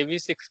the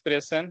ABC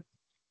expression,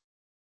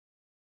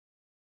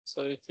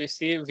 so if you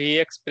see V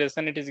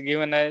expression, it is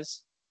given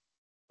as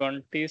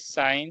 20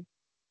 sine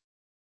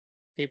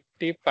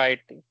 50 pi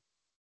t.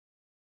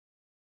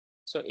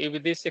 So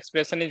if this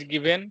expression is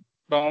given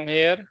from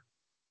here,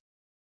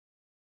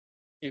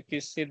 if you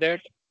see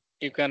that,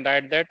 you can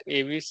write that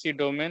ABC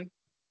domain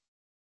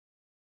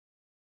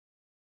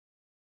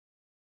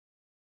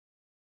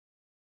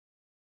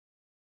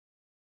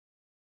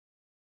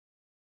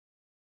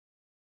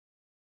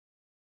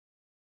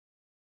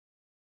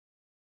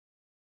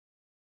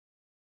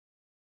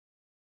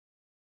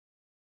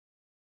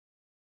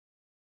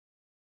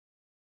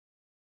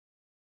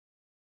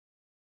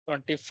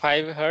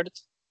 (25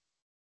 hertz)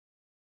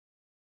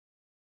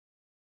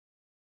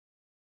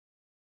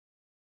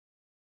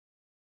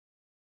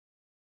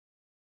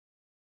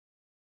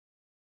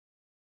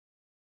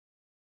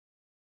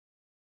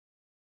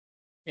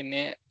 in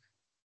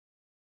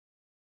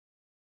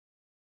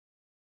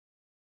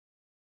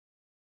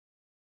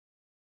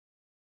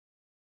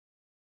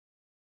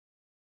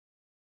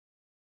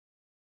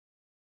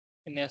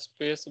a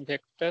space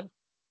vector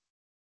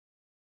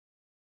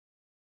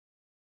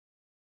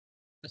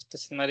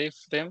stationary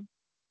frame.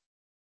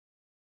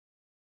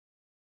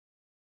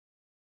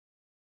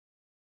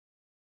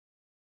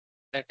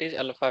 That is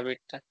alpha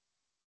beta.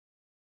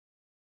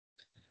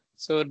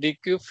 So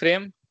DQ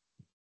frame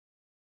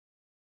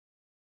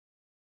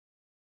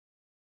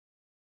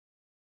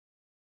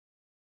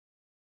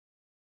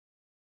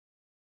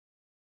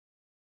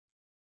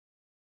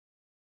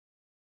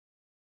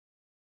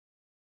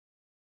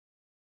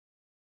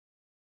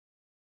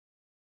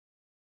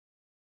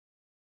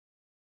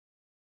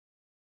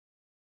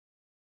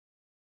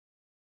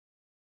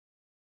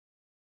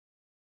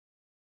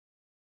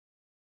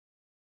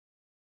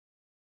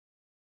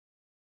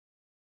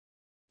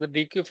the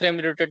DQ frame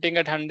is rotating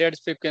at 100 hertz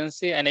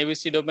frequency and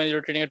ABC domain is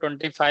rotating at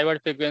 25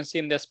 hertz frequency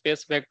in the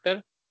space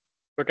vector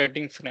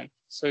rotating frame.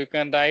 So you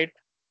can write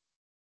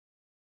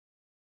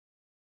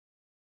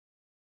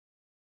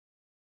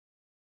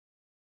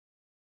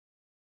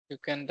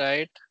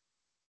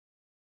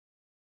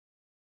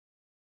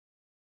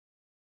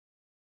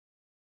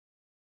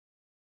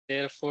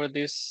therefore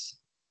this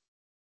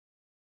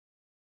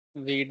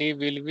VD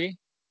will be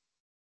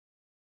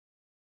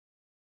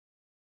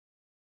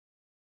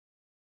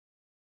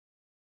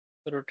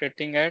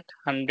rotating at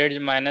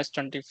 100 minus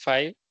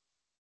 25,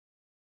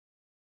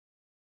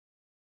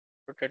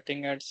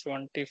 rotating at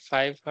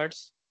 25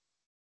 hertz,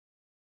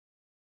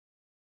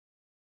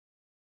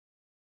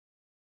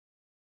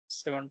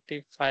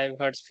 75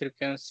 hertz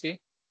frequency.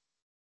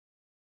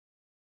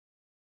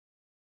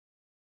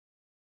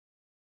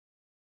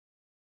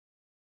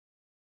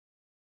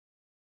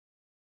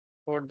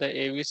 for the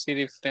ABC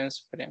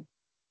reference frame.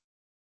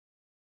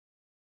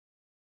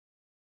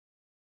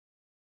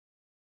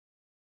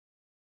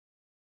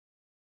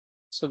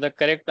 So the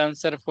correct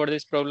answer for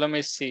this problem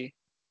is C,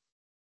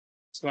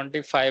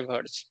 25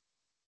 Hertz.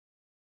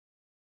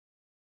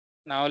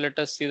 Now let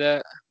us see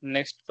the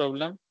next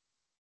problem.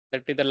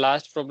 That is the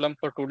last problem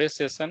for today's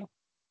session.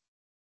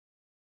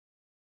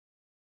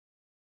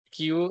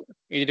 Q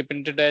is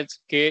represented as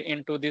K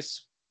into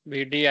this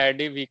VD,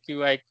 ID, VQ,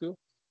 IQ.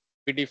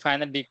 We define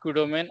the DQ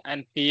domain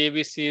and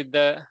PABC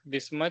is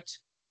this much.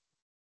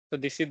 So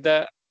this is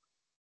the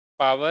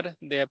power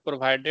they have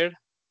provided.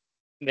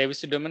 The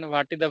ABC domain,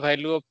 what is the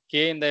value of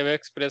K in the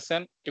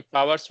expression if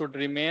power should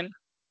remain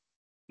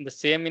the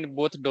same in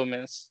both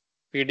domains,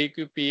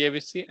 PDQ,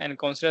 PABC, and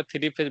consider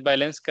three-phase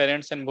balance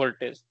currents and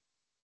voltage.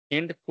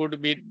 Hint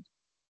could be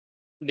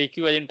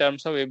DQ as in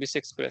terms of ABC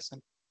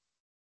expression.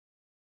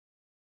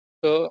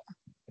 So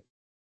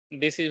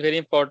this is very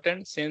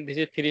important since this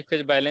is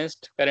three-phase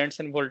balanced currents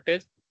and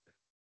voltage.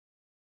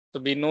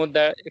 So we know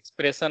the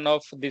expression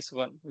of this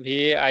one,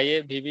 VA,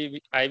 IA, VB,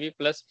 IB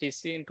plus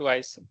VC into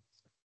IC.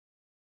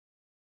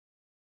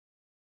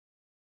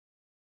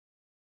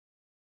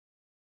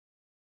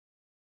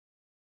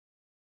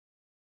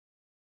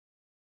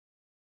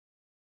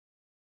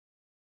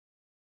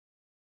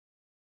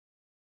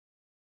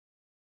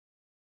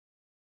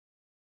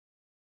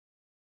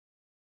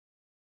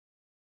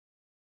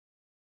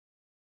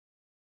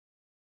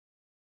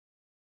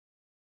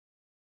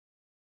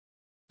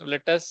 So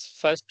let us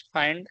first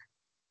find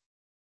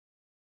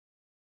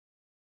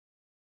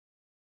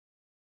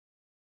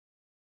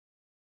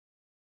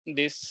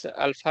this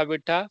alpha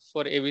beta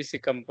for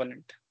ABC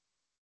component.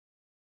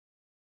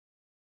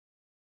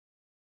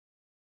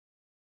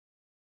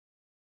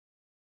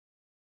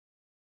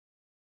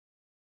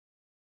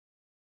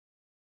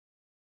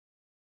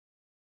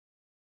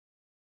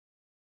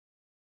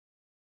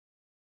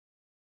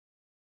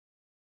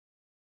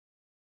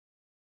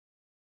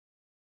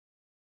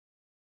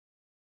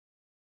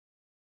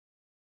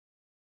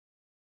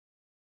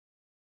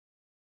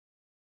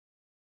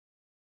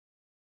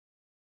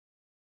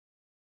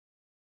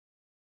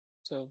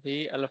 So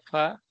V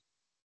alpha,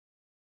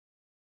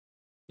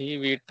 V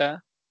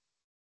beta,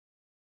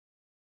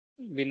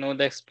 we know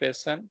the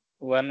expression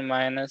 1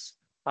 minus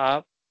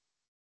half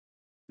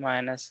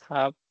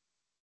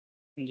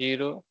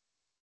 0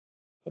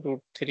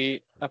 root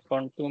 3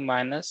 upon 2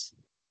 minus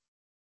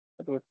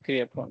root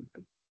 3 upon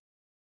 2.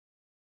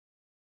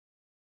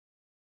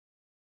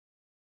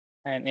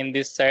 And in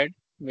this side,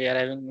 we are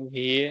having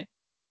VA,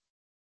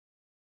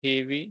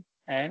 VB,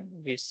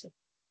 and VC.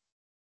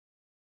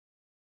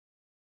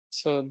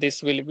 So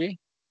this will be,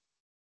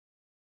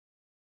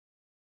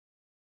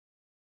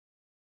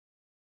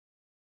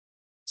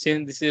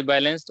 since this is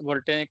balanced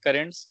voltage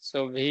currents,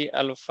 so V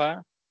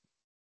alpha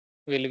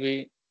will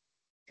be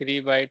 3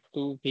 by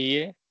 2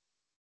 VA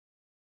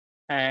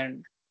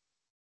and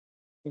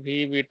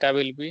V beta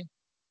will be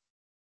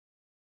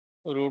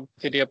root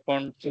 3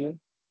 upon 2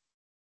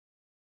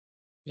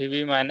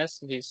 VB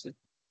minus VC.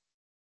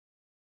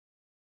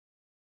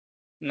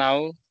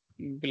 Now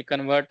we'll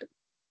convert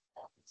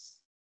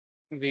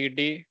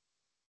VD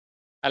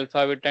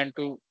alpha beta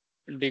into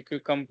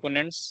DQ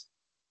components.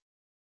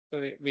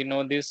 So we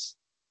know this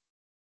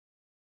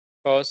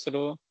cos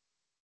rho,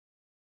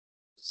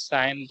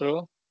 sin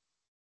rho,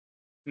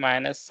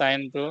 minus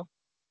sin rho,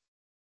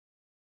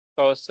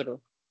 cos rho.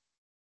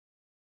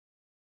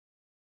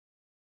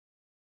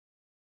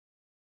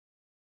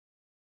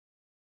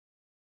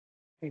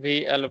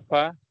 V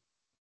alpha,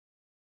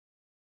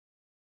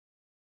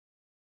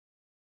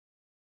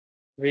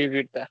 V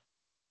beta.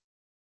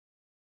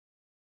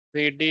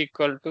 Vd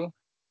equal to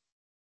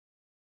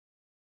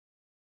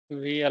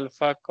V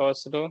alpha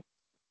cos rho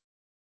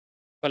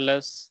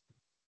plus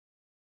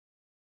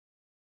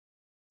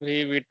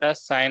V beta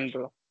sin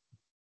rho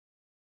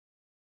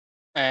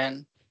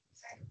and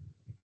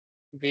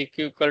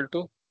Vq equal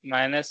to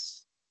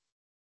minus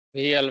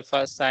V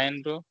alpha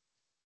sin rho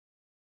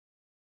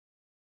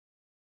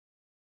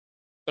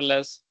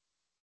plus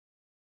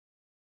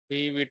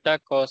V beta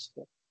cos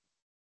rho.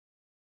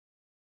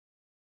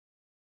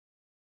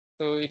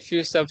 So if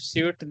you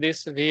substitute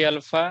this V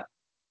alpha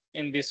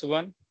in this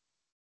one,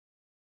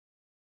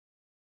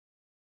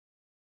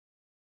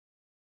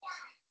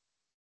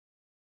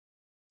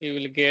 you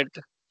will get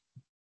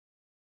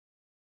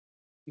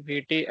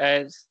Vt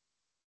as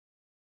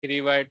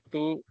 3 by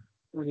 2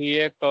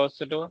 Va cos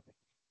rho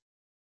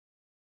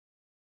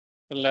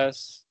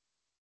plus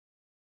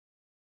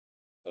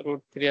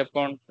root 3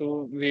 upon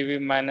 2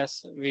 Vb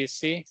minus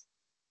Vc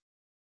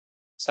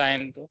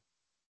sin rho.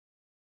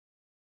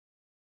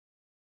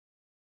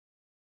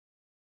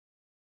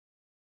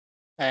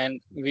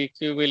 And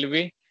Vq will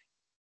be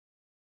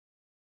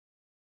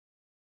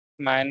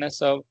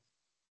minus of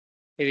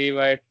 3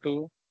 by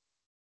 2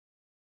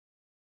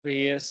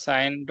 Vs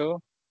sin rho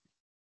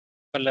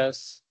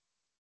plus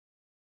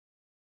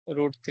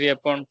root 3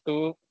 upon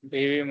 2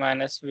 Vb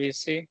minus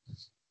Vc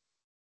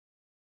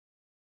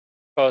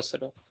cos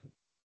rho.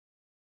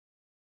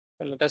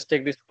 So let us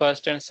take this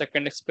first and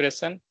second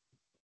expression.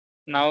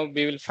 Now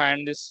we will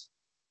find this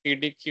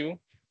PdQ.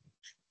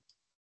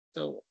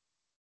 So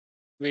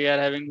we are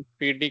having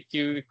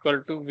PdQ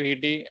equal to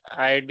VD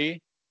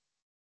ID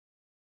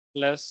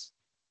plus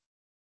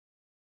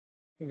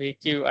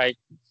VQI.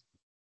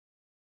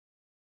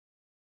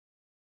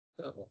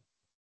 So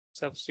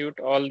substitute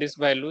all these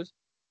values.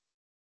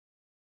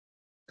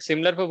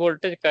 Similar for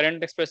voltage,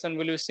 current expression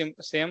will be same.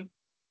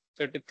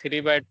 So it is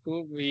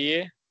 3/2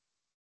 VA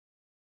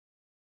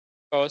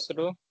cos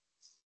rho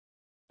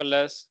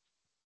plus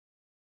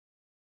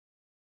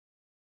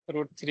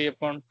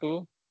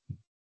 √3/2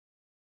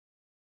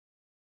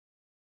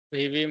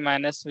 VV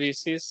minus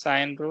VC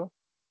sin rho,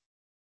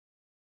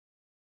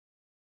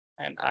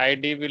 and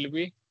ID will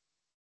be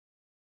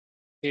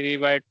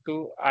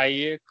 3/2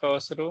 IA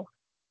cos rho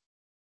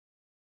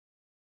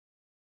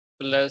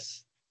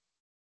plus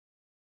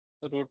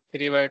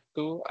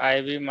 √3/2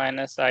 IV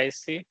minus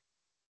IC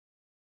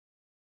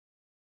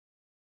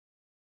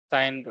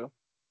sin rho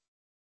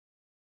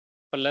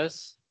plus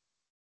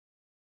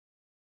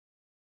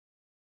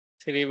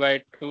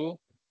 3/2,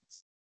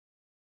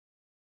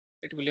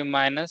 it will be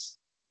minus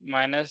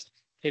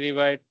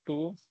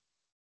 3/2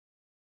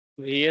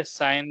 VS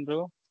sin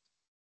rho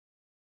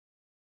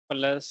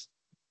plus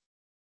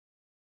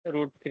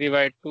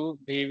 √3/2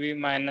 VV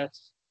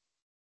minus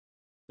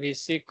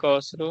VC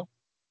cos rho.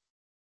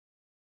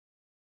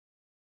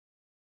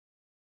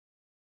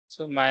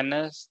 So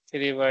minus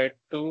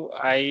 3/2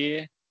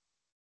 IA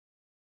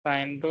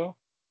sin rho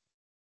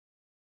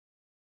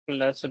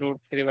plus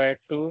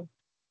 √3/2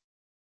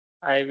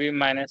 IV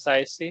minus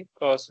IC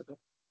cos rho.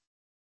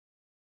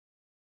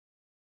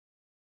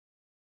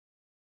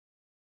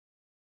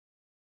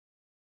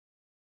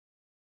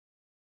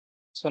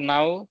 So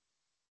now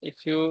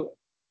if you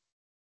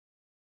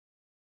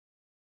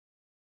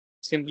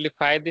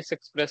simplify this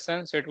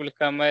expression, so it will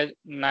come as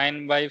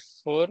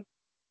 9/4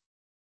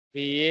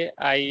 VA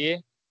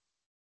IA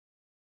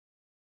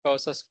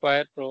cos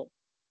square rho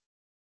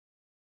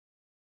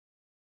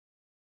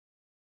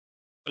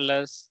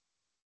plus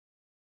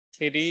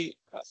 3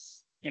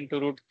 into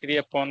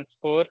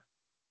 √3/4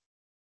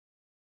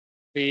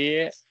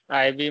 VA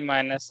IB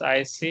minus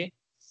IC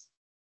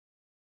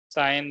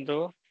sin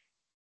rho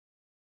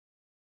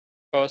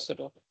cos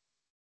rho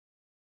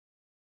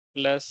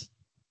plus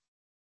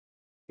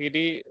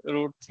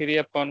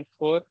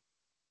 3√3/4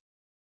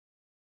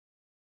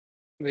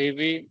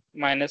 VB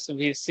minus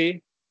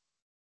VC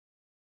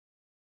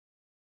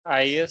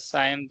IS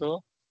sin rho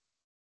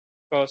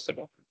cos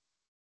rho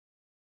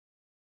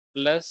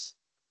plus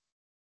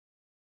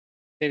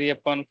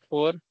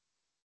 3/4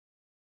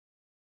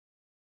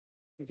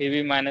 VB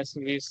minus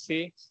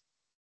VC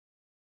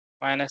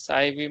minus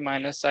IB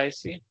minus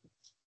IC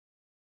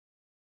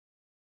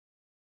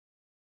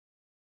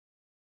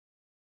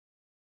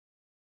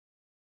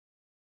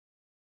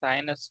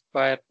sin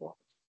square rho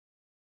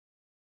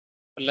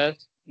plus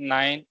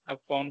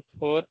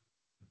 9/4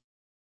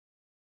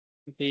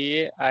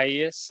 VA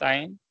IS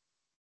sin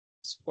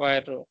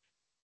square rho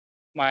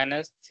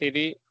minus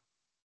 3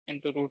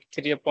 into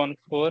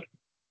 √3/4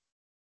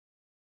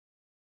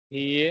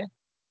 VA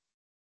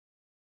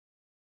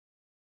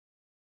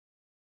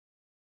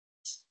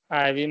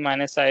IB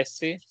minus IC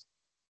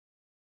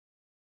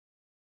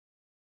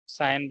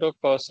sin rho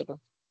cos rho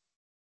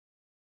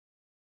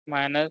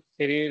minus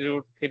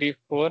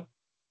 3√3/4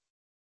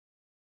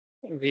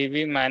 VB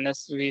minus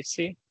VC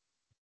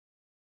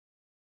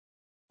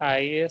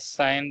IS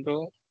sin rho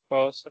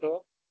cos rho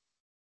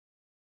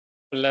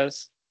plus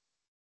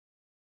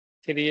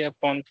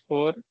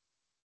 3/4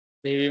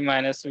 VB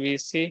minus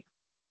VC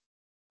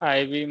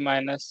IB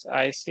minus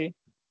IC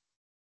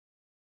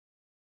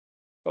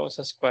cos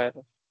square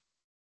rho.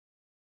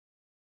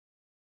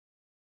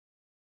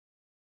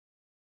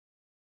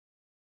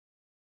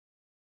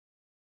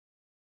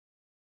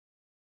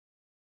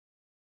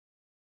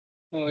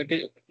 No, it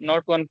is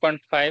not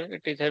 1.5,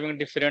 it is having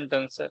different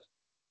answer.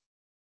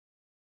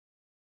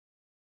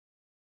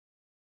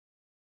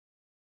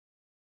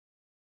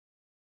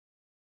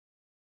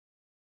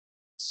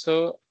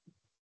 So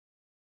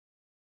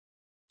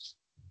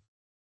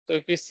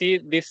if you see,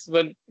 this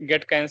will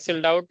get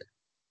cancelled out,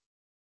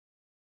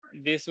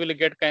 this will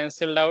get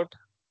cancelled out,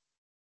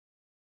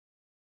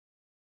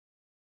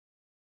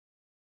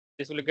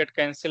 this will get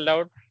cancelled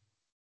out,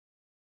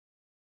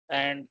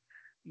 and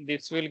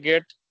this will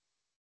get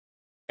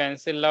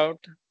cancelled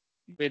out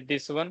with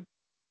this one.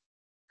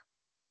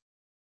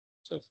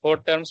 So 4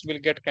 terms will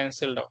get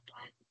cancelled out.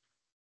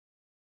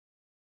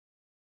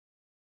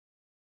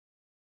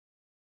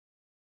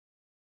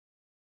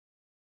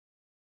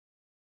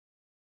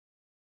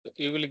 So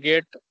you will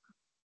get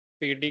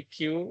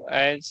PdQ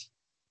as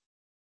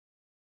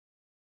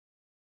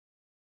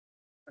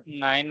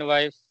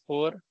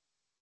 9/4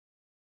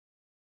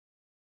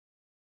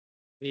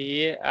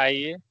 VA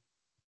IA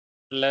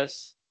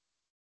plus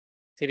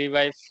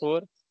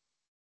 3/4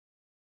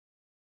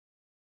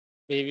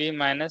 VV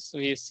minus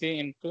VC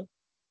into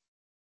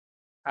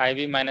IB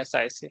minus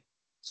IC.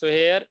 So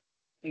here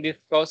this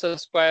cos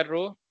square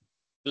rho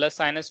plus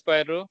sin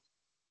square rho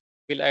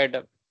will add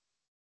up.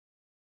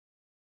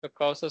 So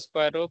cos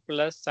square rho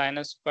plus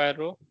sin square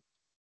rho,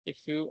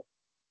 if you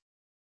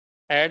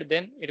add,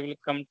 then it will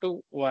come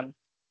to 1.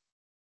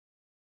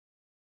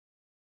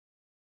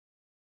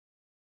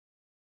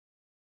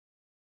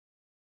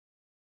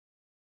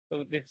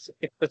 So this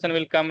expression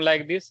will come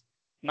like this.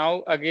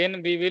 Now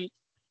again we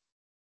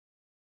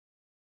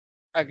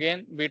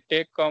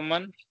take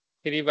common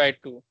 3 by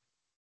 2.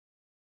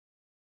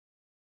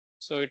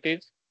 So it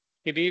is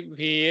 3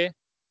 VA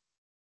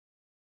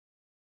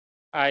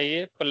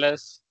IA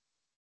plus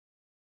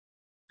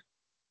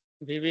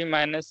VB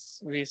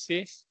minus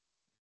VC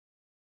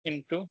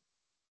into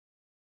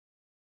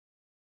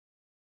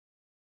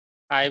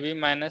IB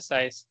minus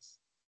IC.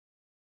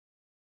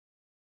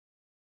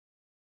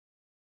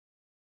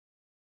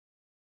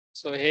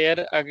 So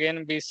here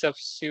again we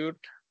substitute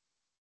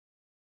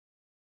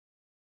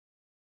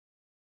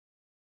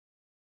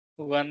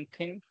one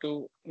thing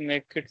to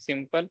make it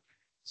simple.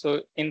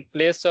 So in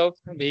place of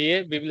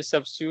VA, we will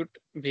substitute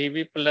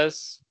VB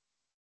plus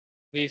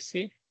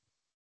VC,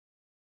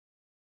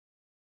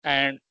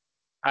 and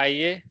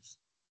IA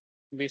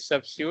we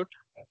substitute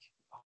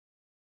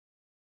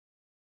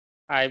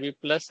IB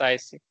plus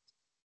IC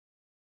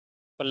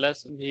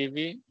plus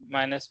VB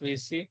minus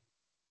VC,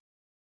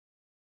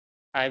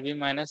 IB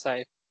minus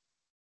I.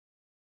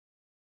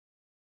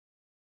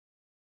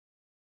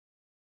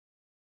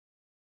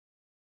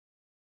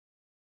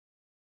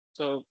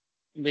 So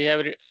we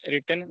have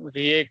written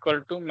VA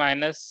equal to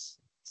minus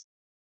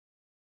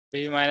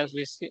VB minus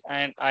VC,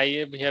 and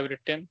IA we have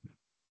written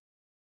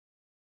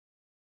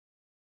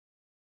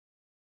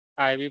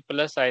IB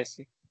plus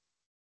IC.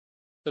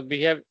 So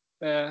we have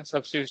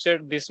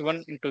substituted this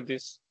one into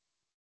this.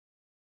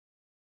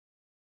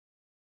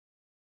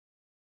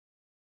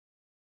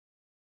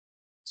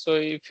 So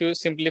if you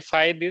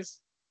simplify this,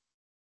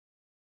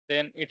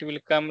 then it will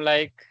come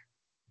like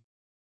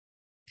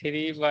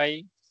 3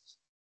 by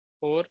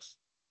 4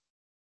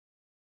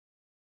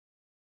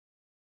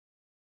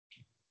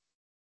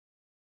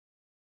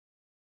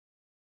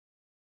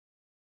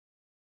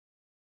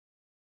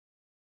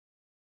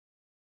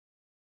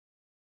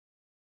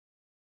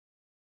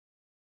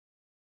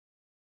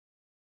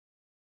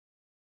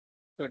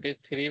 so it is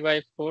 3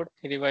 by 4,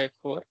 3 by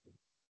 4.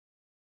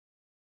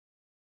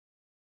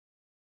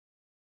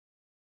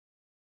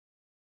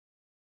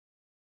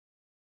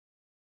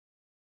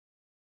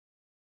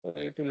 So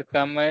it will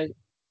come as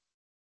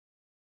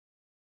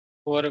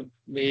 4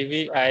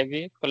 VV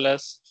IV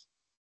plus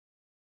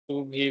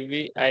 2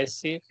 VV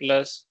IC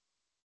plus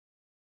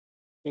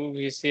 2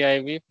 VC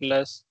IV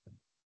plus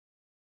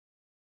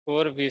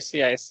 4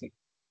 VC IC.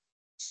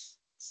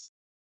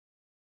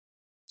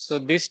 So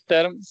this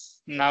term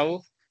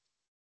now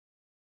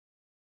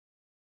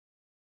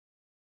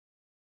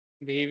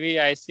VV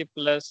IC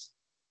plus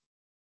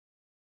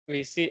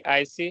VC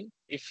IC,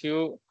 if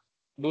you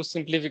do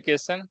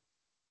simplification,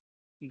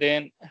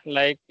 then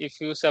like if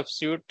you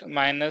substitute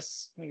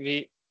minus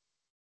VA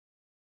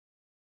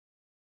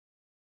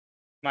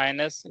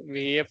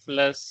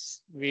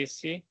plus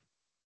VC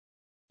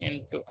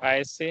into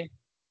IC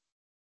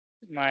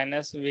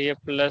minus VA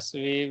plus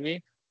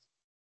VB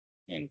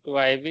into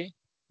IB.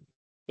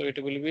 So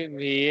it will be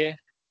VA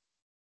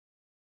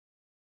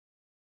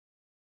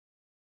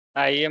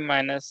IA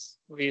minus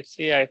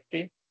VC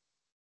IT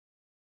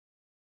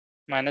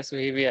minus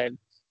VB IB.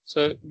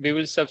 So we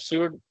will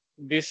substitute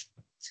this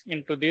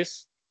into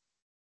this.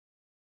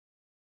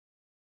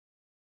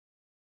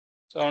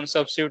 So on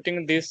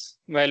substituting this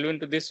value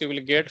into this, you will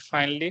get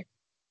finally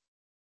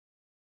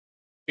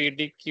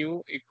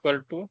PDQ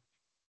equal to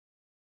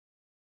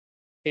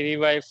 3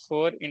 by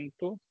 4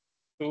 into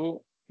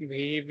 2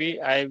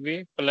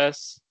 VBIB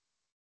plus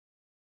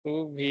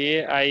 2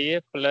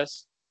 VAIA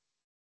plus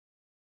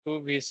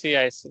 2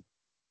 VCIC.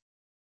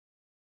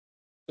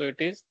 So it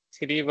is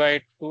 3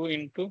 by 2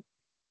 into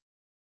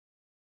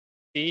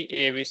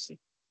TABC.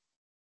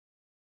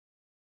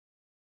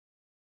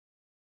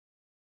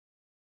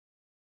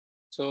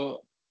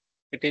 So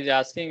it is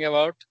asking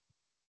about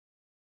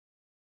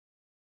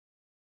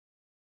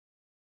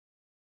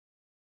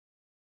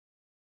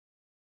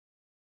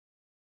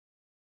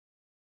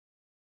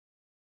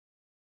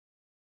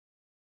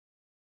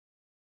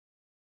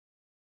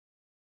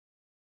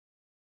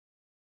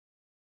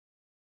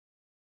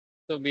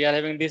so we are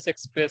having this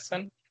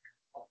expression,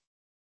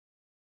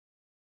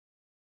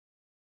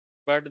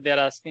 but they are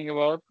asking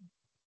about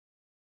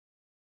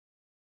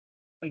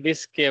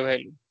this K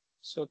value.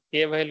 So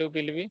K value will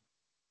be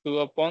 2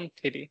 upon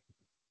 3.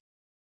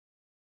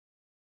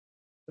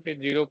 It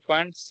is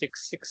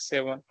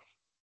 0.667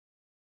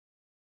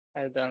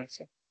 as the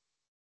answer.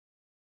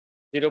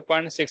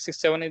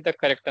 0.667 is the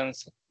correct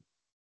answer.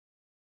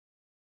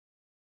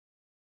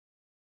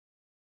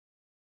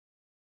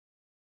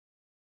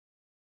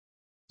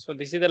 So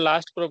this is the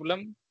last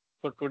problem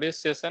for today's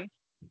session.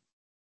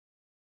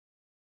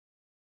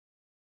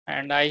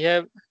 And I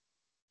have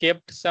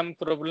kept some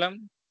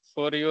problem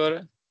for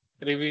your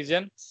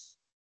revision.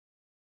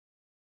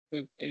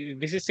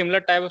 This is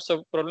similar type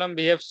of problem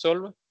we have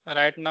solved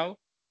right now.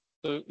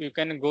 So you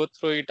can go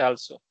through it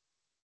also.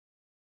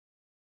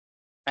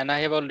 And I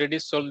have already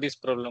solved these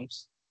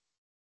problems.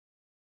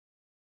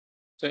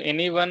 So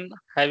anyone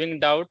having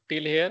doubt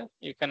till here,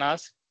 you can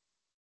ask.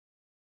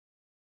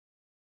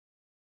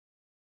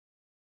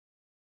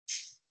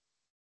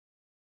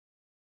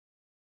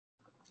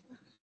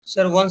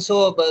 Sir,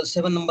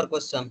 7 number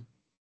question.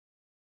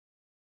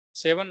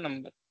 7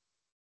 number.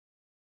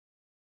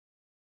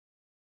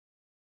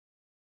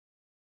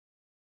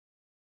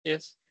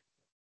 Yes.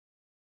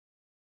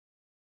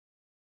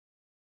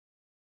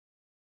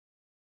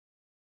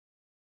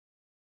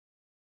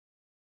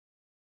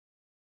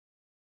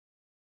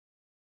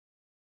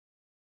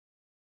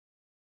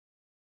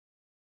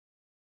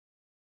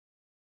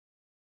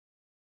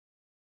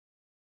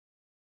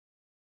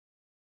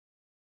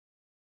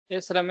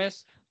 Yes,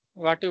 Ramesh,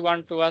 what you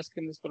want to ask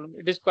in this problem?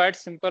 It is quite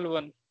simple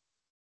one.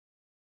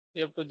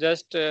 You have to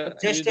just use the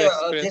Just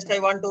expression. I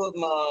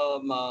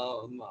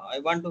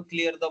want to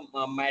clear the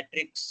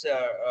matrix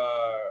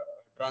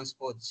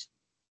transpose.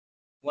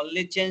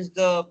 Only change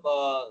the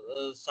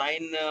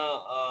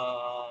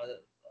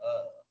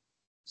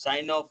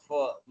sign of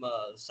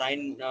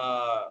sign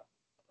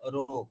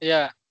row.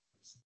 Yeah,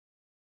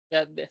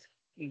 yeah.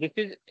 This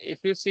is, if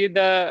you see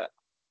the,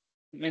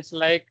 means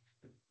like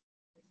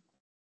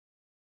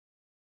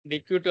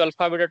dq to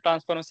alpha beta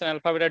transformation,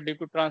 alpha beta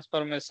dq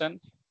transformation.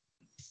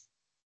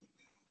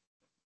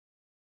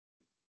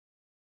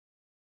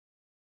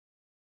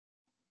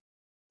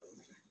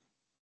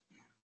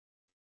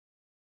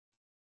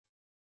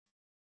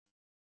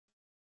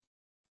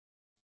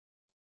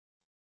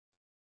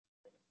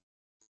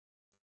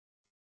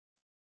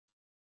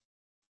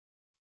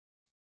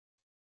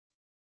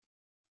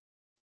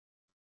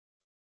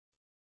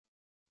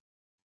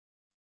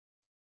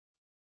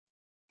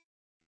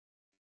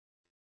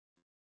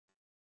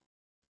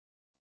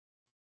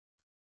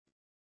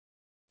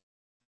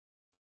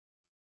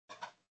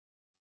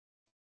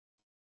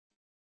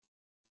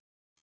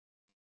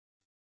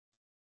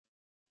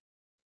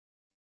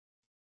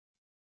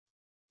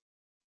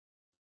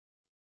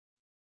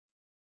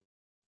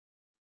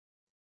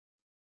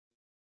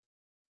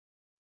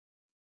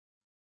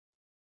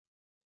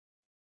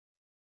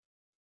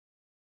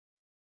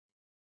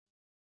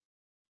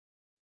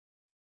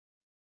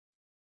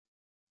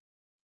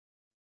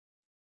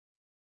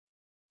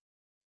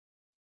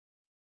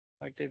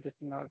 What is this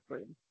now?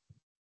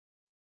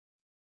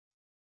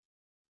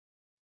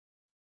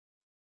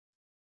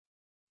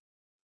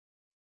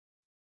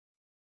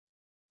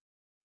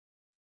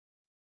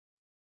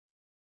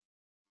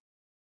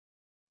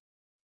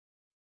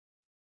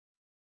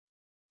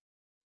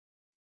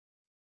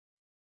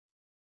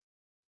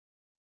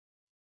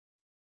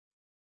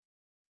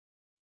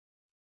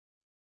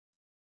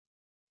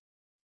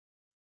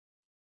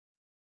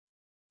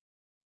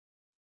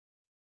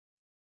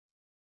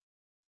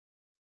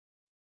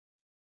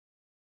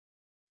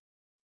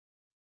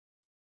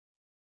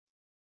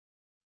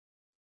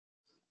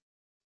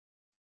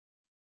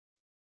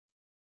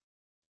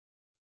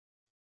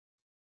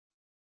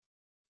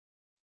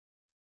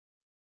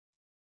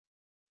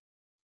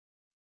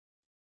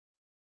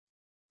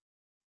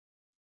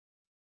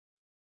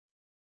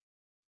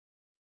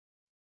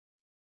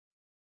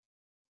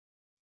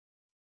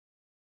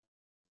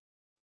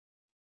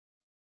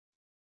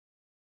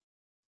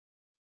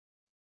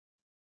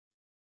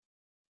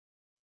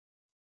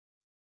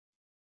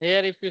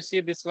 Here, if you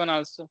see this one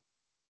also.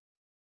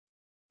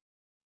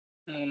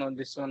 No,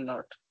 this one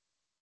not.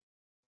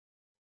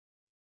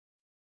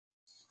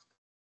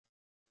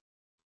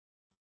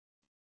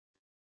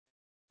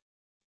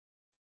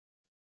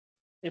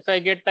 If I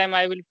get time,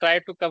 I will try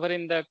to cover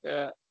in the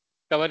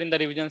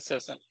revision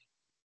session.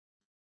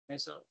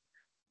 Means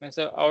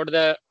all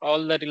the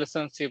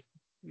relationship,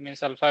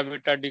 means alpha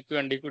beta dq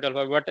and dq to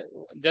alpha. But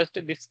just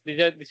this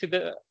is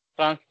the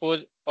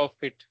transpose of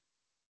it.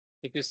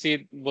 If you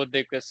see both the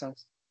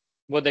equations,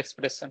 both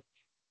expression.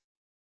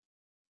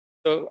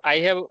 So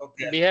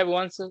we have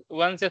one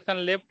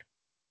session left.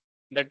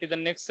 That is the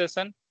next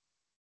session.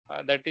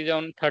 That is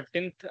on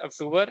 13th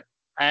October,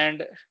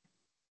 and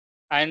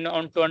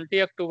on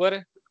 20th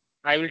October,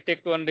 I will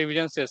take one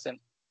revision session.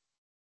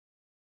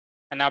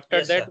 And after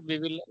Yes, that, sir.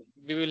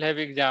 we will have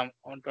exam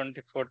on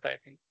 24th, I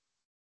think.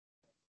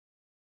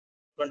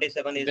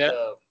 27 is There,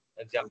 the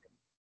exam.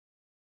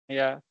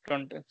 yeah,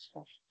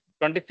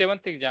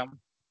 27th exam.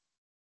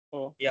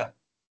 Oh, Yeah.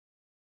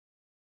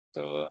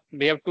 so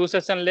we have 2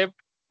 sessions left.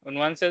 In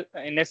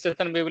next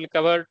session we will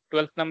cover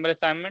 12th number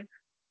assignment,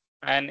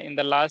 and in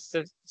the last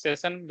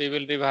session we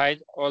will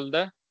revise all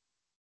the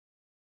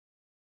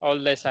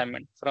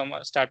assignment from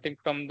starting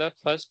from the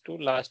first to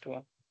last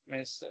one.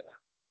 Means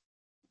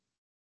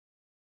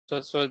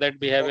so that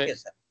we have Okay, a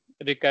sir.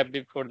 recap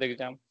before the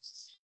exam.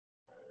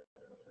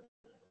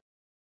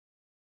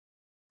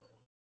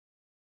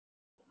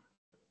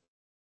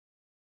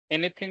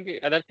 Anything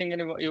other thing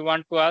you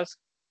want to ask?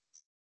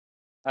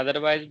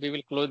 Otherwise, we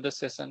will close the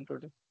session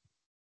today.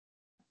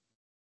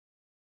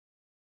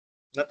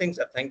 Nothing,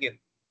 sir. Thank you.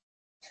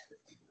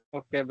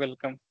 Okay,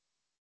 welcome.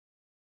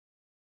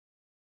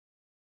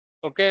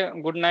 Okay,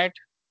 good night.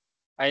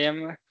 I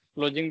am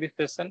closing this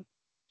session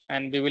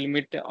and we will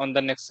meet on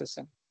the next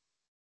session.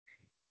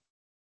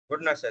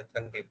 Good night, sir.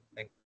 Thank you.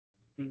 Thank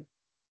you. Hmm.